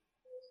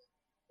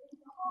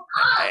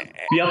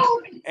 Yep.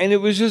 And it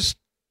was just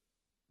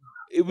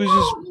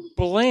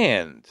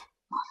bland.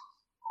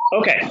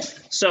 Okay,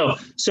 so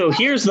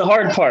here's the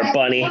hard part,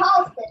 Bunny.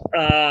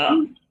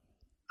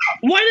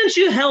 Why don't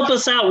you help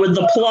us out with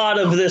the plot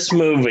of this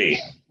movie?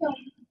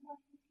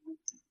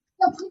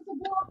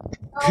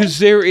 Because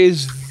there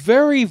is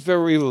very,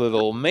 very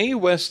little. Mae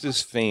West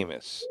is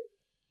famous.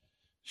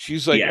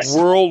 She's like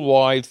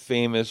worldwide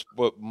famous.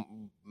 But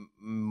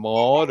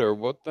Maud, or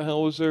what the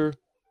hell was her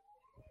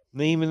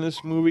name in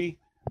this movie?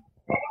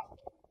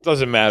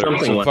 Doesn't matter.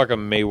 It's a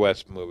fucking Mae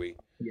West movie.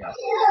 Yeah.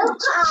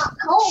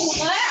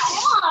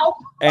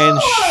 And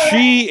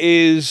she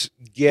is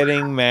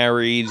getting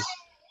married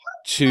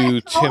to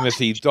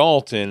Timothy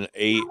Dalton,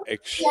 a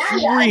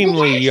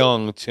extremely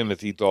young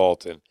Timothy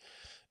Dalton.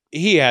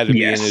 He had to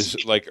be in his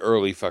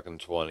early fucking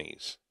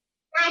 20s.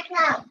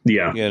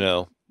 Yeah.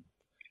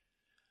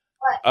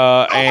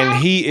 And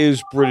he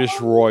is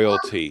British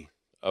royalty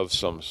of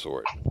some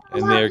sort.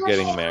 And they're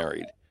getting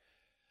married.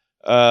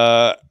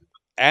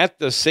 At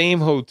the same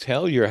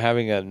hotel, you're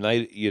having a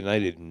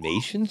United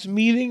Nations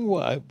meeting?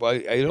 Well,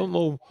 I don't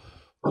know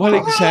what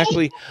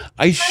exactly.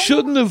 I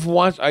shouldn't have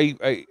watched.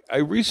 I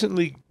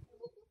recently.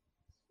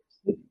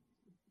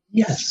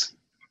 Yes.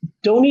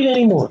 Don't eat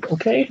anymore,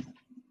 okay?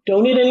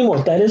 Don't eat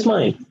anymore. That is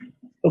mine.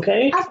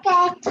 Okay?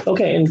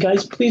 Okay, and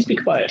guys, please be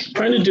quiet. I'm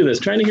trying to do this.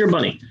 Trying to hear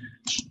Bunny.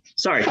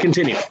 Sorry,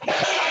 continue.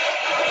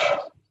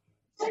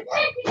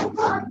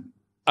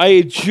 I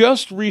had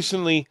just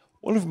recently,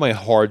 one of my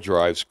hard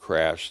drives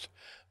crashed.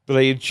 But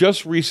I had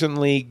just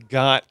recently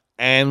got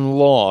and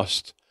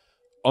lost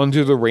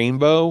Under the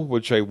Rainbow,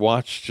 which I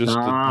watched just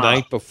the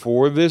night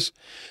before this.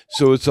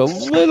 So it's a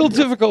little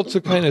difficult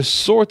to kind of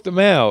sort them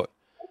out,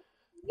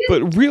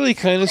 but really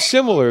kind of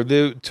similar.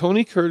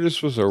 Tony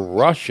Curtis was a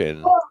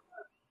Russian,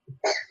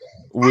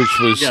 which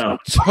was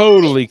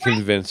totally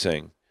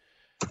convincing.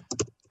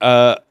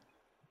 And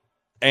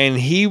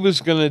he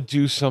was going to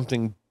do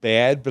something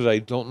bad, but I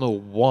don't know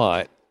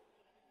what.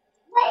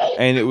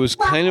 And it was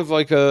kind of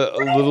like a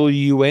little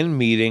UN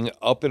meeting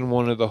up in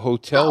one of the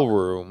hotel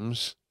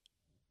rooms.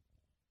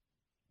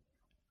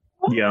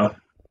 Yeah.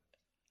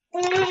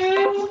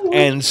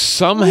 And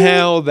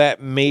somehow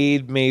that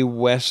made Mae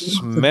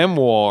West's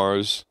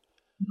memoirs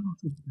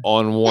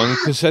on one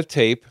cassette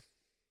tape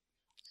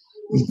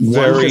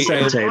very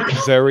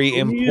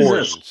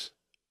important.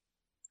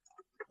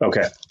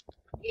 Okay.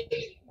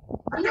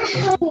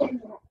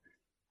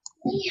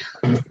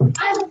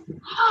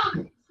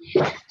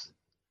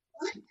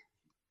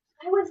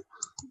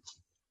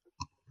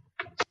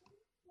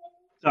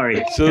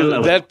 Sorry.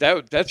 So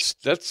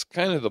that's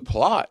kind of the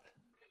plot.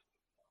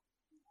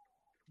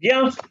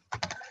 Yeah.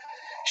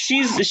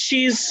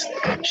 She's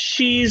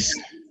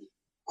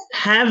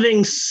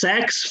having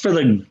sex for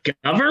the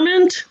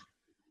government?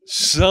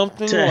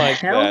 Something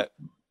like that.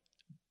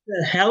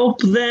 To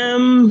help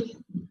them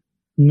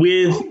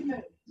with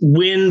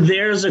when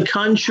there's a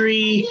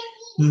country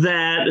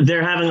that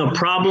they're having a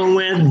problem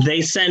with,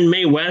 they send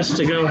Mae West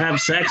to go have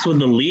sex with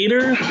the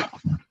leader?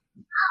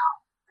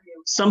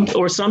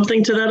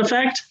 Something to that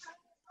effect?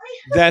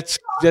 That's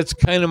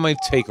kind of my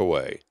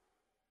takeaway.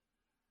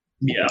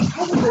 Yeah.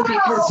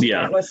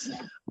 Yeah.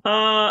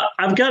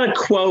 I've got a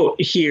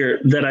quote here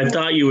that I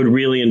thought you would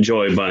really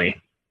enjoy,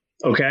 Bunny.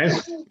 Okay?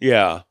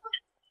 Yeah.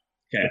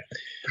 Okay.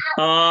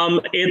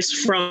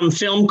 It's from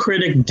film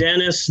critic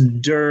Dennis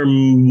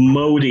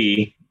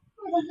Dermody,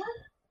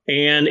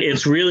 and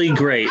it's really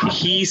great.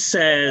 He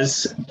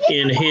says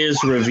in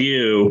his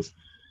review,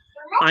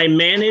 I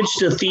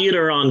managed a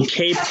theater on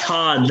Cape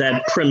Cod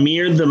that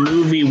premiered the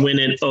movie when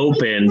it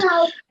opened,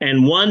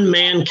 and one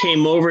man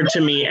came over to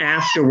me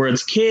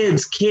afterwards.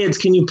 Kids,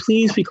 can you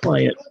please be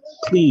quiet?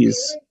 Please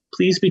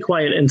please be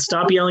quiet and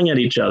stop yelling at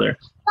each other.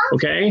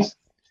 Okay?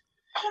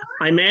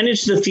 I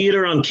managed a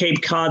theater on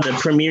Cape Cod that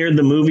premiered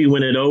the movie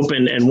when it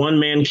opened, and one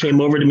man came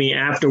over to me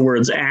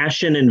afterwards,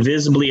 ashen and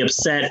visibly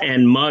upset,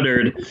 and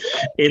muttered,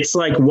 "It's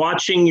like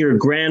watching your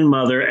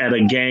grandmother at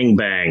a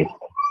gangbang."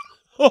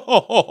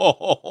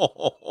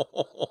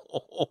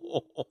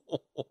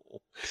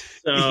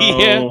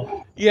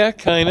 So, yeah,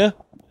 kind of.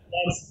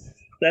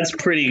 That's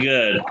pretty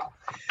good.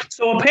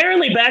 So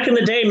apparently back in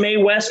the day, Mae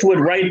West would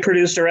write,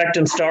 produce, direct,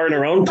 and star in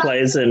her own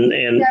plays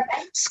and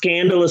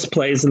scandalous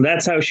plays, and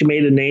that's how she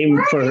made a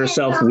name for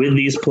herself with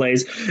these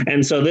plays.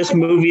 And so this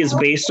movie is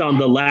based on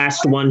the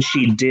last one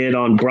she did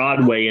on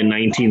Broadway in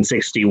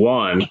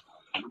 1961.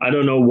 I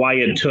don't know why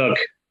it took,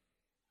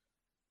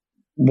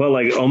 well,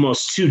 like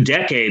almost 2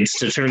 decades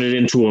to turn it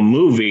into a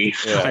movie.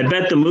 Yeah. I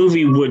bet the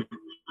movie would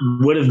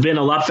have been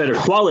a lot better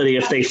quality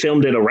if they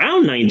filmed it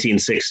around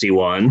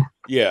 1961.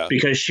 Yeah.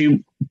 Because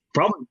she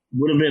probably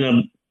would have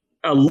been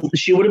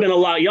she would have been a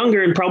lot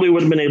younger and probably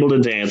would have been able to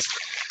dance.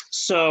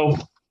 So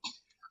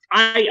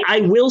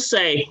I will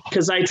say,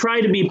 because I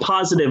try to be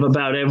positive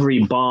about every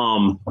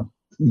bomb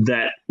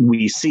that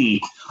we see,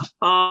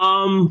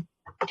 I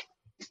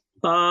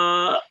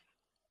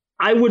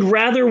would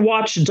rather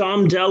watch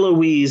Dom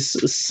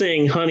DeLuise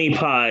sing Honey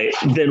Pie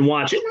than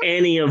watch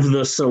any of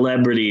the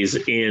celebrities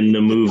in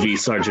the movie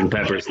Sgt.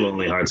 Pepper's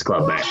Lonely Hearts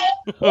Club Band.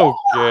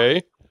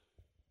 Okay.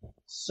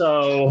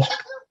 So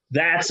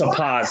that's a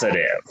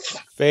positive.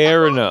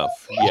 Fair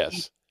enough.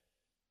 Yes.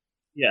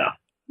 Yeah.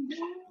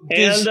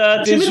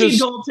 And Timothy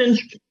Dalton.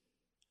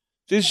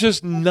 There's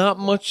just not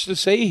much to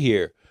say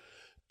here.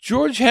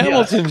 George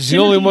Hamilton's the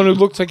only one who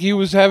looks like he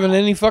was having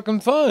any fucking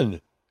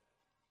fun.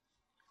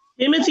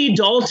 Timothy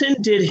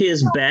Dalton did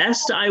his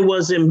best. I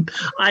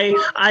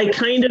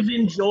kind of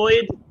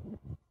enjoyed.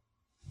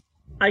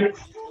 It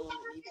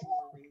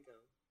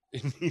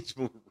needs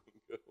more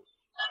Ringo.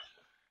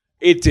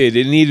 It did.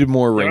 It needed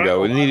more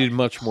Ringo. It needed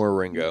much more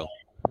Ringo.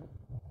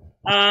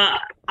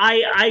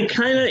 I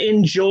kind of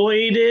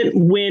enjoyed it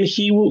when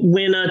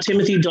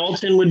Timothy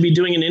Dalton would be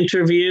doing an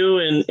interview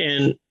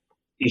and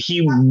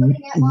he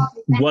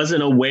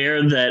wasn't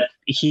aware that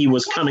he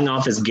was coming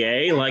off as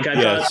gay. Like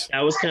I thought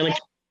that was kind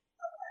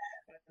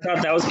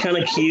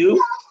of cute.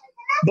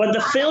 But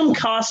the film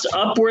cost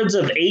upwards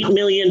of $8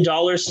 million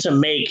to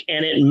make,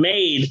 and it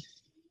made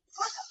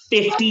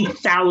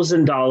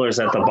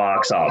 $50,000 at the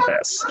box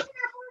office.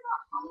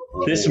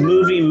 This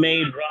movie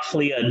made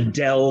roughly a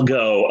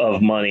Delgo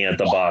of money at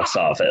the box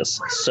office.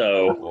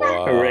 So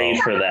hooray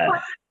for that.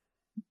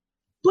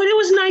 But it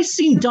was nice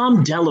seeing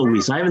Dom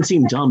DeLuise. I haven't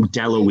seen Dom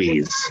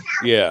DeLuise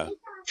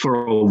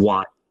for a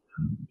while.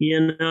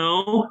 You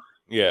know?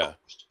 Yeah.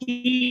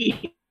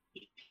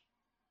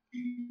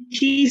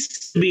 He's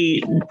to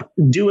be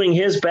doing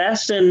his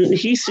best, and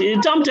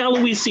Dom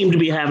DeLuise seemed to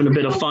be having a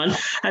bit of fun.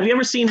 Have you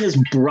ever seen his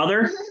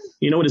brother?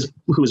 You know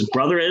who his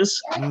brother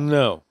is?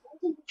 No.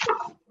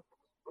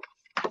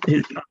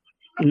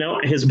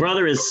 His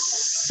brother is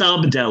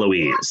Sub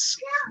DeLuise.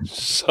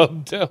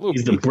 Sub DeLuise.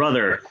 He's the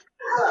brother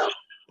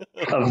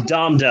of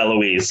Dom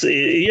DeLuise.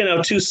 You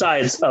know, two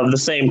sides of the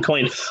same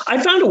coin.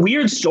 I found a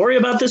weird story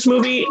about this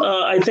movie,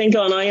 I think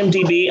on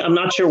IMDb. I'm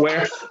not sure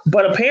where.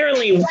 But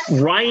apparently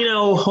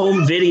Rhino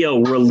Home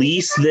Video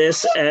released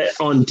this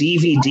on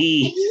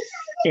DVD.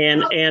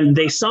 And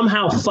they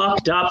somehow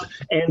fucked up,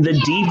 and the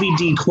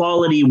DVD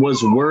quality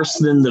was worse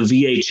than the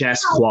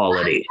VHS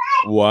quality.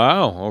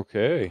 Wow,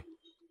 okay.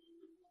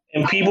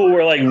 And people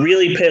were like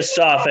really pissed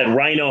off at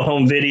Rhino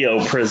Home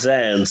Video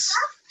presents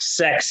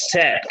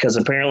Sextette, because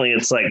apparently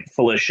it's like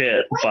full of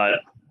shit.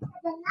 But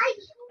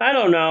I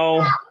don't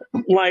know.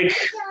 Like,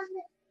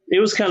 it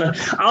was kind of.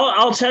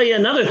 I'll tell you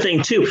another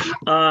thing too.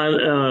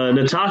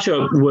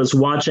 Natasha was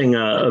watching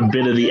a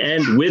bit of the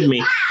end with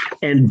me,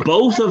 and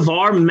both of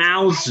our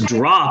mouths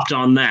dropped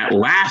on that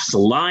last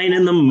line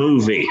in the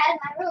movie.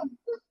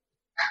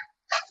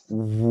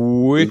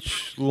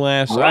 Which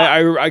last?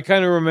 I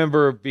kind of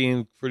remember it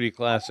being pretty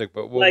classic,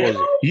 but what was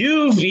it?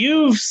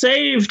 You've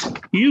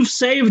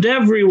saved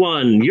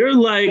everyone. You're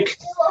like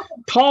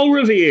Paul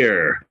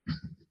Revere.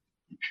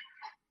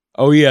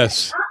 Oh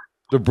yes,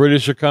 the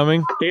British are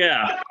coming.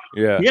 Yeah.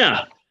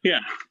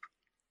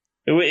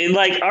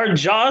 Like our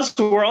jaws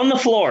were on the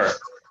floor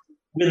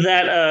with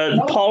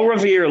that Paul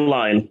Revere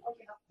line.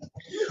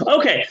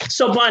 Okay,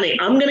 so Bonnie,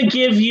 I'm going to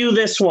give you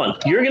this one.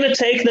 You're going to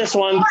take this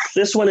one.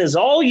 This one is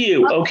all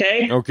you,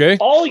 okay? Okay.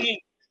 All you.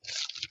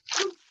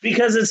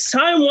 Because it's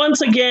time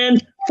once again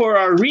for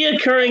our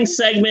reoccurring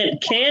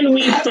segment, Can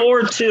We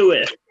Thor to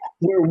It?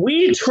 Where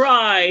we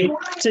try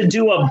to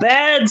do a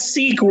bad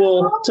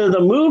sequel to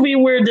the movie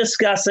we're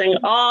discussing,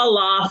 a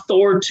la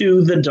Thor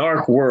 2: The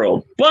Dark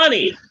World.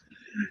 Bunny,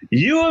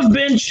 you have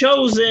been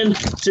chosen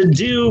to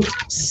do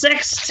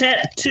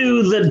Sextette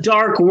 2: The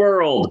Dark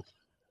World.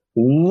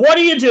 What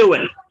are you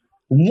doing?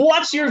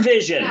 What's your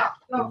vision?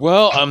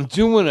 Well, I'm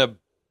doing a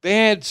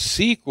bad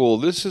sequel.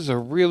 This is a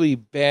really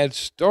bad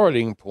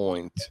starting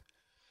point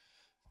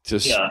to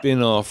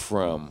spin off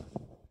from.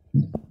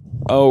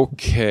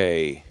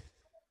 Okay.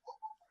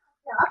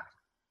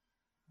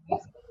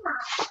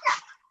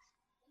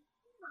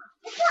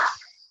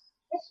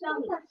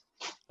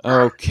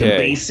 Okay. The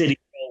Bay City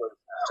Rollers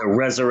to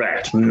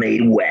resurrect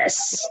Mae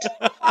West.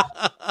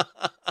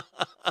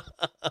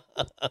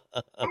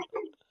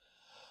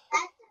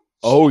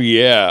 Oh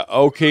yeah.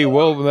 Okay.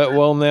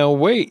 Well. Now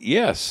wait.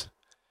 Yes.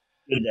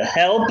 With the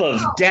help of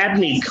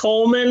Dabney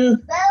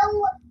Coleman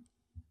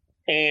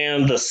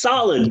and the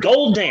Solid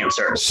Gold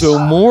Dancers. So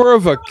more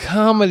of a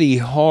comedy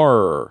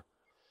horror.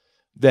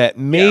 That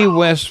Mae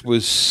West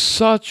was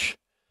such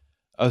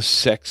a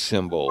sex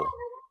symbol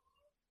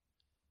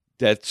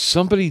that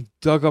somebody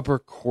dug up her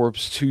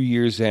corpse 2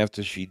 years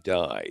after she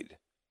died,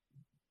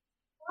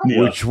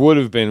 which would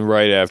have been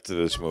right after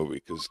this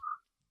movie. Because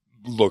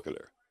look at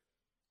her.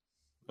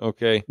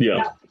 Okay.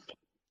 Yeah.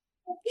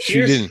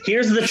 She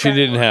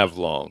didn't have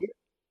long.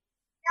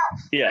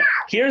 Yeah.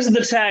 Here's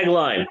the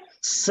tagline.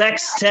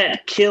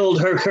 Sextette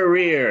killed her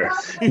career.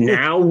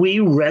 Now we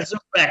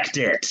resurrect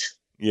it.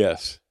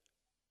 Yes.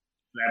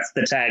 That's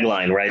the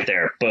tagline right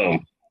there.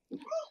 Boom.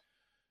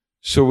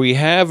 So we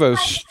have a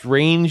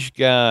strange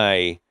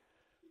guy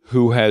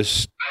who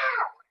has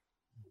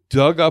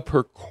dug up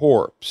her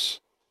corpse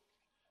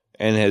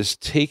and has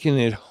taken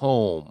it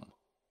home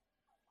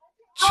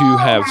to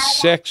have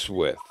sex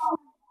with.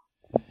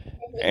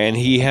 And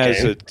he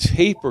has a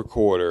tape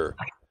recorder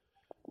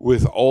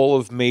with all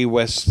of Mae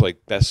West's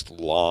like best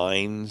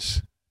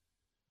lines.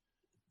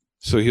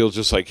 So he'll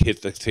just like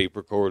hit the tape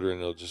recorder and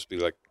he'll just be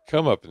like,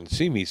 come up and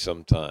see me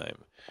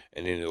sometime.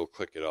 And then he'll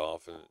click it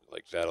off and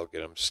like that'll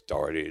get him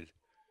started,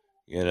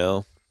 you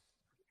know?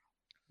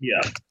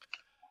 Yeah.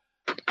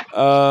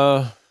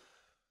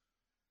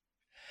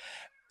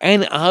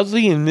 And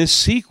oddly in this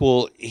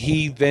sequel,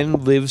 he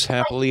then lives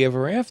happily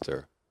ever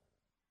after.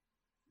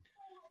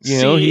 You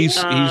know, he's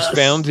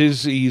found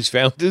his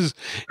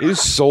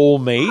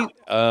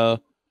soulmate.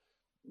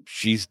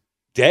 She's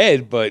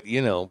dead, but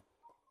you know,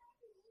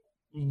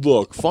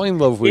 look, find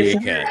love where you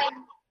can.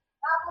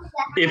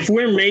 If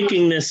we're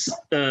making this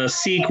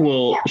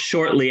sequel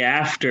shortly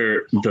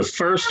after the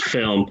first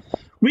film,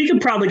 we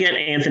could probably get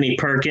Anthony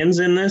Perkins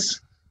in this.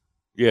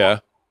 Yeah.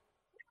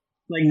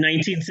 Like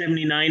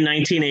 1979,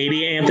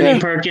 1980, Anthony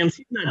Perkins.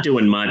 He's not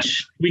doing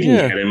much. We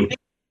can get him.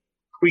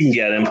 We can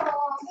get him.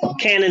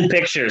 Canon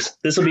Pictures.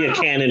 This will be a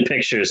Canon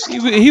Pictures.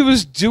 He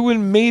was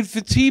doing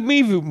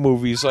made-for-TV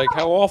movies. Like,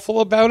 how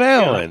awful about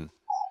Alan?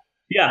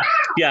 Yeah.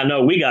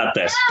 No, we got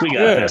this.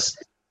 This.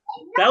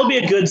 That'll be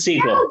a good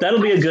sequel.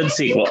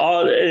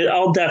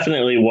 I'll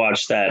definitely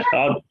watch that.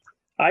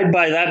 I'd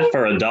buy that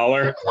for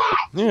 $1.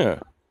 Yeah.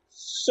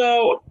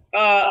 So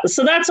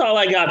that's all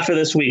I got for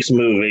this week's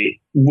movie,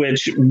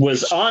 which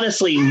was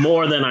honestly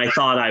more than I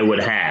thought I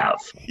would have.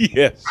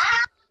 Yes.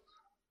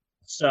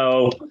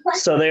 So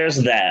there's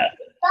that.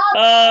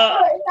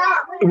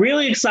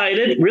 Really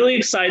excited.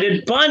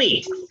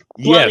 Bunny,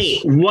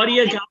 yes. What do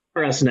you got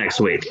for us next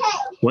week?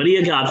 What do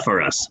you got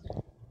for us?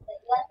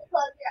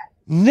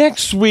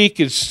 Next week,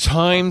 it's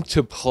time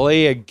to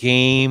play a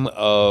game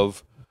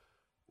of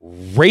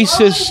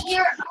racist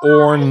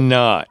or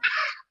not.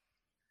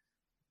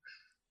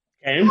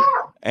 Okay.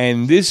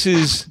 And this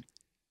is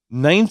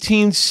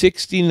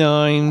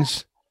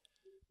 1969's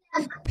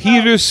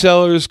Peter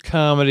Sellers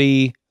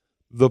comedy,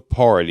 The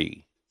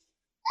Party.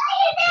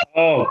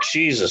 Oh,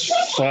 Jesus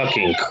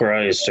fucking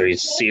Christ. Are you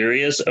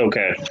serious?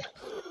 Okay.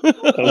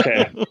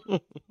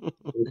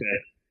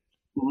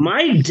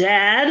 My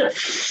dad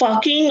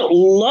fucking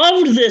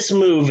loved this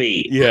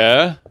movie.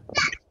 Yeah.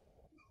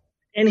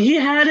 And he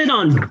had it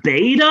on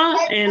beta,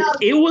 and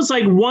it was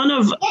like one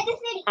of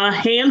a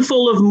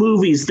handful of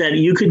movies that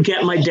you could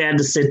get my dad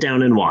to sit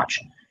down and watch.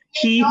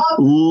 He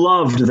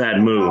loved that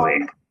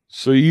movie.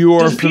 So you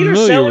are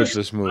familiar with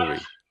this movie?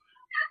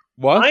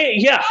 What?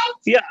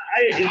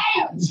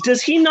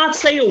 Does he not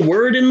say a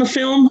word in the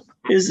film?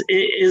 Is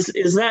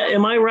that?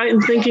 Am I right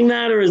in thinking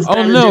that, or is that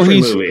a different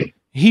movie?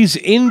 He's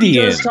Indian. He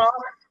does talk?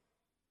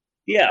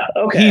 Yeah.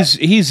 Okay.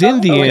 He's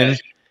Indian. Okay.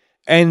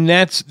 And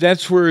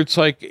that's where it's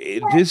like,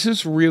 this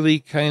is really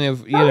kind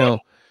of, you know,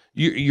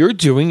 you're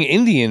doing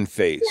Indian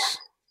face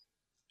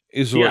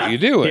is what you're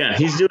doing. Yeah,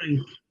 he's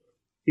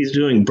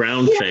doing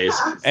brown face.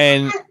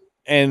 And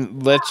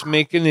let's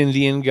make an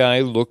Indian guy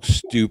look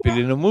stupid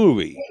in a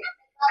movie.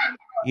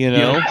 You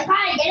know?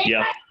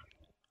 Yeah.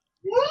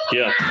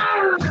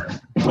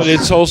 But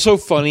it's also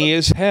funny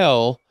as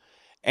hell.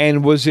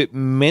 And was it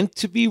meant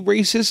to be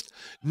racist?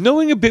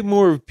 Knowing a bit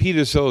more of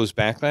Peter Sellers'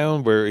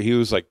 background, where he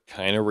was like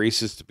kind of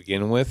racist to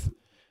begin with,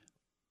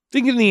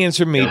 thinking the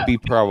answer may be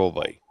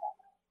probably.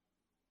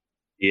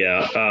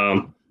 Yeah.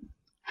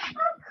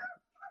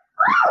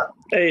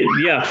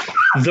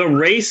 The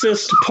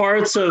racist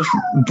parts of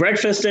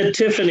Breakfast at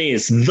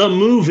Tiffany's, the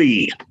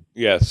movie.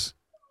 Yes.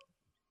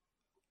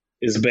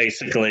 Is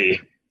basically...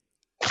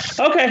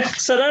 Okay,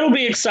 so that'll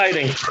be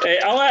exciting.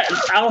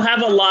 I'll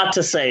have a lot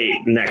to say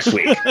next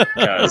week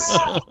because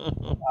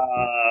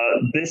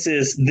this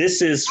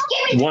is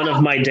one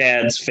of my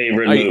dad's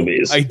favorite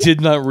movies. I did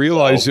not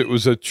realize it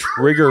was a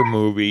trigger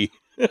movie.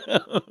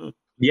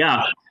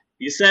 Yeah,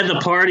 you said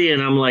The Party,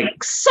 and I'm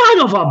like,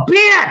 son of a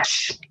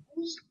bitch.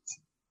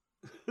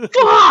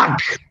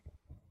 Fuck!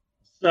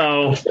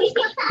 So,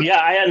 yeah,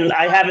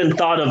 I haven't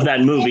thought of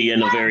that movie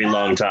in a very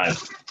long time.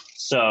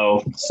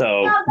 So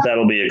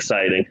that'll be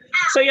exciting.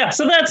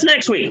 So that's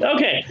next week.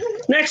 Okay,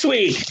 next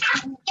week,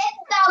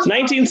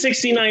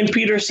 1969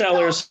 Peter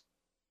Sellers,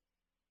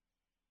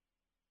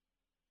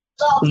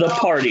 The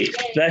Party.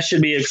 That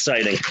should be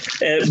exciting.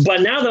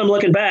 But now that I'm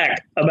looking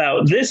back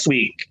about this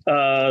week,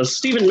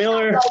 Stephen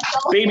Miller,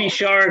 Baby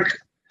Shark,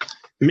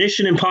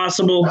 Mission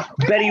Impossible,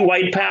 Betty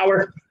White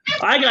Power.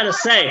 I gotta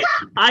say,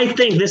 I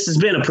think this has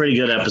been a pretty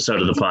good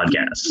episode of the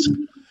podcast.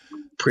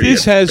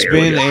 This has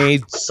been a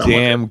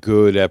damn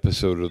good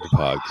episode of the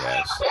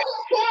podcast.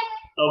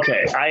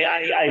 Okay,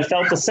 I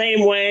felt the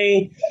same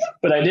way,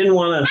 but I didn't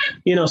want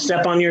to,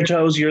 step on your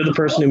toes. You're the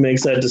person who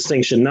makes that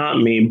distinction,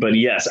 not me. But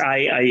yes, I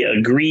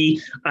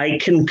agree. I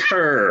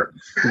concur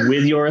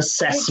with your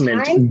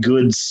assessment,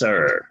 good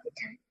sir.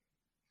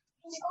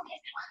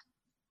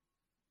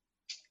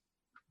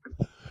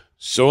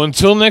 So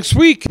until next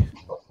week,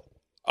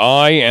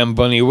 I am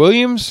Bunny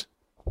Williams.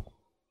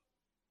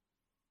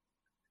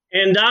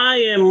 And I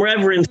am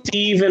Reverend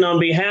Steve, and on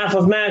behalf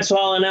of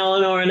Maxwell and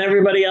Eleanor and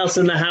everybody else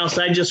in the house,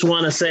 I just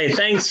want to say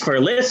thanks for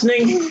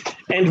listening,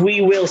 and we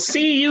will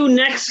see you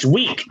next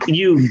week,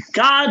 you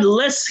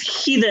godless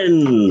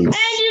heathens. And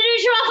you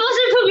do truffles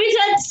and poopy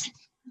tits.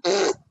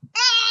 And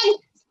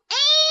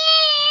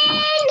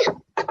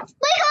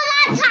look on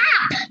that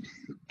top.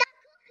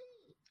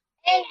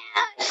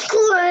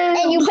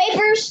 And you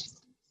papers.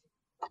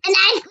 And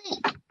ice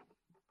cream.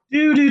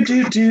 Do do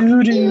do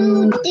do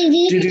do do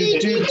do do do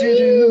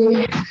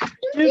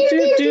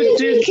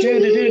do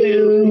do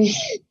do.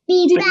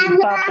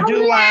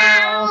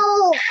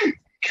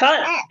 Cut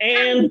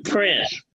and print.